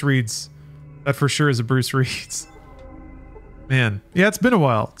a Bruce Reads. That for sure is a Bruce Reads. Man. Yeah, it's been a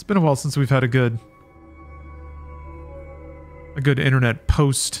while. It's been a while since we've had a good internet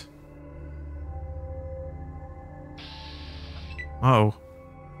post. Uh-oh.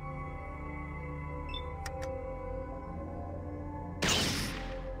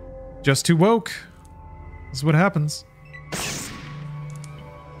 Just too woke. This is what happens.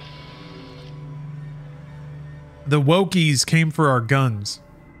 The wokies came for our guns.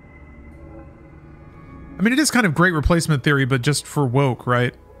 I mean, it is kind of great replacement theory, but just for woke,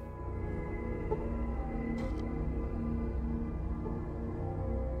 right?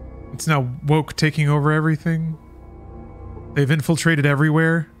 It's now woke taking over everything. They've infiltrated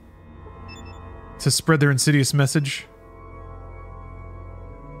everywhere to spread their insidious message.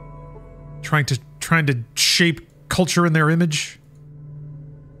 Trying to shape culture in their image.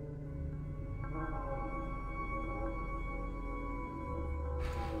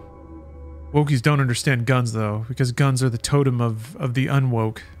 Wokies don't understand guns, though, because guns are the totem of the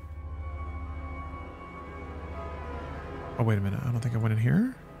unwoke. Oh, wait a minute. I don't think I went in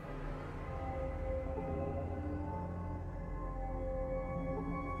here.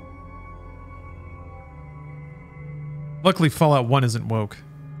 Luckily, Fallout 1 isn't woke.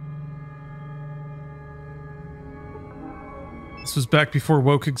 This was back before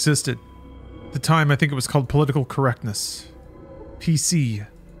woke existed. At the time, I think it was called political correctness. PC.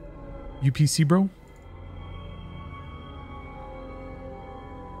 You PC, bro?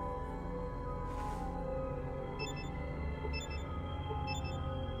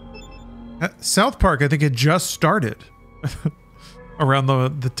 South Park, I think, had just started around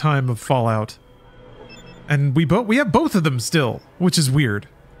the time of Fallout. And we have both of them still, which is weird.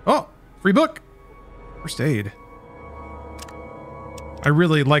 Oh, free book. First aid. I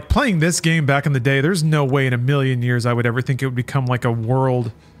really like playing this game back in the day. There's no way in a million years I would ever think it would become like a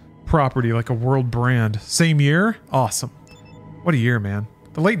world property, like a world brand. Same year? Awesome. What a year, man.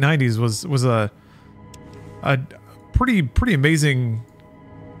 The late 90s was a pretty amazing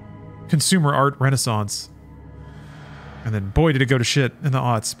consumer art renaissance. And then boy did it go to shit in the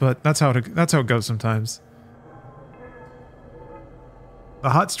aughts, but that's how it goes sometimes. The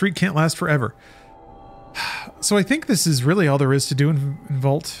hot streak can't last forever. So I think this is really all there is to do in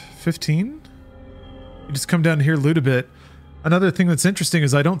Vault 15. You just come down here, loot a bit. Another thing that's interesting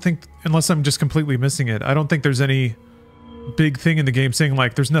is I don't think, unless I'm just completely missing it, I don't think there's any big thing in the game saying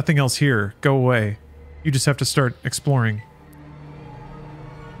like, there's nothing else here, go away. You just have to start exploring.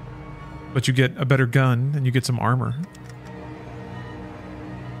 But you get a better gun and you get some armor.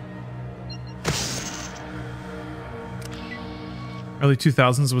 Early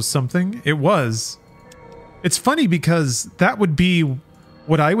 2000s was something. It was. It's funny because that would be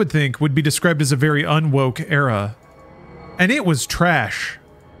what I would think would be described as a very unwoke era. And it was trash.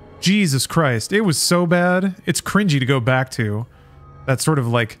 Jesus Christ. It was so bad. It's cringy to go back to. That sort of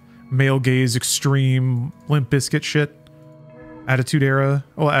like male gaze, extreme, Limp Bizkit shit. Attitude Era.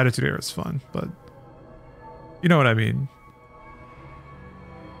 Well, Attitude Era is fun, but you know what I mean.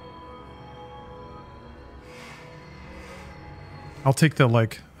 I'll take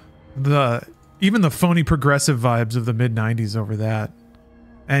even the phony progressive vibes of the mid-90s over that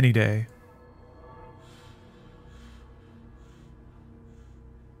any day.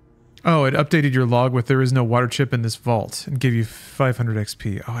 Oh, it updated your log with there is no water chip in this vault and gave you 500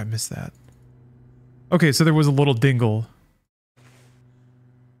 XP. Oh, I missed that. Okay, so there was a little dingle.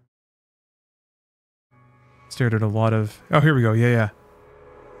 Stared at a lot of... Oh, here we go. Yeah.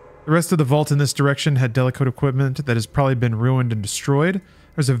 The rest of the vault in this direction had delicate equipment that has probably been ruined and destroyed.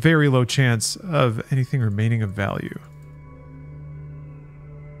 There's a very low chance of anything remaining of value.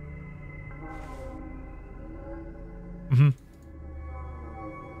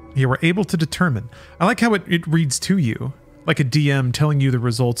 You were able to determine. I like how it reads to you, like a DM telling you the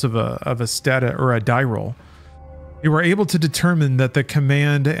results of a stat or a die roll. You were able to determine that the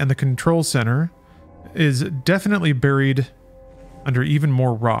command and the control center is definitely buried under even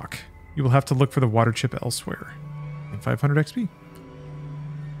more rock. You will have to look for the water chip elsewhere. And 500 XP.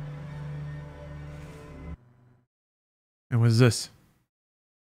 And what is this?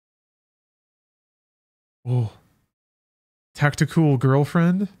 Oh. Tactical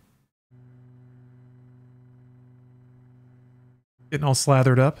girlfriend? Getting all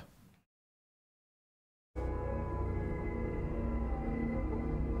slathered up.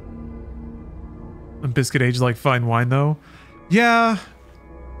 And biscuit aged like fine wine though. Yeah.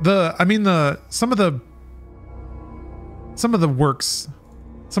 Some of the works,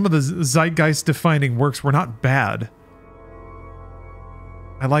 some of the zeitgeist defining works were not bad.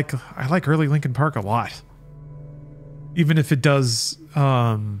 I like early Linkin Park a lot. Even if it does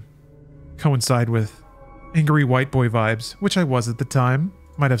coincide with angry white boy vibes, which I was at the time.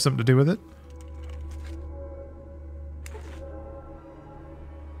 Might have something to do with it.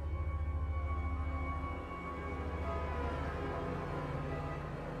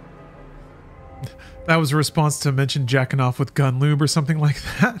 That was a response to mention jacking off with gun lube or something like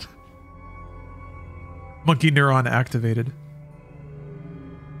that. Monkey neuron activated.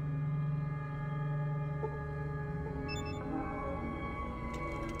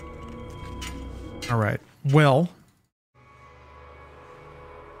 All right. Well,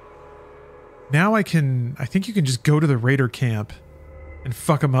 now I think you can just go to the raider camp and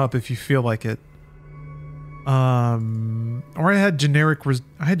fuck them up if you feel like it. Or I had generic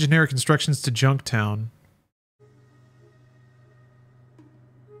instructions to Junktown.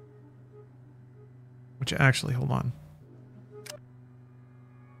 Which actually, hold on.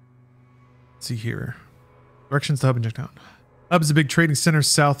 Let's see here. Directions to Hub in Junktown. Hub is a big trading center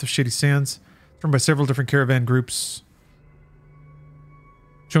south of Shady Sands, formed by several different caravan groups.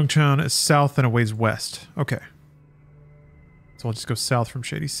 Junktown is south and a ways west. Okay. So I'll just go south from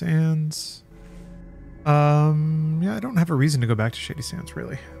Shady Sands. Yeah, I don't have a reason to go back to Shady Sands,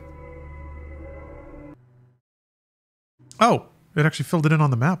 really. Oh, it actually filled it in on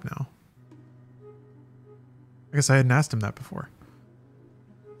the map now. I guess I hadn't asked him that before.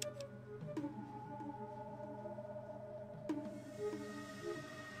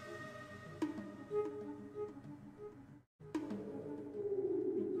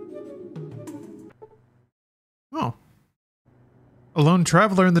 Oh. A lone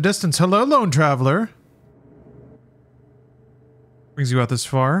traveler in the distance. Hello, lone traveler. Brings you out this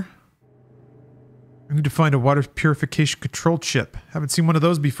far. I need to find a water purification control chip. Haven't seen one of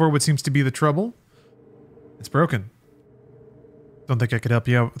those before. What seems to be the trouble? It's broken. Don't think I could help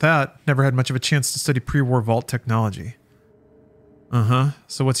you out with that. Never had much of a chance to study pre-war vault technology. Uh-huh.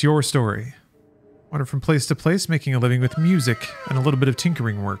 So what's your story? Wander from place to place, making a living with music and a little bit of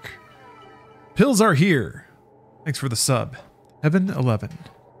tinkering work. Pills are here. Thanks for the sub. Heaven 11.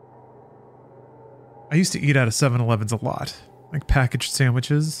 I used to eat out of 7-Elevens a lot. Like packaged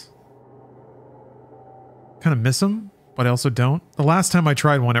sandwiches. Kind of miss them, but I also don't. The last time I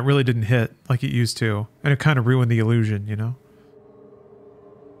tried one, it really didn't hit like it used to. And it kind of ruined the illusion, you know?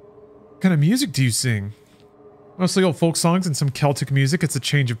 What kind of music do you sing? Mostly old folk songs and some Celtic music. It's a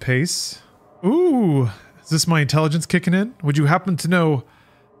change of pace. Ooh, is this my intelligence kicking in? Would you happen to know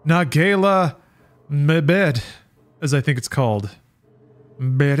Nagela Mebed, as I think it's called?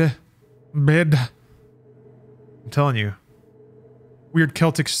 Bed. I'm telling you. Weird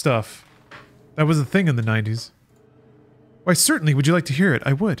Celtic stuff. That was a thing in the 90s. Why, certainly, would you like to hear it?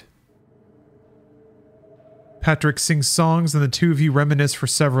 I would. Patrick sings songs and the two of you reminisce for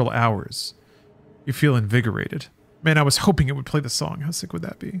several hours. You feel invigorated. Man, I was hoping it would play the song. How sick would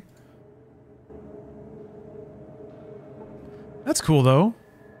that be? That's cool, though.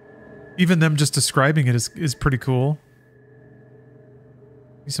 Even them just describing it is pretty cool.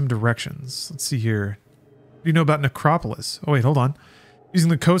 Give me some directions. Let's see here. What do you know about Necropolis? Oh, wait, hold on. Using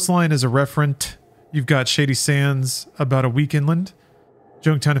the coastline as a referent, you've got Shady Sands about a week inland.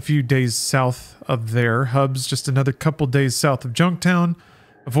 Junktown a few days south of there. Hubs just another couple days south of Junktown.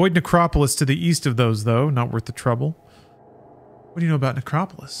 Avoid Necropolis to the east of those, though. Not worth the trouble. What do you know about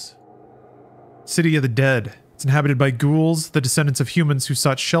Necropolis? City of the Dead. It's inhabited by ghouls, the descendants of humans who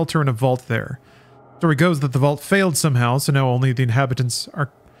sought shelter in a vault there. Story goes that the vault failed somehow, so now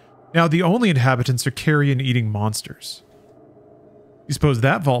the only inhabitants are carrion-eating monsters. You suppose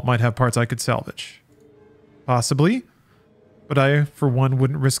that vault might have parts I could salvage? Possibly. But I, for one,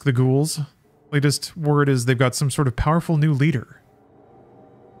 wouldn't risk the ghouls. Latest word is they've got some sort of powerful new leader.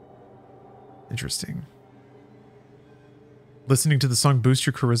 Interesting. Listening to the song boost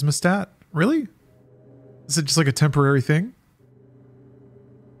your charisma stat? Really? Is it just like a temporary thing?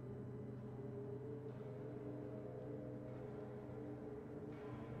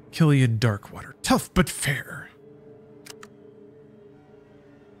 Killian Darkwater. Tough but fair.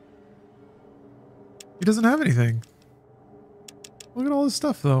 He doesn't have anything. Look at all this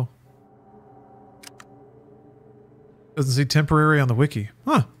stuff, though. Doesn't say temporary on the wiki.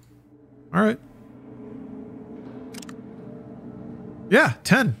 Huh. Alright. Yeah,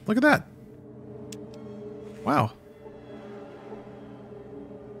 10. Look at that. Wow.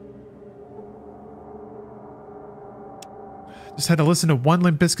 Just had to listen to one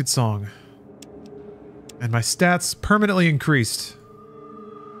Limp Bizkit song. And my stats permanently increased.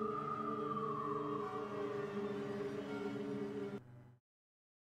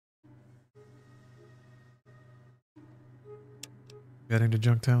 Getting to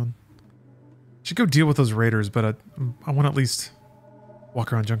Junktown. Should go deal with those raiders, but I want to at least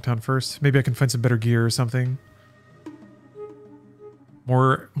walk around Junktown first. Maybe I can find some better gear or something.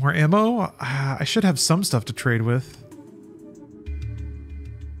 More ammo? I should have some stuff to trade with.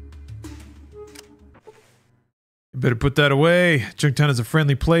 You better put that away. Junktown is a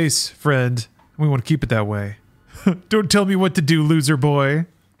friendly place, friend. We want to keep it that way. Don't tell me what to do, loser boy.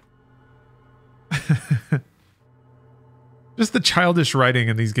 Just the childish writing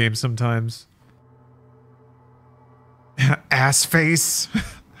in these games sometimes. Ass face.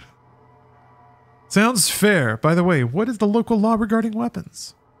 Sounds fair. By the way, what is the local law regarding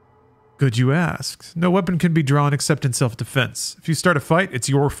weapons? Good you asked. No weapon can be drawn except in self-defense. If you start a fight, it's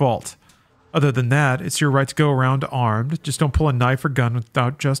your fault. Other than that, it's your right to go around armed. Just don't pull a knife or gun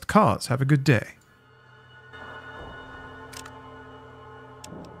without just cause. Have a good day.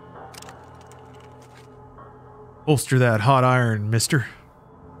 Holster that hot iron, mister.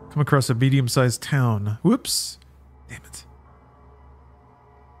 Come across a medium-sized town. Whoops. Damn it.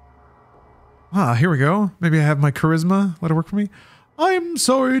 Ah, here we go. Maybe I have my charisma. Let it work for me. I'm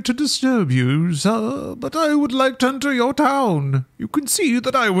sorry to disturb you, sir, but I would like to enter your town. You can see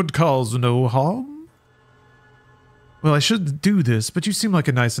that I would cause no harm. Well, I should do this, but you seem like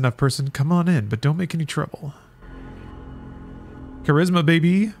a nice enough person. Come on in, but don't make any trouble. Charisma,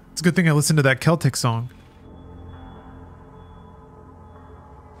 baby. It's a good thing I listened to that Celtic song.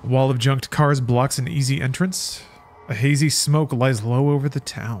 A wall of junked cars blocks an easy entrance. A hazy smoke lies low over the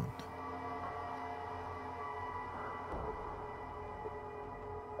town.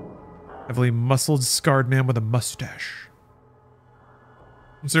 Heavily muscled, scarred man with a mustache.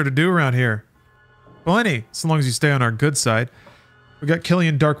 What's there to do around here? Plenty, so long as you stay on our good side. We got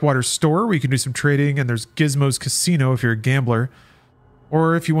Killian Darkwater's store where you can do some trading, and there's Gizmo's Casino if you're a gambler.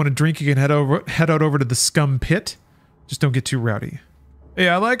 Or if you want to drink, you can head out over to the Scum Pit. Just don't get too rowdy. Hey,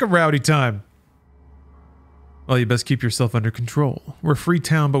 I like a rowdy time. Well, you best keep yourself under control. We're a free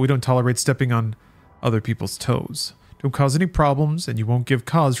town, but we don't tolerate stepping on other people's toes. Don't cause any problems, and you won't give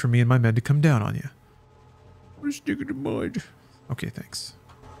cause for me and my men to come down on you. We're sticking to mud. Okay, thanks.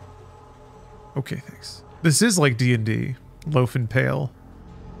 Okay, thanks. This is like D&D. Loaf and Pale.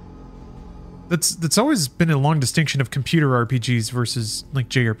 That's always been a long distinction of computer RPGs versus like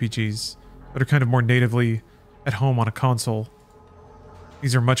JRPGs that are kind of more natively at home on a console.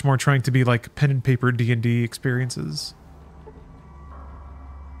 These are much more trying to be like pen and paper D&D experiences.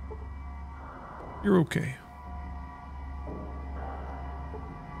 You're okay.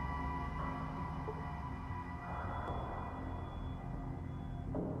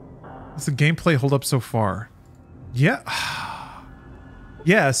 Does the gameplay hold up so far? Yeah.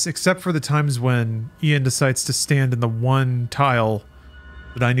 Yes, except for the times when Ian decides to stand in the one tile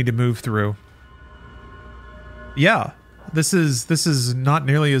that I need to move through. Yeah, this is not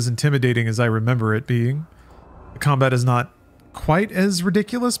nearly as intimidating as I remember it being. The combat is not quite as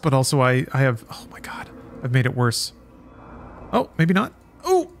ridiculous, but also I have... Oh my god, I've made it worse. Oh, maybe not.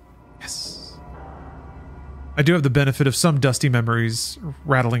 Oh, yes. I do have the benefit of some dusty memories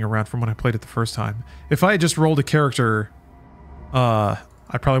rattling around from when I played it the first time. If I had just rolled a character, I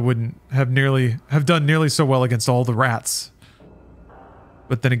probably wouldn't have done nearly so well against all the rats.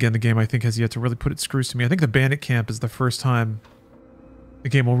 But then again, the game I think has yet to really put its screws to me. I think the bandit camp is the first time the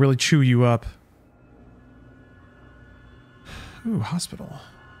game will really chew you up. Ooh, hospital.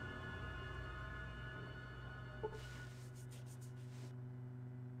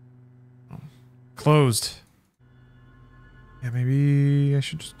 Oh, closed. Yeah, maybe I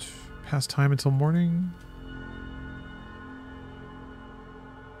should just pass time until morning.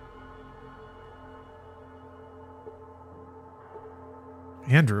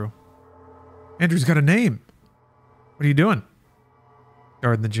 Andrew. Andrew's got a name. What are you doing?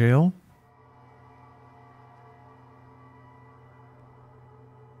 Guarding the jail?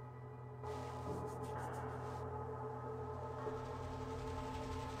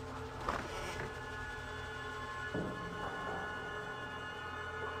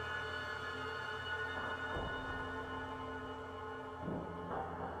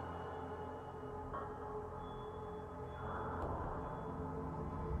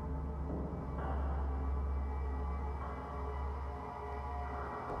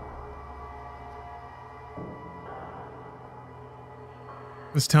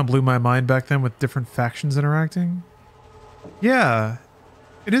 This town blew my mind back then with different factions interacting. Yeah,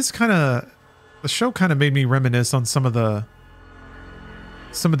 it is kind of... The show kind of made me reminisce on some of the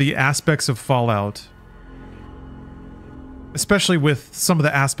aspects of Fallout. Especially with some of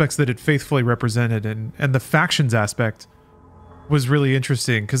the aspects that it faithfully represented, and the factions aspect was really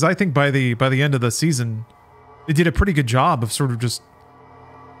interesting, because I think by the end of the season, they did a pretty good job of sort of just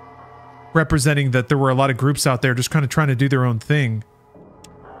representing that there were a lot of groups out there just kind of trying to do their own thing.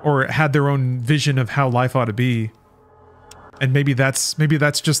 Or had their own vision of how life ought to be. And maybe that's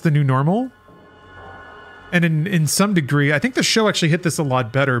just the new normal. And in some degree, I think the show actually hit this a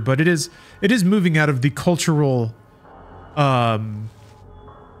lot better, but it is moving out of the cultural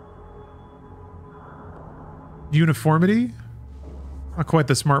uniformity. Not quite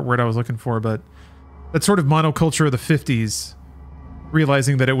the smart word I was looking for, but that sort of monoculture of the 50s,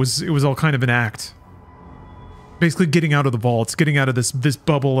 realizing that it was all kind of an act. Basically getting out of the vaults, getting out of this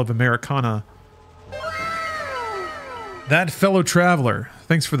bubble of Americana. That fellow traveler,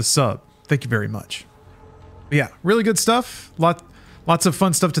 thanks for the sub. Thank you very much. But yeah, really good stuff. Lots of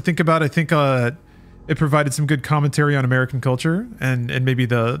fun stuff to think about. I think it provided some good commentary on American culture and maybe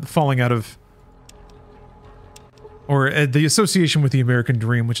the falling out of, or the association with the American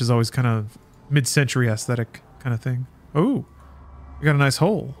dream, which is always kind of mid-century aesthetic kind of thing. Oh, we got a nice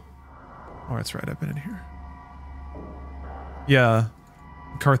hole. Oh, that's right. I've been in here. Yeah,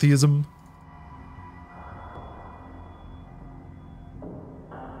 McCarthyism.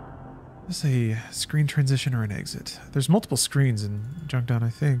 Is a screen transition or an exit? There's multiple screens in Junkdown, I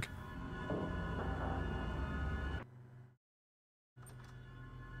think.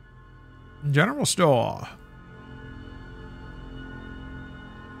 General store.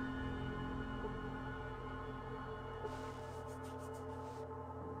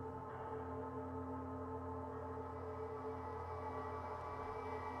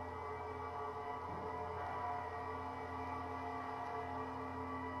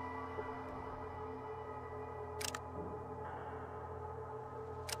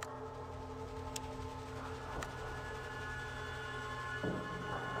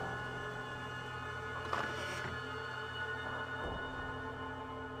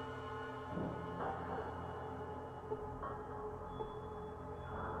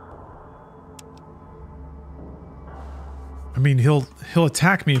 I mean, he'll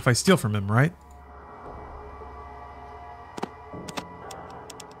attack me if I steal from him, right?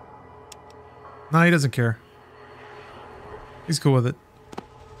 Nah, he doesn't care. He's cool with it.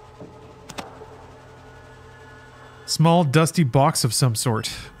 Small, dusty box of some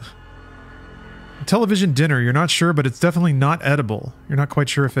sort. A television dinner, you're not sure, but it's definitely not edible. You're not quite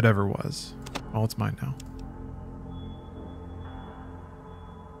sure if it ever was. Oh, it's mine now.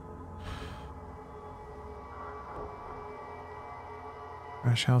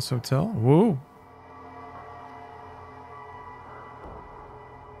 Crash House Hotel. Whoa.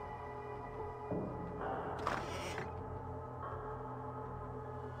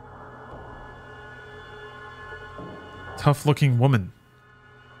 Tough-looking woman.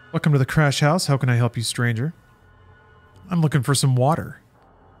 Welcome to the Crash House. How can I help you, stranger? I'm looking for some water.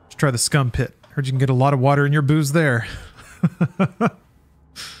 Let's try the scum pit. Heard you can get a lot of water in your booze there.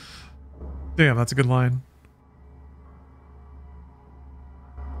 Damn, that's a good line.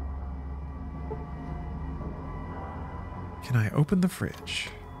 Can I open the fridge?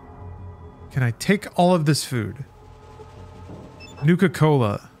 Can I take all of this food?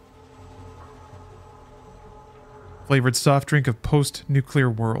 Nuka-Cola. Flavored soft drink of post-nuclear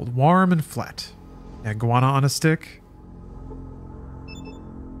world. Warm and flat. Yeah, guana on a stick.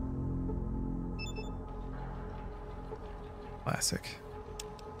 Classic.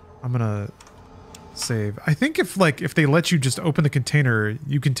 I'm gonna save. I think if they let you just open the container,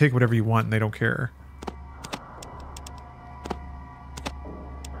 you can take whatever you want and they don't care.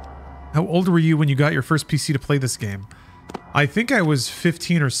 How old were you when you got your first PC to play this game? I think I was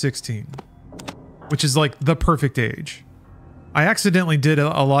 15 or 16, which is like the perfect age. I accidentally did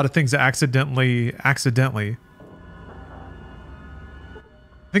a lot of things accidentally. I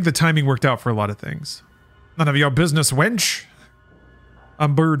think the timing worked out for a lot of things. None of your business, wench.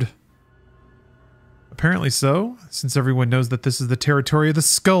 I'm bird. Apparently so, since everyone knows that this is the territory of the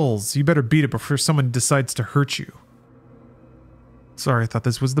skulls. You better beat it before someone decides to hurt you. Sorry, I thought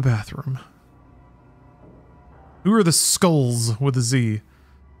this was the bathroom. Who are the skulls with a Z?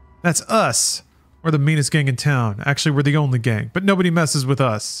 That's us. We're the meanest gang in town. Actually, we're the only gang, but nobody messes with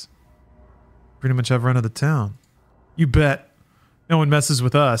us. Pretty much have run of the town. You bet. No one messes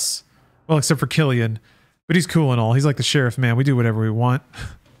with us. Well, except for Killian. But he's cool and all. He's like the sheriff, man. We do whatever we want.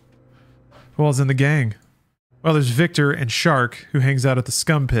 Who all's in the gang? Well, there's Victor and Shark, who hangs out at the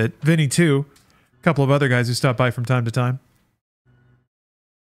scum pit. Vinny, too. A couple of other guys who stop by from time to time.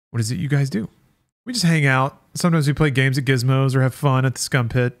 What is it you guys do? We just hang out. Sometimes we play games at Gizmos or have fun at the scum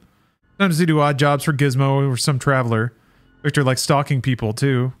pit. Sometimes we do odd jobs for Gizmo or some traveler. Victor likes stalking people,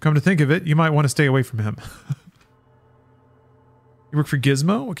 too. Come to think of it, you might want to stay away from him. You work for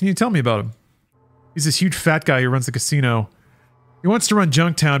Gizmo? What can you tell me about him? He's this huge fat guy who runs the casino. He wants to run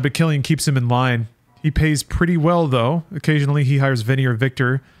Junktown, but Killian keeps him in line. He pays pretty well, though. Occasionally, he hires Vinny or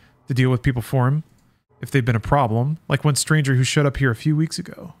Victor to deal with people for him, if they've been a problem, like one stranger who showed up here a few weeks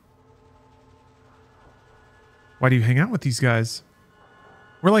ago. Why do you hang out with these guys?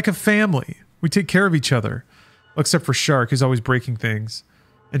 We're like a family. We take care of each other. Well, except for Shark, who's always breaking things.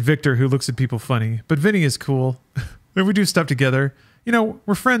 And Victor, who looks at people funny. But Vinny is cool. And we do stuff together. You know,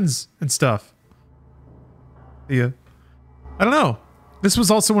 we're friends and stuff. Yeah. I don't know. This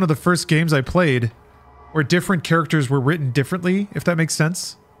was also one of the first games I played where different characters were written differently, if that makes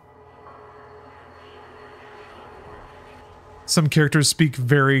sense. Some characters speak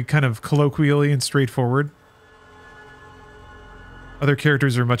very kind of colloquially and straightforward. Other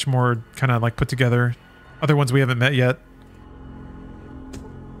characters are much more kind of like put together. Other ones we haven't met yet.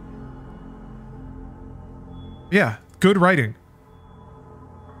 Yeah, good writing.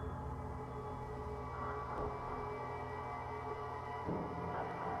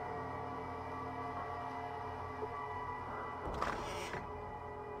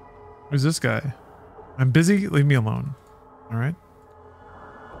 Who's this guy? I'm busy, leave me alone. All right.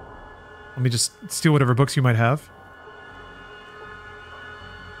 Let me just steal whatever books you might have.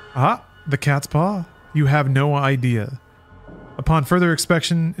 Ah, the cat's paw. You have no idea. Upon further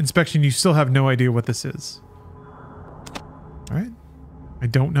inspection, you still have no idea what this is. All right. I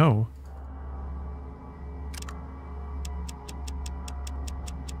don't know.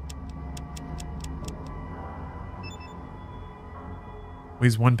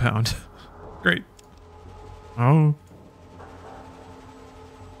 Weighs 1 pound. Great. Oh.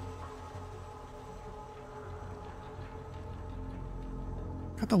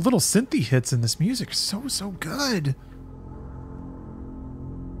 God, the little synthy hits in this music are so good.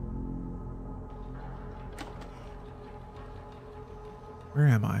 Where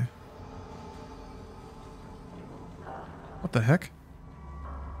am I? What the heck?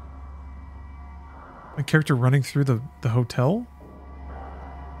 My character running through the hotel?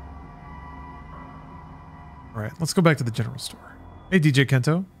 Alright, let's go back to the general store. Hey, DJ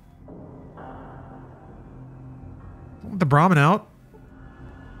Kento. Want the Brahmin out?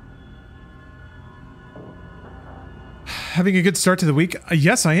 Having a good start to the week?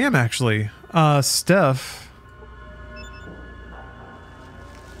 Yes, I am actually. Steph.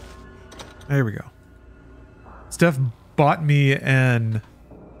 There we go. Steph bought me an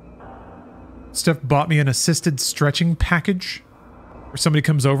assisted stretching package where somebody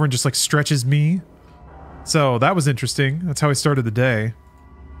comes over and just like stretches me. So that was interesting. That's how I started the day.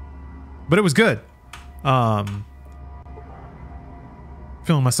 But it was good. Feeling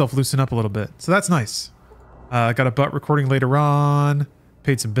myself loosen up a little bit. So that's nice. Got a butt recording later on.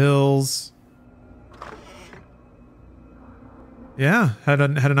 Paid some bills. Yeah, had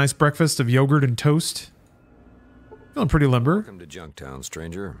a nice breakfast of yogurt and toast. Feeling pretty limber. Welcome to Junktown,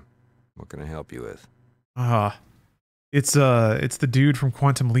 stranger. What can I help you with? It's the dude from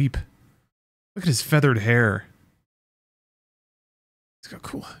Quantum Leap. Look at his feathered hair.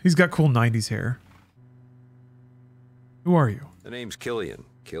 He's got cool 90s hair. Who are you? The name's Killian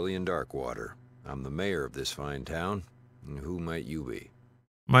Darkwater. I'm the mayor of this fine town. And who might you be?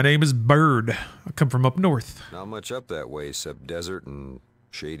 My name is Bird. I come from up north. Not much up that way except desert and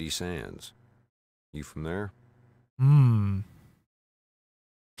Shady Sands. You from there? I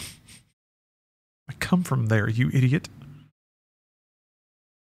come from there, you idiot.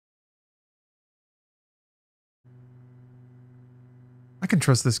 I can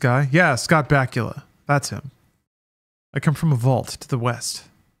trust this guy. Yeah, Scott Bakula. That's him. I come from a vault to the west.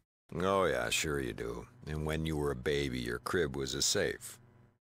 Oh yeah, sure you do. And when you were a baby, your crib was a safe.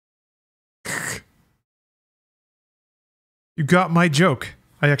 You got my joke.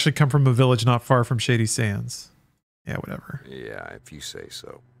 I actually come from a village not far from Shady Sands. Yeah, whatever. Yeah, if you say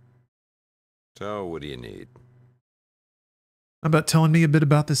so. So, what do you need? How about telling me a bit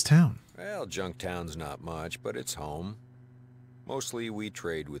about this town? Well, Junktown's not much, but it's home. Mostly we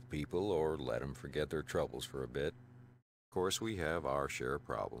trade with people or let them forget their troubles for a bit. Of course, we have our share of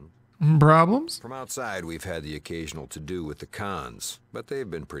problems. Problems? From outside, we've had the occasional to-do with the cons, but they've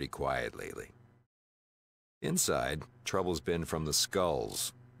been pretty quiet lately. Inside, trouble's been from the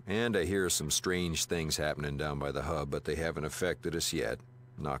skulls, and I hear some strange things happening down by the hub, but they haven't affected us yet.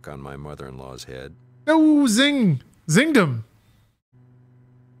 Knock on my mother-in-law's head. Oh, zing! Zinged him!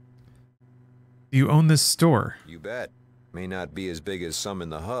 Do you own this store? You bet. May not be as big as some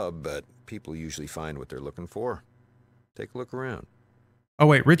in the hub, but people usually find what they're looking for. Take a look around. Oh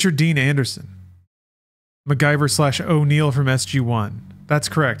wait, Richard Dean Anderson. MacGyver / O'Neill from SG-1. That's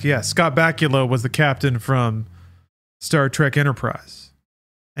correct, yes. Scott Bakula was the captain from Star Trek Enterprise.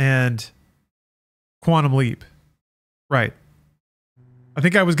 And Quantum Leap. Right. I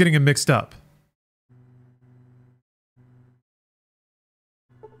think I was getting them mixed up.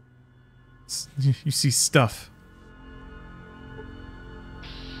 You see stuff.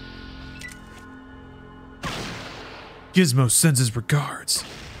 Gizmo sends his regards.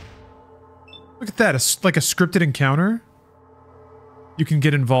 Look at that, like a scripted encounter. You can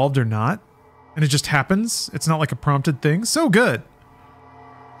get involved or not, and it just happens. It's not like a prompted thing. So good.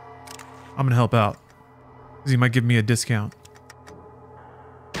 I'm gonna help out, because he might give me a discount.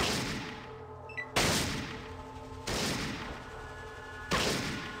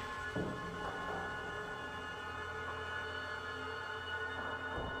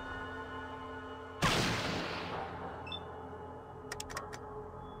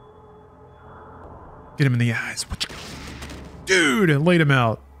 Get him in the eyes. Dude, I laid him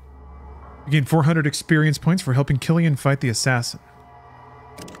out. You gain 400 experience points for helping Killian fight the assassin.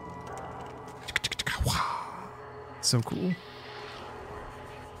 So cool.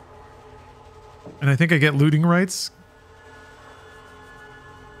 And I think I get looting rights.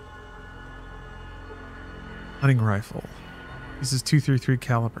 Hunting rifle. This is .233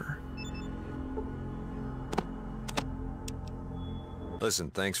 caliber. Listen,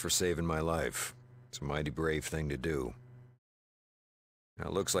 thanks for saving my life. It's a mighty brave thing to do. Now,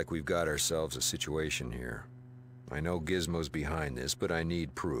 it looks like we've got ourselves a situation here. I know Gizmo's behind this, but I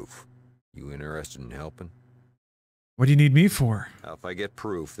need proof. You interested in helping? What do you need me for? Now, if I get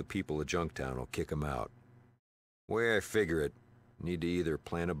proof, the people of Junktown will kick him out. The way I figure it, you need to either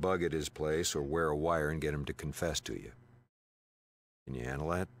plant a bug at his place or wear a wire and get him to confess to you. Can you handle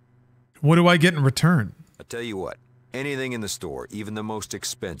that? What do I get in return? I'll tell you what. Anything in the store, even the most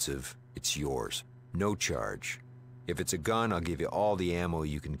expensive, it's yours. No charge. If it's a gun, I'll give you all the ammo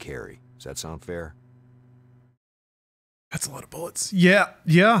you can carry. Does that sound fair? That's a lot of bullets.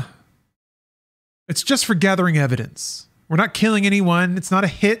 Yeah. It's just for gathering evidence. We're not killing anyone. It's not a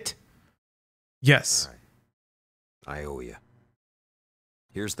hit. Yes. All right. I owe you.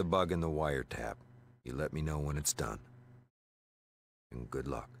 Here's the bug and the wiretap. You let me know when it's done. And good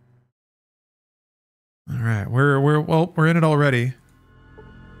luck. All right. We're in it already.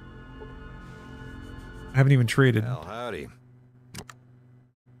 I haven't even traded. Well, howdy.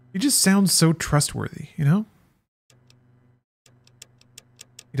 He just sounds so trustworthy, you know?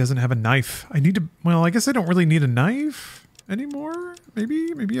 He doesn't have a knife. I need to... Well, I guess I don't really need a knife anymore.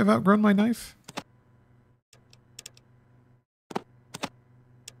 Maybe I've outgrown my knife. I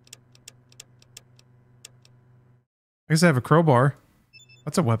guess I have a crowbar.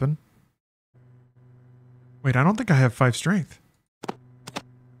 That's a weapon. Wait, I don't think I have 5 strength.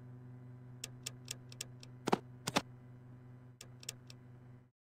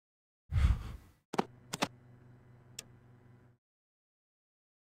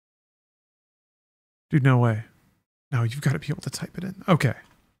 Dude, no way. No, you've got to be able to type it in. Okay.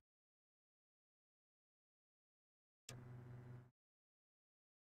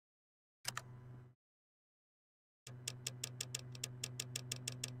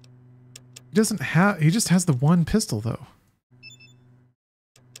 He doesn't have... He just has the one pistol, though.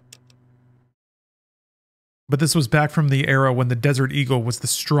 But this was back from the era when the Desert Eagle was the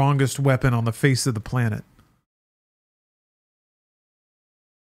strongest weapon on the face of the planet.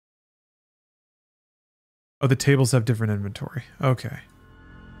 Oh, the tables have different inventory. Okay.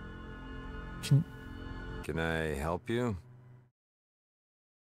 Can I help you?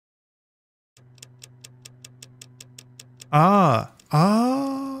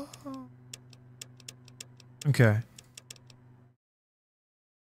 Okay.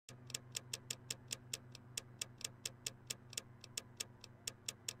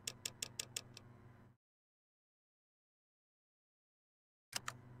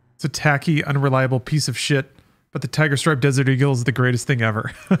 It's a tacky, unreliable piece of shit, but the Tiger Stripe Desert Eagle is the greatest thing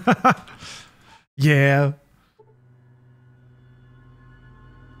ever. Yeah.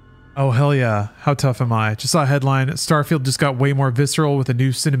 Oh, hell yeah. How tough am I? Just saw a headline. Starfield just got way more visceral with a new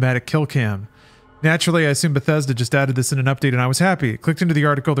cinematic kill cam. Naturally, I assume Bethesda just added this in an update and I was happy. Clicked into the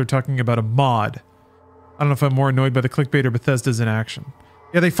article. They're talking about a mod. I don't know if I'm more annoyed by the clickbait or Bethesda's inaction.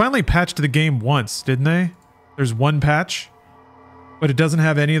 Yeah, they finally patched the game once, didn't they? There's one patch. But it doesn't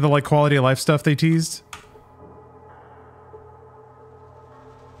have any of the like quality of life stuff they teased.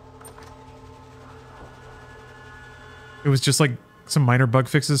 It was just like some minor bug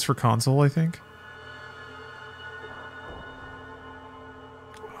fixes for console, I think.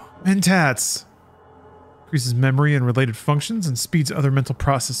 Mentats. Increases memory and related functions and speeds other mental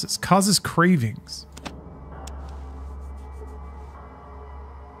processes. Causes cravings.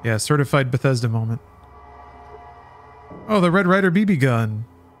 Yeah, certified Bethesda moment. Oh, the Red Ryder BB gun.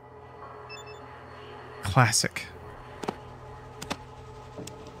 Classic.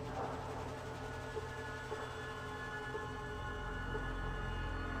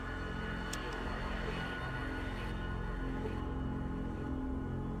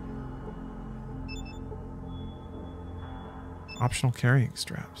 Optional carrying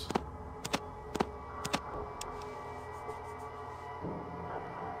straps.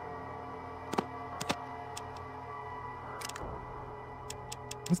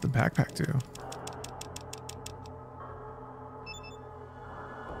 What's the backpack do?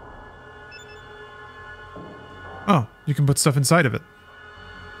 Oh, you can put stuff inside of it.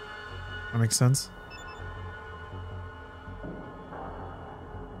 That makes sense.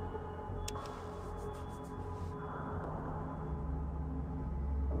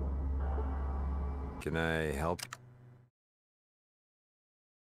 Can I help?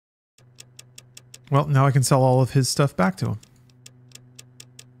 Well, now I can sell all of his stuff back to him.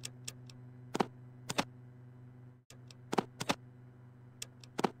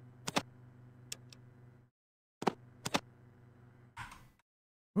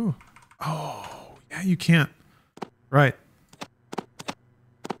 Ooh. Oh, yeah, you can't. Right.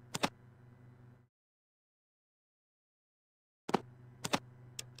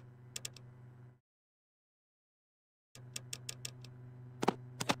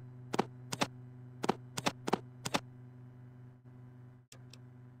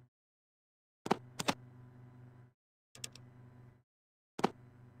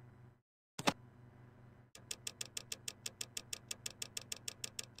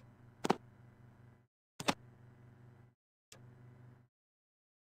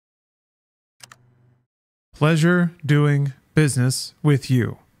 Pleasure doing business with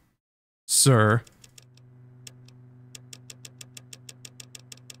you, sir.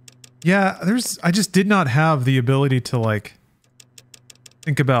 Yeah, I just did not have the ability to, like,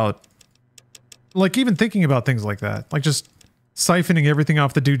 think about, like, even thinking about things like that. Like, just siphoning everything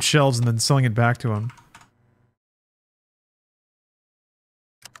off the dude's shelves and then selling it back to him.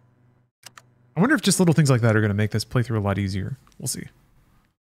 I wonder if just little things like that are going to make this playthrough a lot easier. We'll see.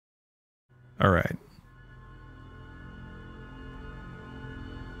 Alright.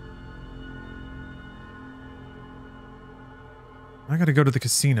 I gotta go to the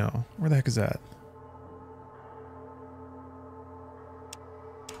casino. Where the heck is that?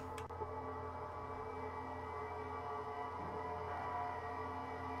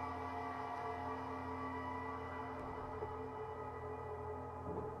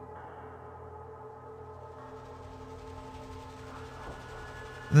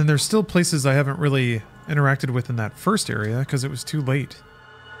 And then there's still places I haven't really interacted with in that first area because it was too late.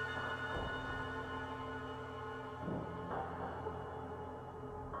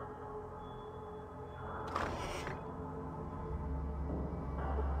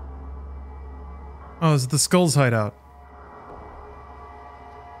 Oh, it's the Skull's hideout.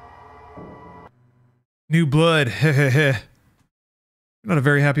 New blood, hehehe. You're not a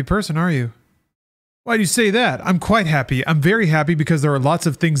very happy person, are you? Why do you say that? I'm quite happy. I'm very happy because there are lots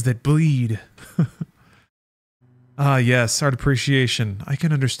of things that bleed. Ah, yes, art appreciation. I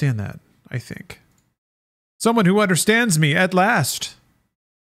can understand that, I think. Someone who understands me, at last!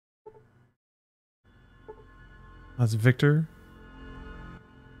 That's Victor.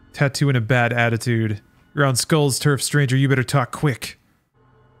 Tattoo and a bad attitude. You're on Skull's turf, stranger. You better talk quick.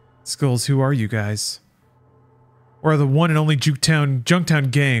 Skulls, who are you guys? We're the one and only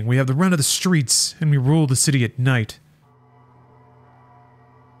Junktown gang. We have the run of the streets, and we rule the city at night.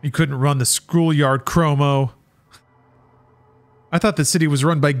 You couldn't run the schoolyard, Chromo. I thought the city was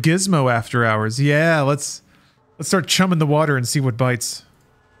run by Gizmo after hours. Yeah, let's start chumming the water and see what bites.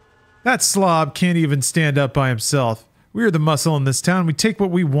 That slob can't even stand up by himself. We are the muscle in this town. We take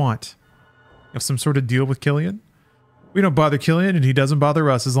what we want. You have some sort of deal with Killian? We don't bother Killian, and he doesn't bother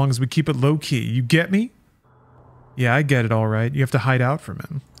us as long as we keep it low-key. You get me? Yeah, I get it all right. You have to hide out from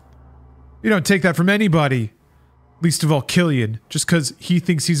him. You don't take that from anybody. Least of all Killian. Just because he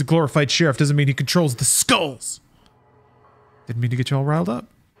thinks he's a glorified sheriff doesn't mean he controls the skulls. Didn't mean to get you all riled up.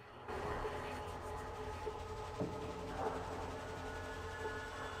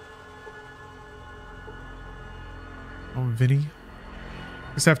 Oh, Vinny.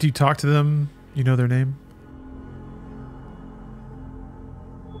 Just after you talk to them, you know their name.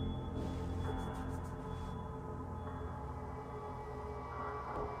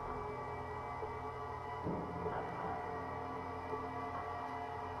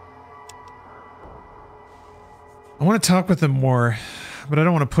 I want to talk with them more, but I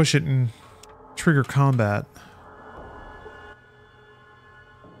don't want to push it and trigger combat.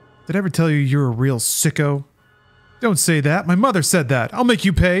 Did I ever tell you you're a real sicko? Don't say that. My mother said that. I'll make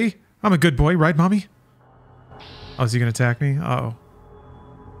you pay. I'm a good boy, right, Mommy? Oh, is he going to attack me? Uh-oh.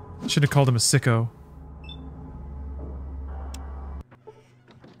 Shouldn't have called him a sicko.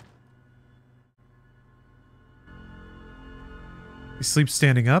 He sleeps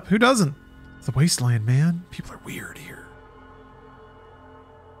standing up? Who doesn't? It's the wasteland, man. People are weird here.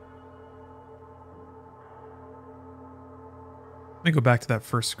 Let me go back to that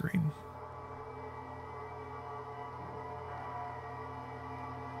first screen.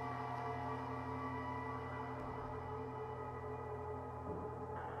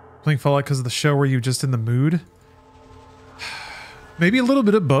 Playing Fallout because of the show, were you just in the mood? Maybe a little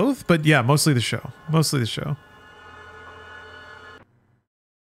bit of both, but yeah, mostly the show. Mostly the show.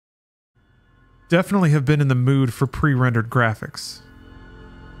 Definitely have been in the mood for pre-rendered graphics.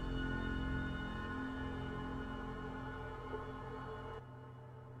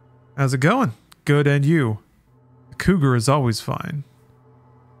 How's it going? Good, and you? The cougar is always fine.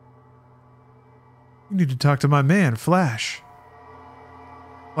 You need to talk to my man, Flash.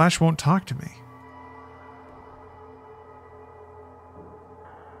 Flash won't talk to me.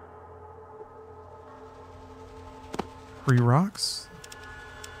 Free rocks?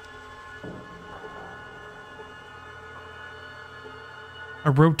 A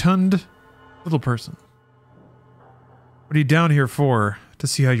rotund little person. What are you down here for? To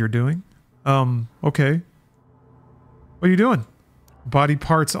see how you're doing? Okay. What are you doing? Body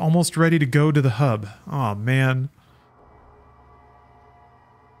parts almost ready to go to the hub. Aw, man.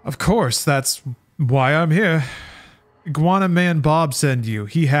 Of course, that's why I'm here. Iguana Man Bob send you.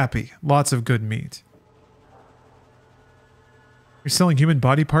 He happy. Lots of good meat. You're selling human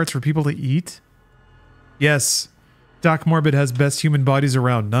body parts for people to eat? Yes, Doc Morbid has best human bodies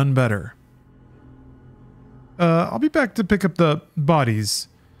around, none better. I'll be back to pick up the bodies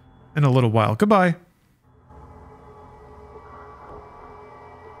in a little while. Goodbye.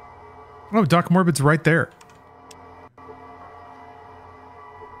 Oh, Doc Morbid's right there.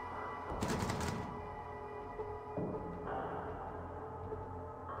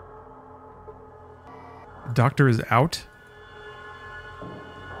 The doctor is out?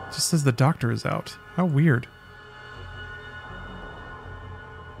 It just says the doctor is out. How weird.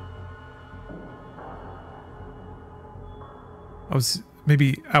 I was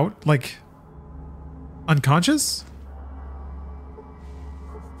maybe out, like, unconscious?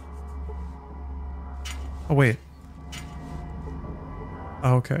 Oh, wait.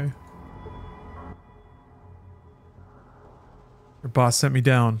 Oh, okay. Your boss sent me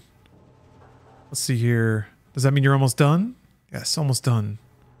down. Let's see here. Does that mean you're almost done? Yes, almost done.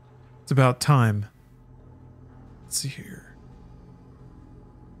 It's about time. Let's see here.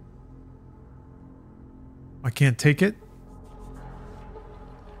 I can't take it.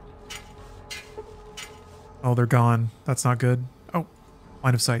 Oh, they're gone. That's not good. Oh,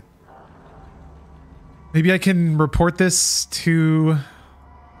 line of sight. Maybe I can report this to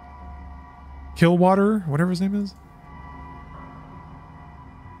Killwater, whatever his name is.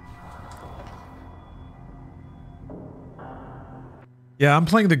 Yeah, I'm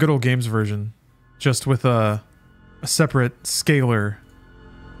playing the good old games version, just with a separate scaler,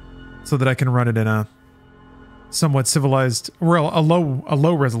 so that I can run it in a somewhat civilized, well, a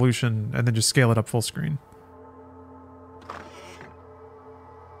low resolution, and then just scale it up full screen.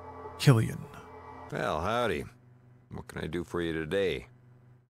 Killian. Well, howdy. What can I do for you today?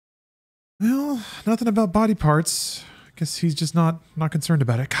 Well, nothing about body parts. I guess he's just not concerned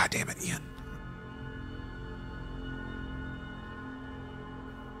about it. God damn it, Ian.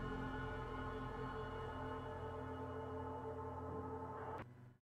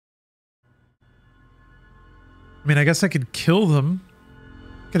 I mean, I guess I could kill them.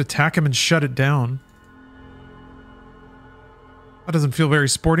 I could attack him and shut it down. That doesn't feel very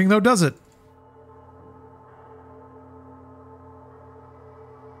sporting, though, does it?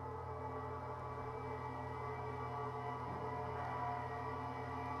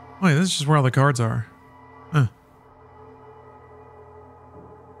 Wait, this is just where all the cards are. Huh.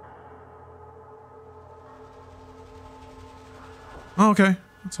 Oh, okay.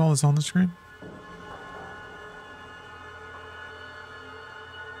 That's all that's on the screen.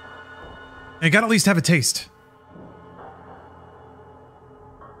 You gotta at least have a taste.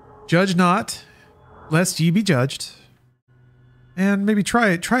 Judge not, lest ye be judged. And maybe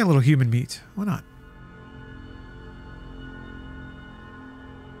try a little human meat. Why not?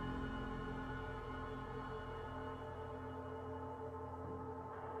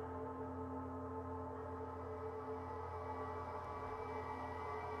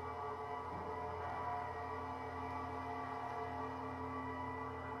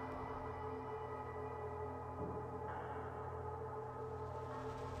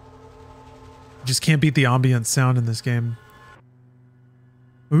 Just can't beat the ambient sound in this game.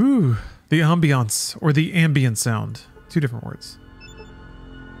 Ooh, the ambiance or the ambient sound. Two different words.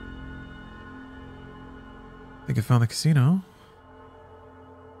 I think I found the casino.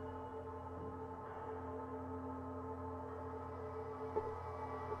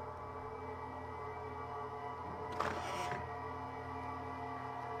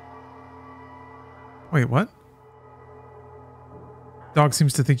 Wait, what? Dog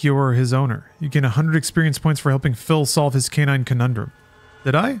seems to think you are his owner. You gain 100 experience points for helping Phil solve his canine conundrum.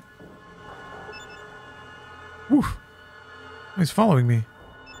 Did I? Whew. He's following me.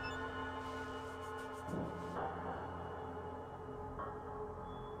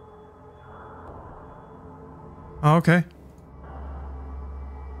 Oh, okay. Is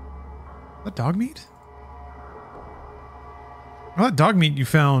that dog meat? Well, that dog meat you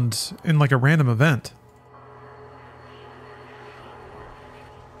found in like a random event.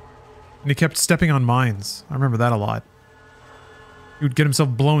 And he kept stepping on mines. I remember that a lot. He would get himself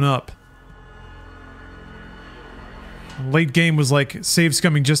blown up. Late game was like save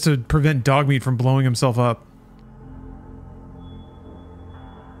scumming just to prevent Dogmeat from blowing himself up.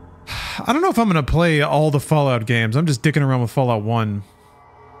 I don't know if I'm going to play all the Fallout games. I'm just dicking around with Fallout 1.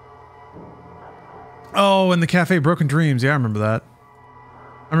 Oh, and the Cafe Broken Dreams. Yeah, I remember that.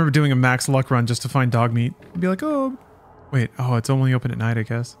 I remember doing a max luck run just to find Dogmeat. I'd be like, oh, wait. Oh, it's only open at night, I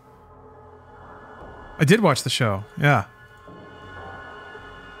guess. I did watch the show, yeah.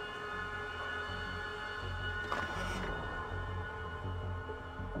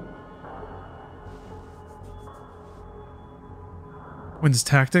 Wins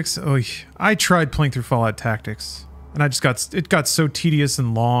Tactics? Oh, I tried playing through Fallout Tactics, and it got so tedious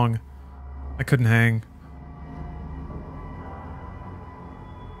and long. I couldn't hang.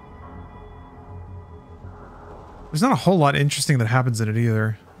 There's not a whole lot interesting that happens in it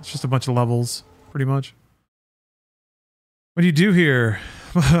either. It's just a bunch of levels, pretty much. What do you do here?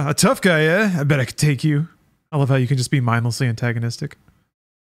 A tough guy, eh? I bet I could take you. I love how you can just be mindlessly antagonistic.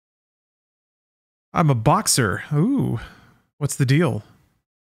 I'm a boxer. Ooh. What's the deal?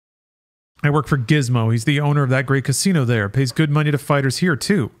 I work for Gizmo. He's the owner of that great casino there. Pays good money to fighters here,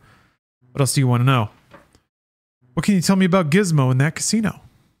 too. What else do you want to know? What can you tell me about Gizmo and that casino?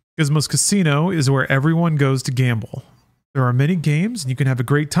 Gizmo's casino is where everyone goes to gamble. There are many games, and you can have a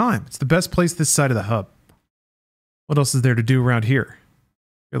great time. It's the best place this side of the hub. What else is there to do around here?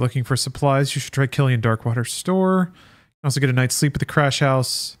 If you're looking for supplies, you should try Killian Darkwater's store. You can also get a night's sleep at the Crash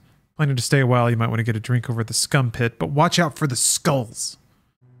House. Planning to stay a while, you might want to get a drink over at the Scum Pit, but watch out for the skulls.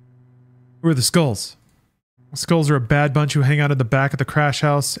 Who are the skulls? The skulls are a bad bunch who hang out in the back of the Crash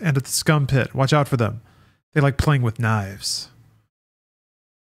House and at the Scum Pit. Watch out for them. They like playing with knives.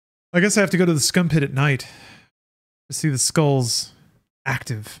 I guess I have to go to the Scum Pit at night to see the skulls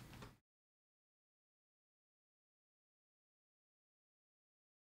active.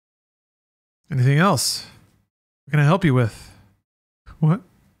 Anything else? What can I help you with? What?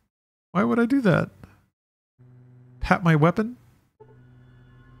 Why would I do that? Pat my weapon?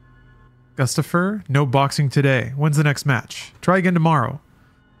 Gustafer? No boxing today. When's the next match? Try again tomorrow.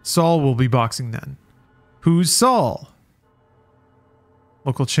 Saul will be boxing then. Who's Saul?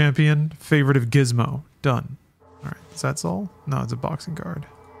 Local champion, favorite of Gizmo. Done. Alright, is that Saul? No, it's a boxing guard.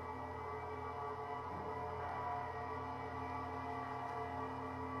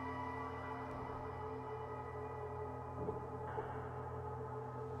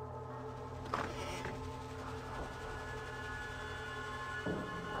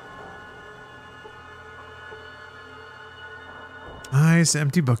 Nice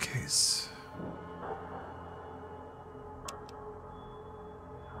empty bookcase.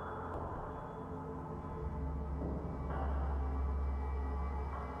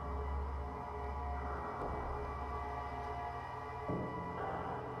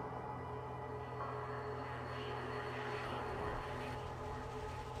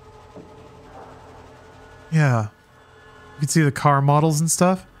 Yeah. You can see the car models and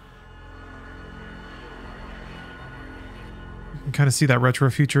stuff. You can kind of see that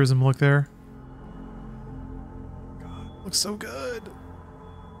retrofuturism look there. God, looks so good.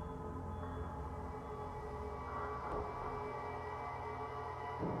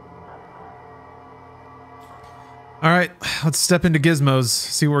 All right, let's step into Gizmos,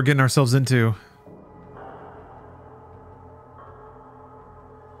 see what we're getting ourselves into.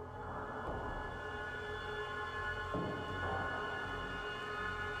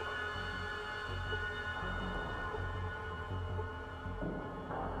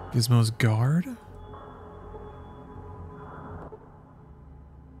 Gizmo's guard?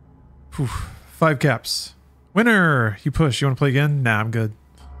 Whew, 5 caps. Winner! You push. You want to play again? Nah, I'm good.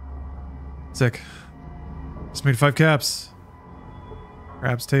 Sick. Just made 5 caps.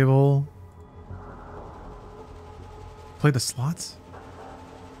 Crabs table. Play the slots?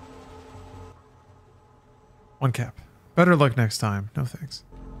 1 cap. Better luck next time. No thanks.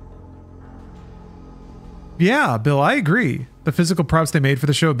 Yeah, Bill, I agree. The physical props they made for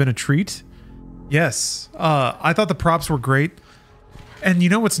the show have been a treat. Yes. I thought the props were great. And you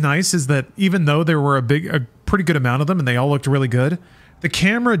know what's nice is that even though there were a pretty good amount of them and they all looked really good, the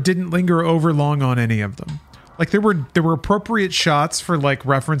camera didn't linger over long on any of them. Like there were appropriate shots for like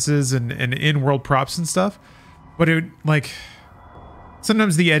references and in-world props and stuff. But it like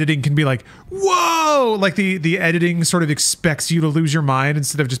sometimes the editing can be like, whoa! Like the editing sort of expects you to lose your mind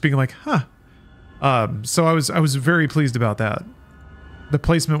instead of just being like, huh. So I was very pleased about that. The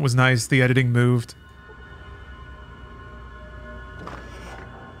placement was nice. The editing moved.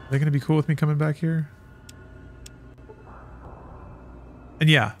 Are they going to be cool with me coming back here? And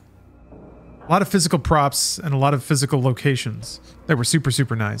yeah, a lot of physical props and a lot of physical locations that were super,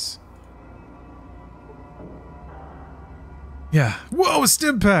 super nice. Yeah. Whoa, a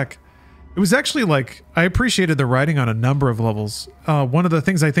stim pack! It was actually like, I appreciated the writing on a number of levels. One of the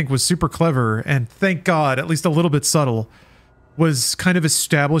things I think was super clever, and thank God, at least a little bit subtle, was kind of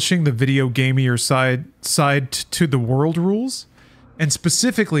establishing the video gamier side to the world rules. And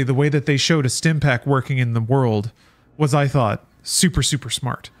specifically, the way that they showed a stim pack working in the world was, I thought, super, super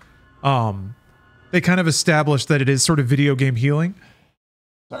smart. They kind of established that it is sort of video game healing.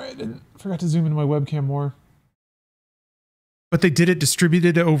 Sorry, I forgot to zoom into my webcam more. But they did it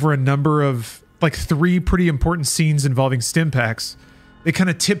distributed over a number of, like 3 pretty important scenes involving stim packs. they kind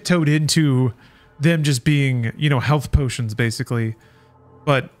of tiptoed into them just being, you know, health potions basically.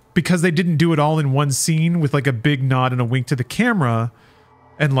 But because they didn't do it all in one scene with like a big nod and a wink to the camera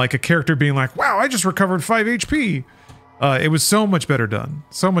and like a character being like, wow, I just recovered 5 HP. It was so much better done.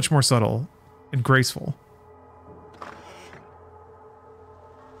 So much more subtle and graceful.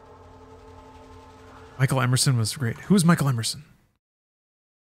 Michael Emerson was great. Who's Michael Emerson?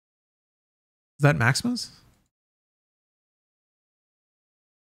 Is that Maximus?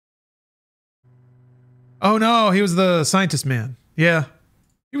 Oh no, he was the scientist man. Yeah,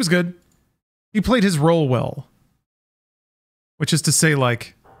 he was good. He played his role well. Which is to say,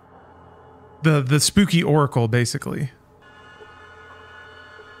 like, the spooky oracle, basically.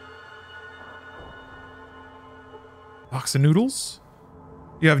 Box of noodles?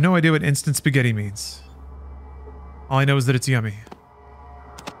 You have no idea what instant spaghetti means. All I know is that it's yummy.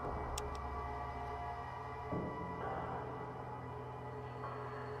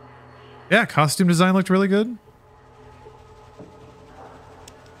 Yeah, costume design looked really good.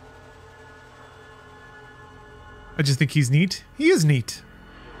 I just think he's neat. He is neat.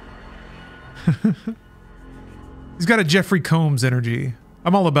 He's got a Jeffrey Combs energy.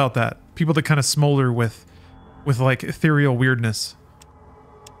 I'm all about that. People that kind of smolder with like ethereal weirdness.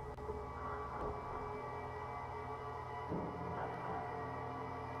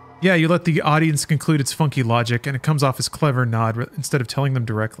 Yeah, you let the audience conclude its funky logic, and it comes off as clever nod instead of telling them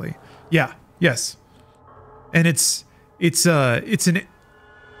directly. Yeah, yes, and it's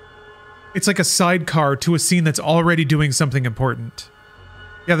like a sidecar to a scene that's already doing something important.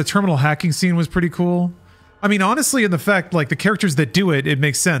 Yeah, the terminal hacking scene was pretty cool. I mean, honestly, in the fact like the characters that do it, it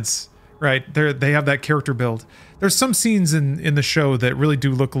makes sense, right? They have that character build. There's some scenes in the show that really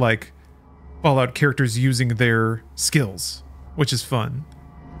do look like Fallout characters using their skills, which is fun.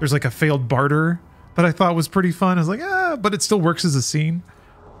 There's like a failed barter that I thought was pretty fun. I was like, ah, but it still works as a scene.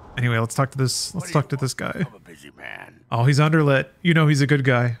 Anyway, let's talk to this. Let's talk to this guy. Oh, he's underlit. You know he's a good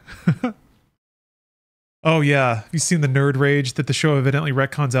guy. Oh yeah, have you seen the nerd rage that the show evidently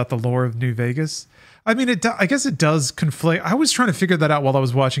retcons out the lore of New Vegas? I mean, I guess it does conflate. I was trying to figure that out while I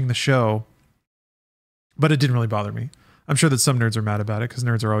was watching the show, but it didn't really bother me. I'm sure that some nerds are mad about it because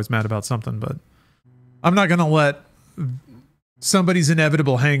nerds are always mad about something, but I'm not gonna let somebody's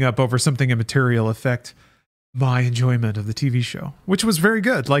inevitable hang up over something immaterial affect my enjoyment of the TV show, which was very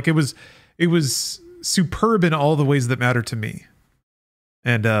good. Like it was superb in all the ways that matter to me.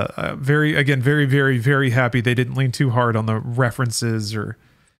 And very, very happy they didn't lean too hard on the references or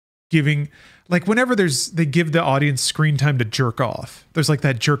giving, like whenever they give the audience screen time to jerk off, there's like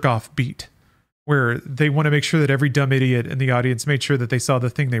that jerk off beat where they want to make sure that every dumb idiot in the audience made sure that they saw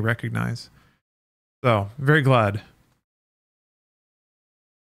the thing they recognize. So very glad.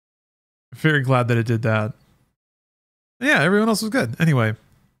 Very glad that it did that. Yeah, everyone else was good. Anyway.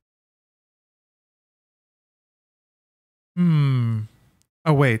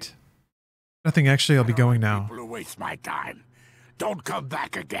 Oh, wait. Nothing. Actually, I'll be going now. People who waste my time. Don't come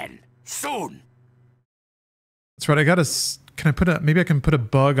back again. Soon. That's right. I gotta... Can I put a... Maybe I can put a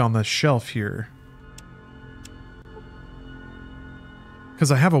bug on the shelf here.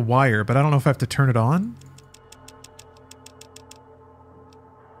 Because I have a wire, but I don't know if I have to turn it on.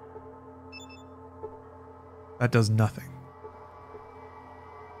 That does nothing.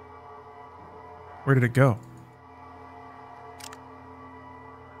 Where did it go?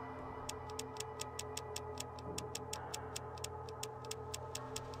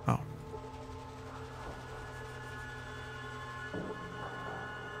 Oh.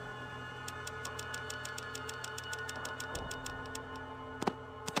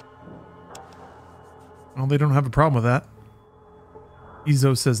 Well, they don't have a problem with that.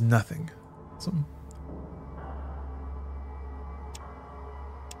 Ezo says nothing. Some.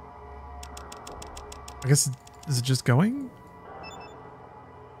 I guess, is it just going?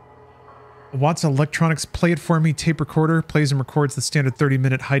 Watts Electronics Play It For Me tape recorder. Plays and records the standard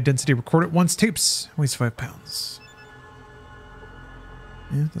 30-minute high-density record at once tapes. Weighs 5 pounds.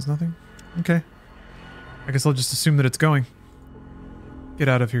 Yeah, does nothing? Okay. I guess I'll just assume that it's going. Get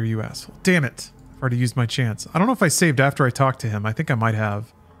out of here, you asshole. Damn it. I've already used my chance. I don't know if I saved after I talked to him. I think I might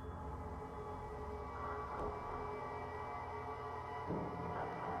have.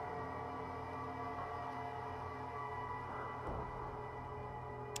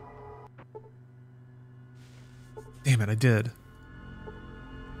 Damn it, I did.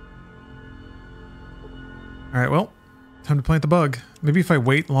 Alright, well, time to plant the bug. Maybe if I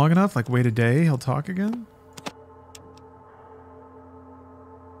wait long enough, like wait a day, he'll talk again?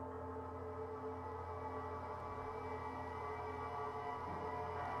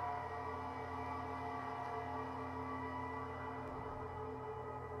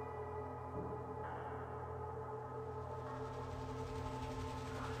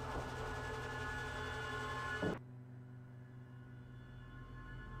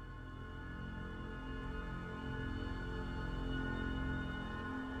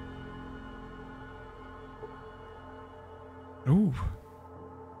 Ooh.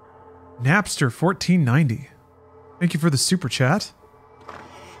 Napster 1490. Thank you for the super chat.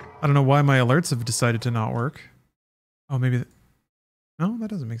 I don't know why my alerts have decided to not work. Oh, maybe... No, that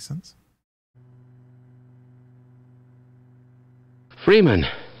doesn't make sense. Freeman,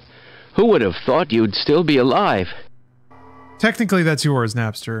 who would have thought you'd still be alive? Technically, that's yours,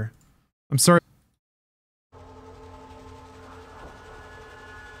 Napster. I'm sorry.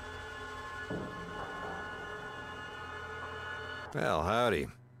 Well, howdy.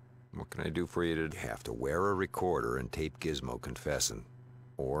 What can I do for you to have to wear a recorder and tape Gizmo confessing?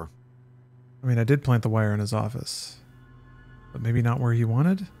 Or... I mean, I did plant the wire in his office. But maybe not where he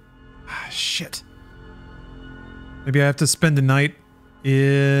wanted? Ah, shit. Maybe I have to spend the night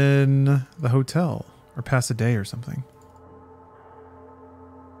in the hotel. Or pass a day or something.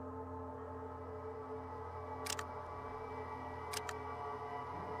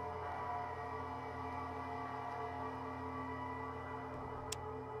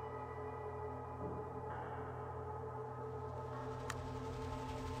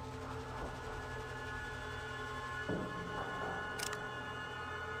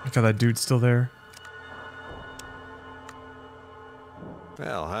 Look how that dude's still there.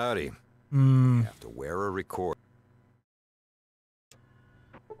 Well, howdy. Hmm. Have to wear a recorder.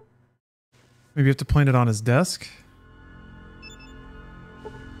 Maybe you have to plant it on his desk?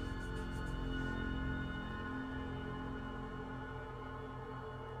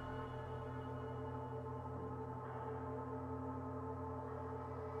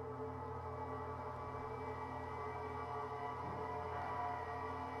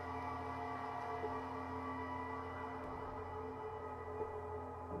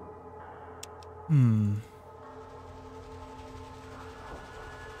 Hmm.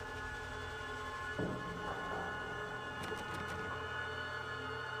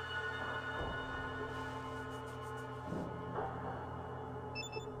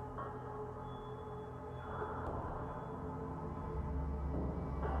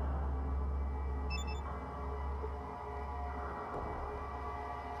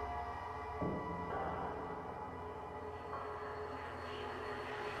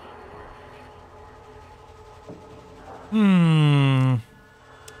 Hmm.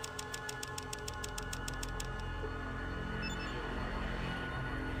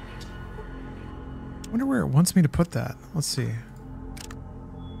 Wonder where it wants me to put that. Let's see.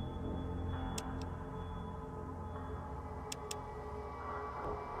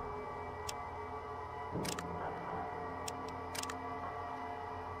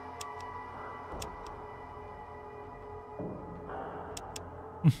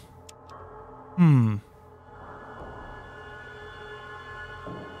 Hmm.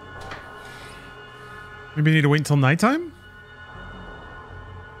 Maybe I need to wait until nighttime?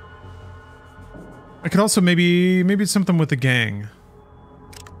 I could also maybe it's something with the gang.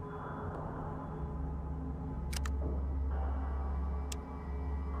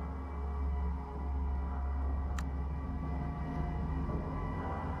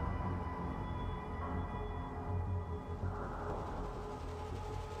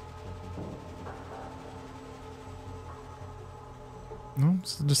 No,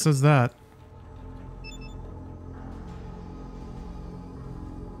 it just says that.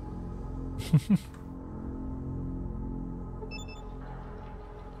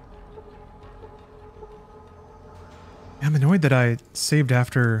 I'm annoyed that I saved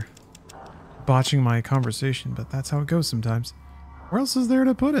after botching my conversation, but that's how it goes sometimes. Where else is there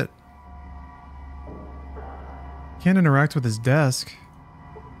to put it? Can't interact with his desk.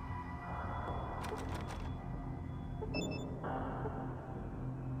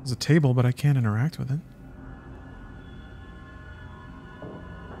 There's a table, but I can't interact with it.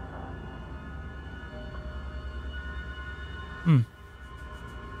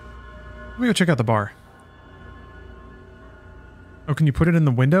 Let me go check out the bar. Oh, can you put it in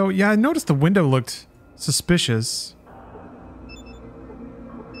the window? Yeah, I noticed the window looked suspicious.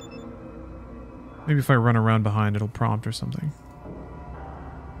 Maybe if I run around behind, it'll prompt or something.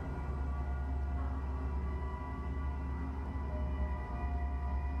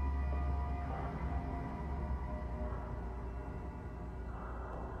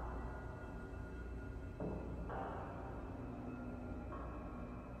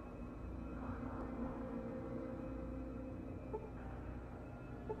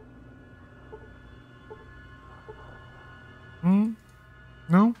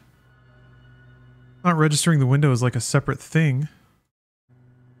 No? Not registering the window as like a separate thing.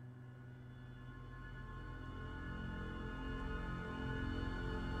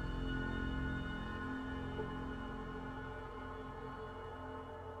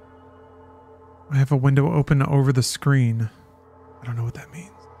 I have a window open over the screen.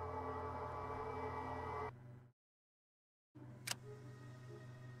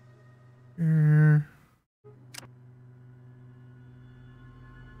 You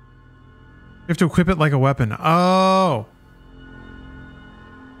have to equip it like a weapon. Oh!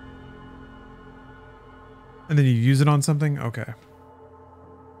 And then you use it on something? Okay.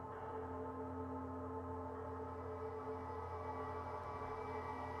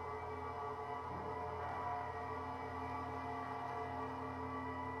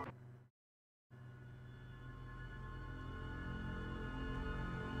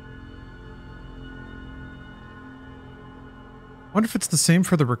 I wonder if it's the same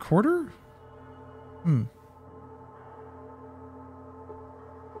for the recorder? Hmm.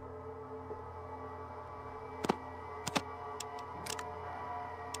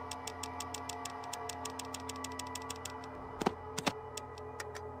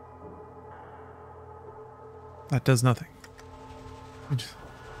 That does nothing. You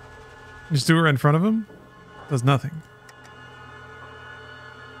just do it right in front of him? Does nothing.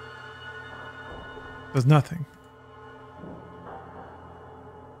 Does nothing.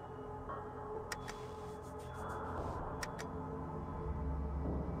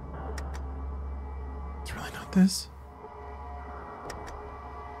 It's really not this.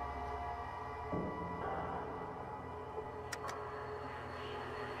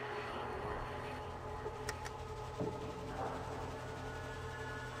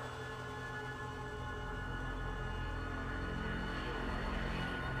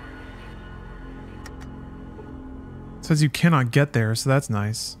 Says you cannot get there, so that's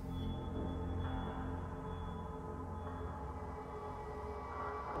nice.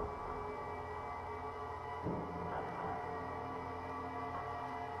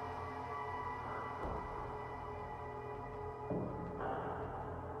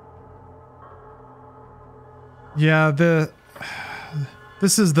 Yeah,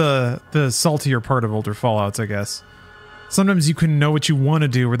 this is the saltier part of older Fallouts, I guess. Sometimes you can know what you want to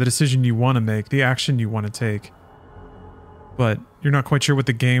do or the decision you want to make, the action you want to take. But you're not quite sure what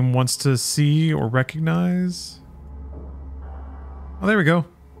the game wants to see or recognize. Oh, there we go.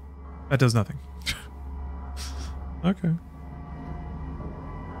 That does nothing. Okay.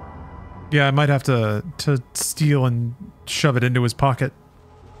 Yeah, I might have to steal and shove it into his pocket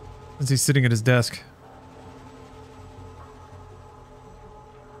as he's sitting at his desk.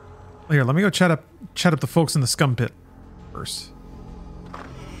 Here, let me go chat up the folks in the scum pit first.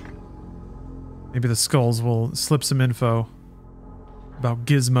 Maybe the skulls will slip some info about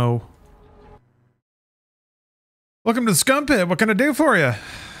Gizmo. Welcome to the scum pit. What can I do for you?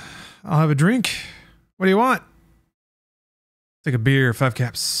 I'll have a drink. What do you want? Take a beer, 5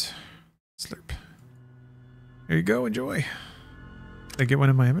 caps. Slurp. Here you go, enjoy. Did I get one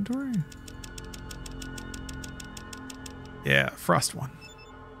in my inventory? Yeah, frost one.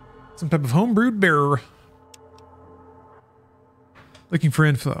 Some type of homebrewed beer. Looking for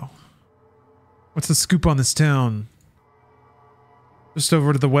info. What's the scoop on this town? Just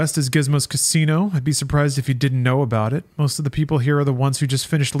over to the west is Gizmo's casino. I'd be surprised if you didn't know about it. Most of the people here are the ones who just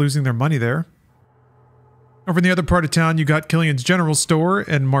finished losing their money there. Over in the other part of town, you got Killian's General Store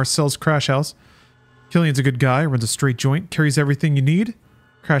and Marcel's Crash House. Killian's a good guy, runs a straight joint, carries everything you need.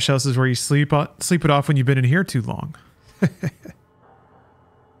 Crash House is where you sleep it off when you've been in here too long.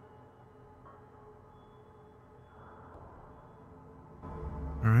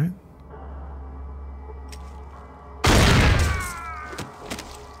 All right.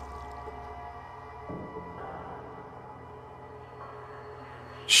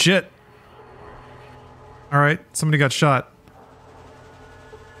 Shit. All right, somebody got shot.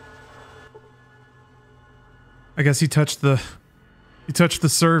 I guess he touched the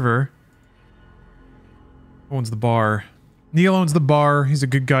server. Who owns the bar? Neil owns the bar. He's a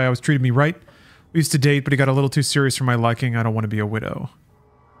good guy. Always treated me right. We used to date, but he got a little too serious for my liking. I don't want to be a widow.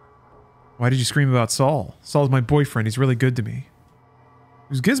 Why did you scream about Saul? Saul's my boyfriend. He's really good to me.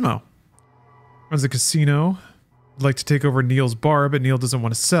 Who's Gizmo? Runs the casino. I'd like to take over Neil's bar, but Neil doesn't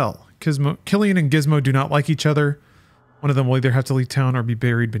want to sell. Killian and Gizmo do not like each other. One of them will either have to leave town or be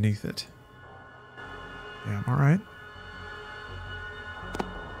buried beneath it. Damn, alright.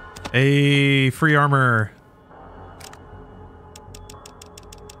 Hey, free armor.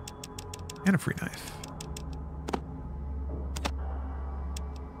 And a free knife.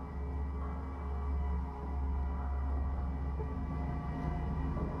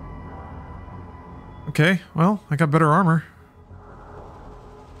 Okay, well, I got better armor.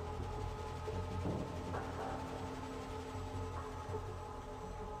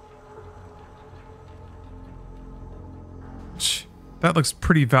 That looks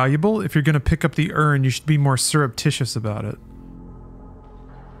pretty valuable. If you're going to pick up the urn, you should be more surreptitious about it.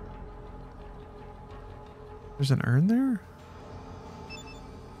 There's an urn there?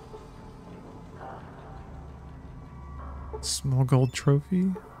 Small gold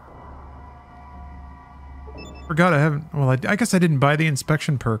trophy. Forgot I haven't... Well, I guess I didn't buy the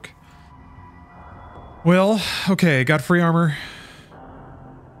inspection perk. Well, okay, got free armor.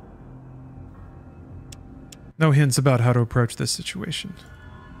 No hints about how to approach this situation.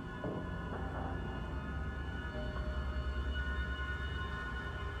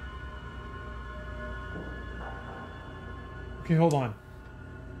 Okay, hold on.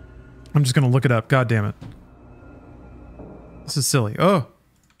 I'm just gonna look it up. God damn it. This is silly. Oh!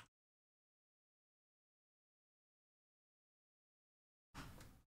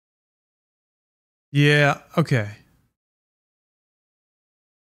 Yeah, okay.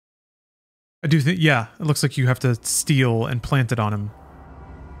 I do think, yeah, it looks like you have to steal and plant it on him.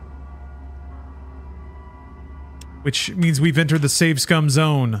 Which means we've entered the Save Scum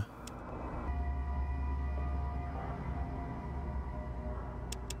zone.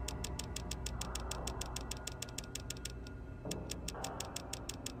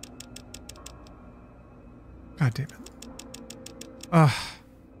 God damn it. Ugh.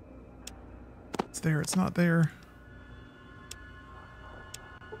 It's there, it's not there.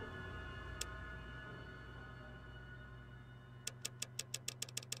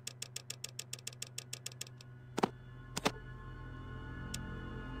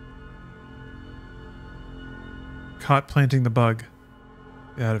 Caught planting the bug.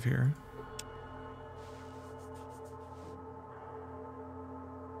 Get out of here.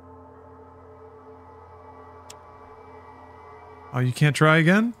 Oh, you can't try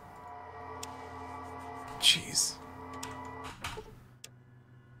again? Jeez.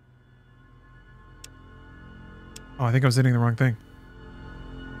 Oh, I think I was hitting the wrong thing.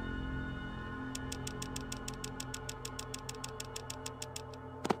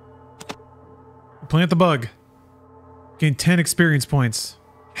 Plant the bug. Gain 10 experience points.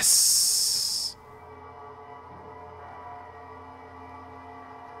 Yes.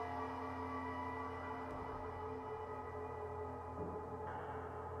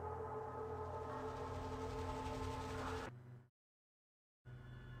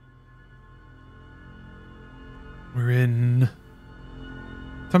 We're in.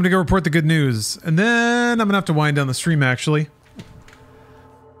 Time to go report the good news. And then I'm gonna have to wind down the stream actually.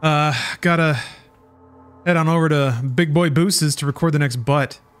 Gotta head on over to Big Boy Boost's to record the next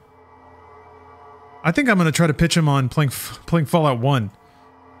butt. I think I'm gonna try to pitch him on playing Fallout 1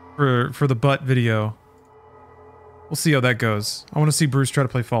 for the butt video. We'll see how that goes. I want to see Bruce try to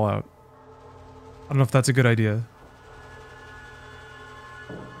play Fallout. I don't know if that's a good idea.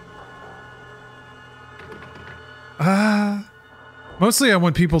 Mostly I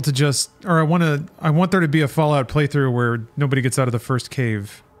want people to just, or I want there to be a Fallout playthrough where nobody gets out of the first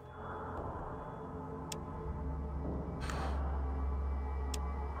cave.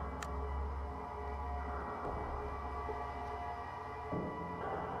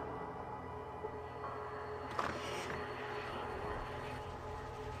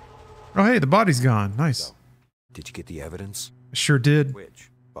 Oh hey, the body's gone. Nice. Did you get the evidence? I sure did.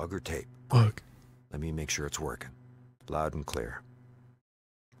 Which? Bug or tape? Bug. Let me make sure it's working. Loud and clear.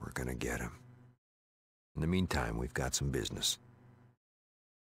 We're gonna get him. In the meantime, we've got some business.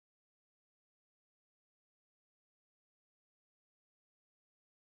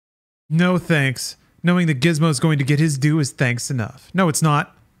 No thanks. Knowing that Gizmo's going to get his due is thanks enough. No, it's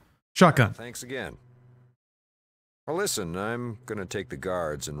not. Shotgun. Thanks again. Well, listen, I'm gonna take the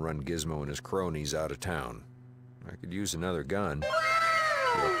guards and run Gizmo and his cronies out of town. I could use another gun.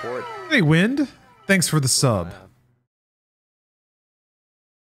 Report. Hey, Wind. Thanks for the sub.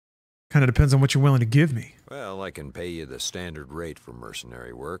 Kind of depends on what you're willing to give me. Well, I can pay you the standard rate for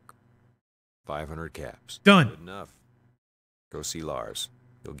mercenary work. 500 caps. Done. Good enough. Go see Lars.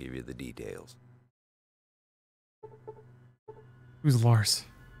 He'll give you the details. Who's Lars?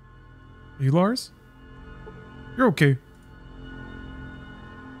 Are you Lars? You're okay.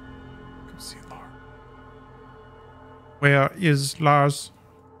 Go see Lars. Where is Lars?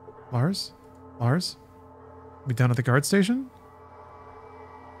 Lars? Lars? Be down at the guard station?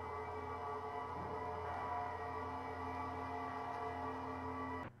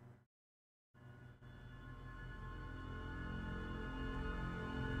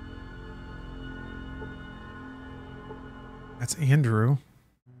 That's Andrew.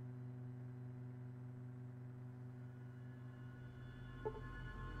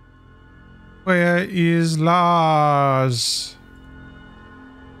 Where is Lars?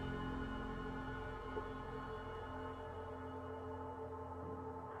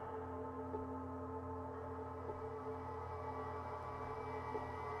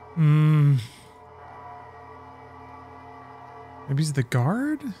 Maybe he's the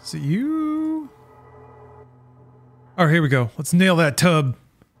guard? Is it you? All right, here we go. Let's nail that tub.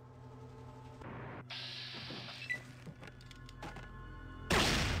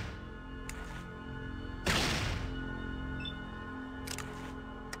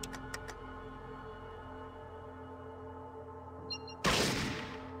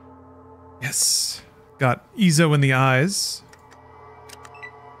 Yes. Got Ezo in the eyes.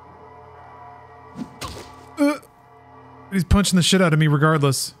 He's punching the shit out of me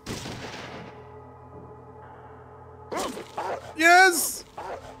regardless. Yes!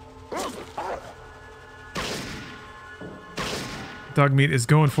 Dog meat is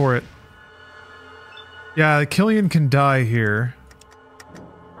going for it. Yeah, Killian can die here.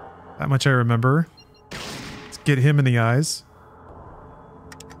 That much I remember. Let's get him in the eyes.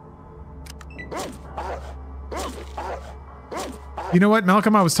 You know what,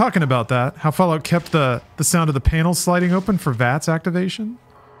 Malcolm? I was talking about that. How Fallout kept the sound of the panels sliding open for VATS activation.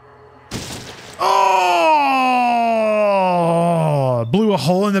 Oh! Blew a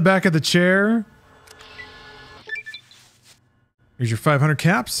hole in the back of the chair. Here's your 500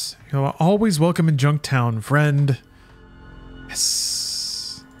 caps. You're always welcome in Junktown, friend.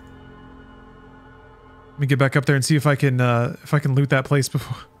 Yes. Let me get back up there and see if I can loot that place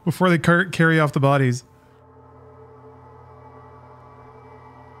before they carry off the bodies.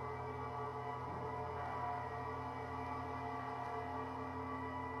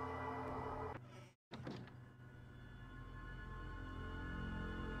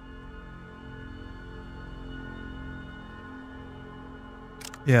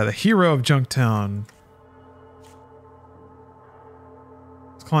 Yeah, the hero of Junktown.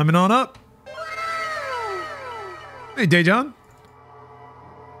 It's climbing on up. Hey, Dejan.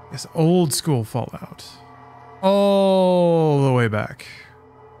 Yes, old school Fallout. All the way back.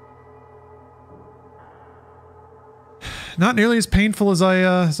 Not nearly as painful as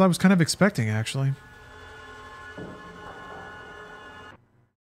I was kind of expecting, actually.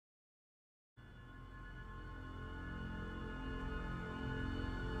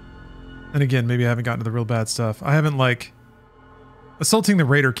 And again, maybe I haven't gotten to the real bad stuff. I haven't, like... Assaulting the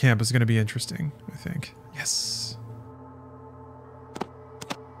Raider camp is going to be interesting, I think. Yes.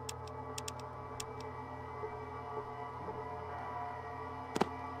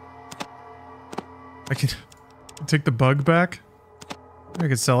 I can take the bug back. Maybe I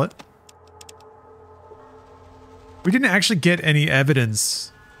could sell it. We didn't actually get any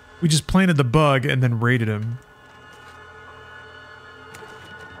evidence. We just planted the bug and then raided him.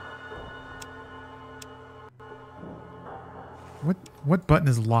 What button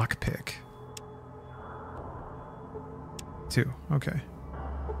is lockpick? 2. Okay.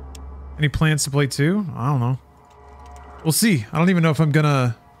 Any plans to play 2? I don't know. We'll see. I don't even know if I'm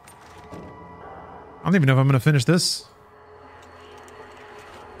gonna... I don't even know if I'm gonna finish this.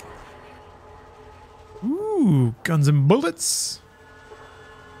 Ooh, guns and bullets.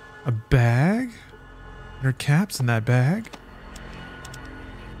 A bag? 100 caps in that bag.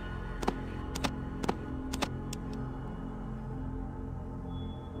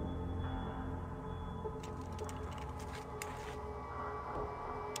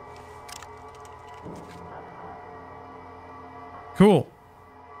 Cool.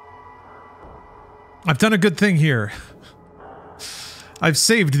 I've done a good thing here. I've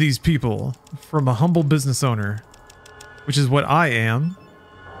saved these people from a humble business owner, which is what I am.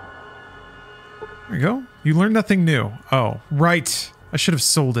 There you go. You learned nothing new. Oh, right. I should have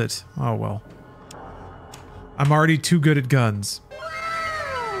sold it. Oh, well. I'm already too good at guns.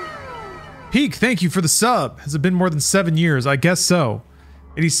 Peak, thank you for the sub. Has it been more than 7 years? I guess so.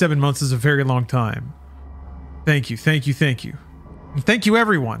 87 months is a very long time. Thank you, thank you, thank you. And thank you,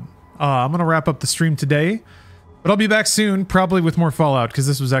 everyone. I'm going to wrap up the stream today, but I'll be back soon, probably with more Fallout, because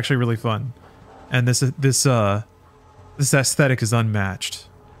this was actually really fun. And this aesthetic is unmatched.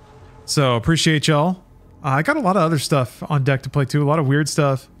 So, appreciate y'all. I got a lot of other stuff on deck to play too, a lot of weird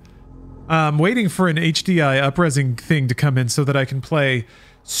stuff. I'm waiting for an HDI up-resing thing to come in so that I can play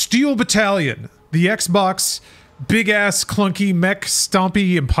Steel Battalion, the Xbox big-ass, clunky, mech,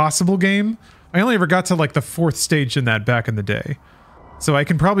 stompy, impossible game. I only ever got to like the 4th stage in that back in the day. So I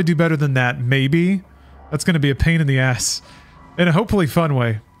can probably do better than that, maybe. That's going to be a pain in the ass. In a hopefully fun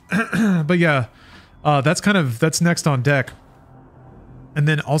way. But yeah, that's next on deck. And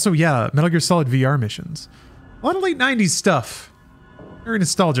then also, yeah, Metal Gear Solid VR missions. A lot of late 90s stuff. Very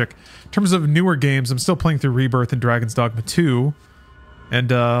nostalgic. In terms of newer games, I'm still playing through Rebirth and Dragon's Dogma 2.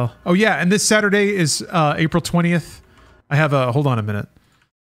 And, oh yeah, and this Saturday is April 20th. I have a, hold on a minute.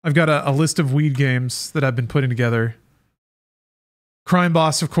 I've got a list of weed games that I've been putting together. Crime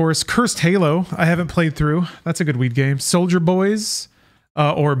Boss, of course. Cursed Halo, I haven't played through. That's a good weed game. Soldier Boys,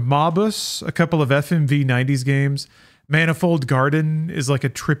 or Mobus, a couple of FMV 90s games. Manifold Garden is like a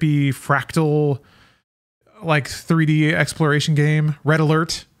trippy fractal, like 3D exploration game. Red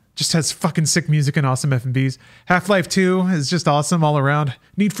Alert just has fucking sick music and awesome FMVs. Half-Life 2 is just awesome all around.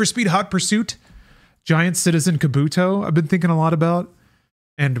 Need for Speed Hot Pursuit. Giant Citizen Kabuto I've been thinking a lot about.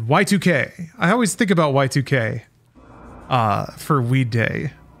 And Y2K. I always think about Y2K for Weed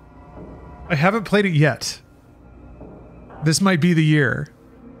Day. I haven't played it yet. This might be the year.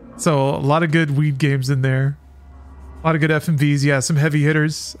 So a lot of good weed games in there. A lot of good FMVs. Yeah, some heavy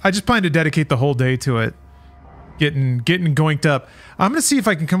hitters. I just plan to dedicate the whole day to it. Getting goinked up. I'm gonna see if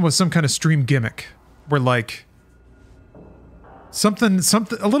I can come up with some kind of stream gimmick where like something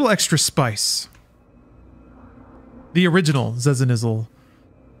a little extra spice. The original Zezanizzle,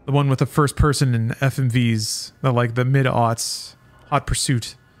 the one with the first person in FMVs, the like the mid-aughts Hot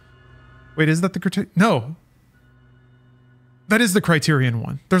Pursuit. Wait, is that the Criterion? No. That is the Criterion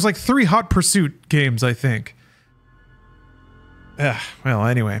one. There's like 3 Hot Pursuit games, I think. Well,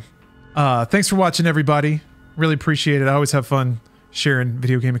 anyway. Thanks for watching, everybody. Really appreciate it. I always have fun sharing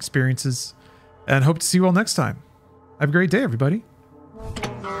video game experiences. And hope to see you all next time. Have a great day, everybody.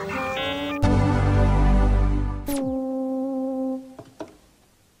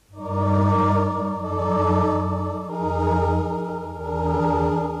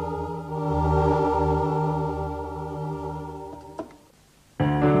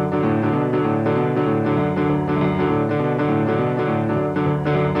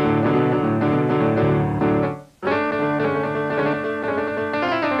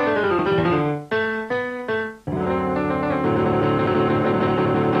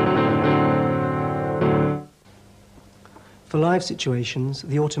 For live situations,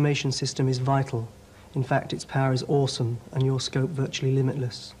 the automation system is vital. In fact, its power is awesome and your scope virtually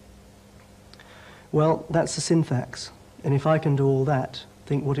limitless. Well, that's the syntax. And if I can do all that,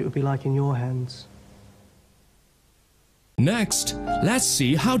 think what it would be like in your hands. Next, let's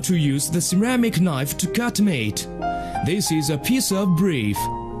see how to use the ceramic knife to cut meat. This is a piece of beef.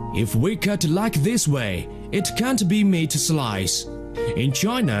 If we cut like this way, it can't be meat slice. In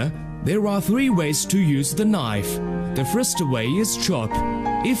China, there are 3 ways to use the knife. The first way is chop.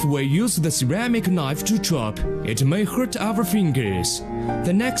 If we use the ceramic knife to chop, it may hurt our fingers.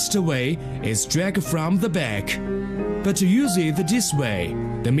 The next way is drag from the back. But to use it this way,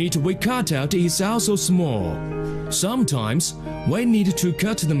 the meat we cut out is also small. Sometimes, we need to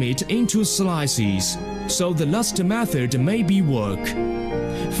cut the meat into slices, so the last method may be work.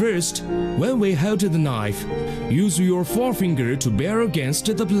 First, when we hold the knife, use your forefinger to bear against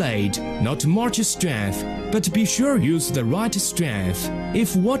the blade, not much strength, but be sure use the right strength.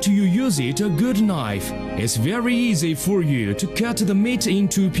 If what you use it a good knife, it's very easy for you to cut the meat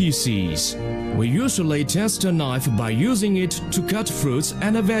into pieces. We usually test a knife by using it to cut fruits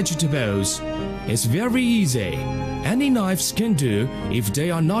and vegetables. It's very easy. Any knives can do if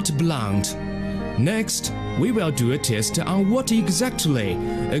they are not blunt. Next, we will do a test on what exactly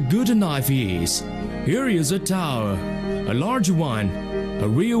a good knife is. Here is a tower, a large one, a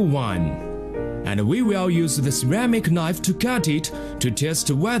real one. And we will use the ceramic knife to cut it to test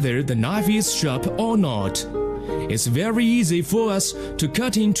whether the knife is sharp or not. It's very easy for us to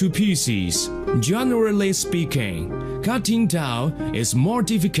cut into pieces. Generally speaking, cutting tau is more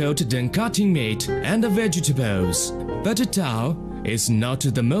difficult than cutting meat and vegetables. But tau is not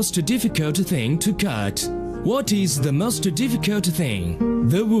the most difficult thing to cut. What is the most difficult thing?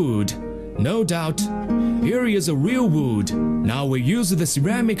 The wood. No doubt. Here is a real wood. Now we use the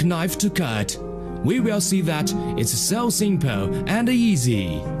ceramic knife to cut. We will see that it's so simple and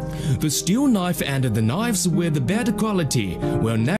easy. The steel knife and the knives with bad quality will never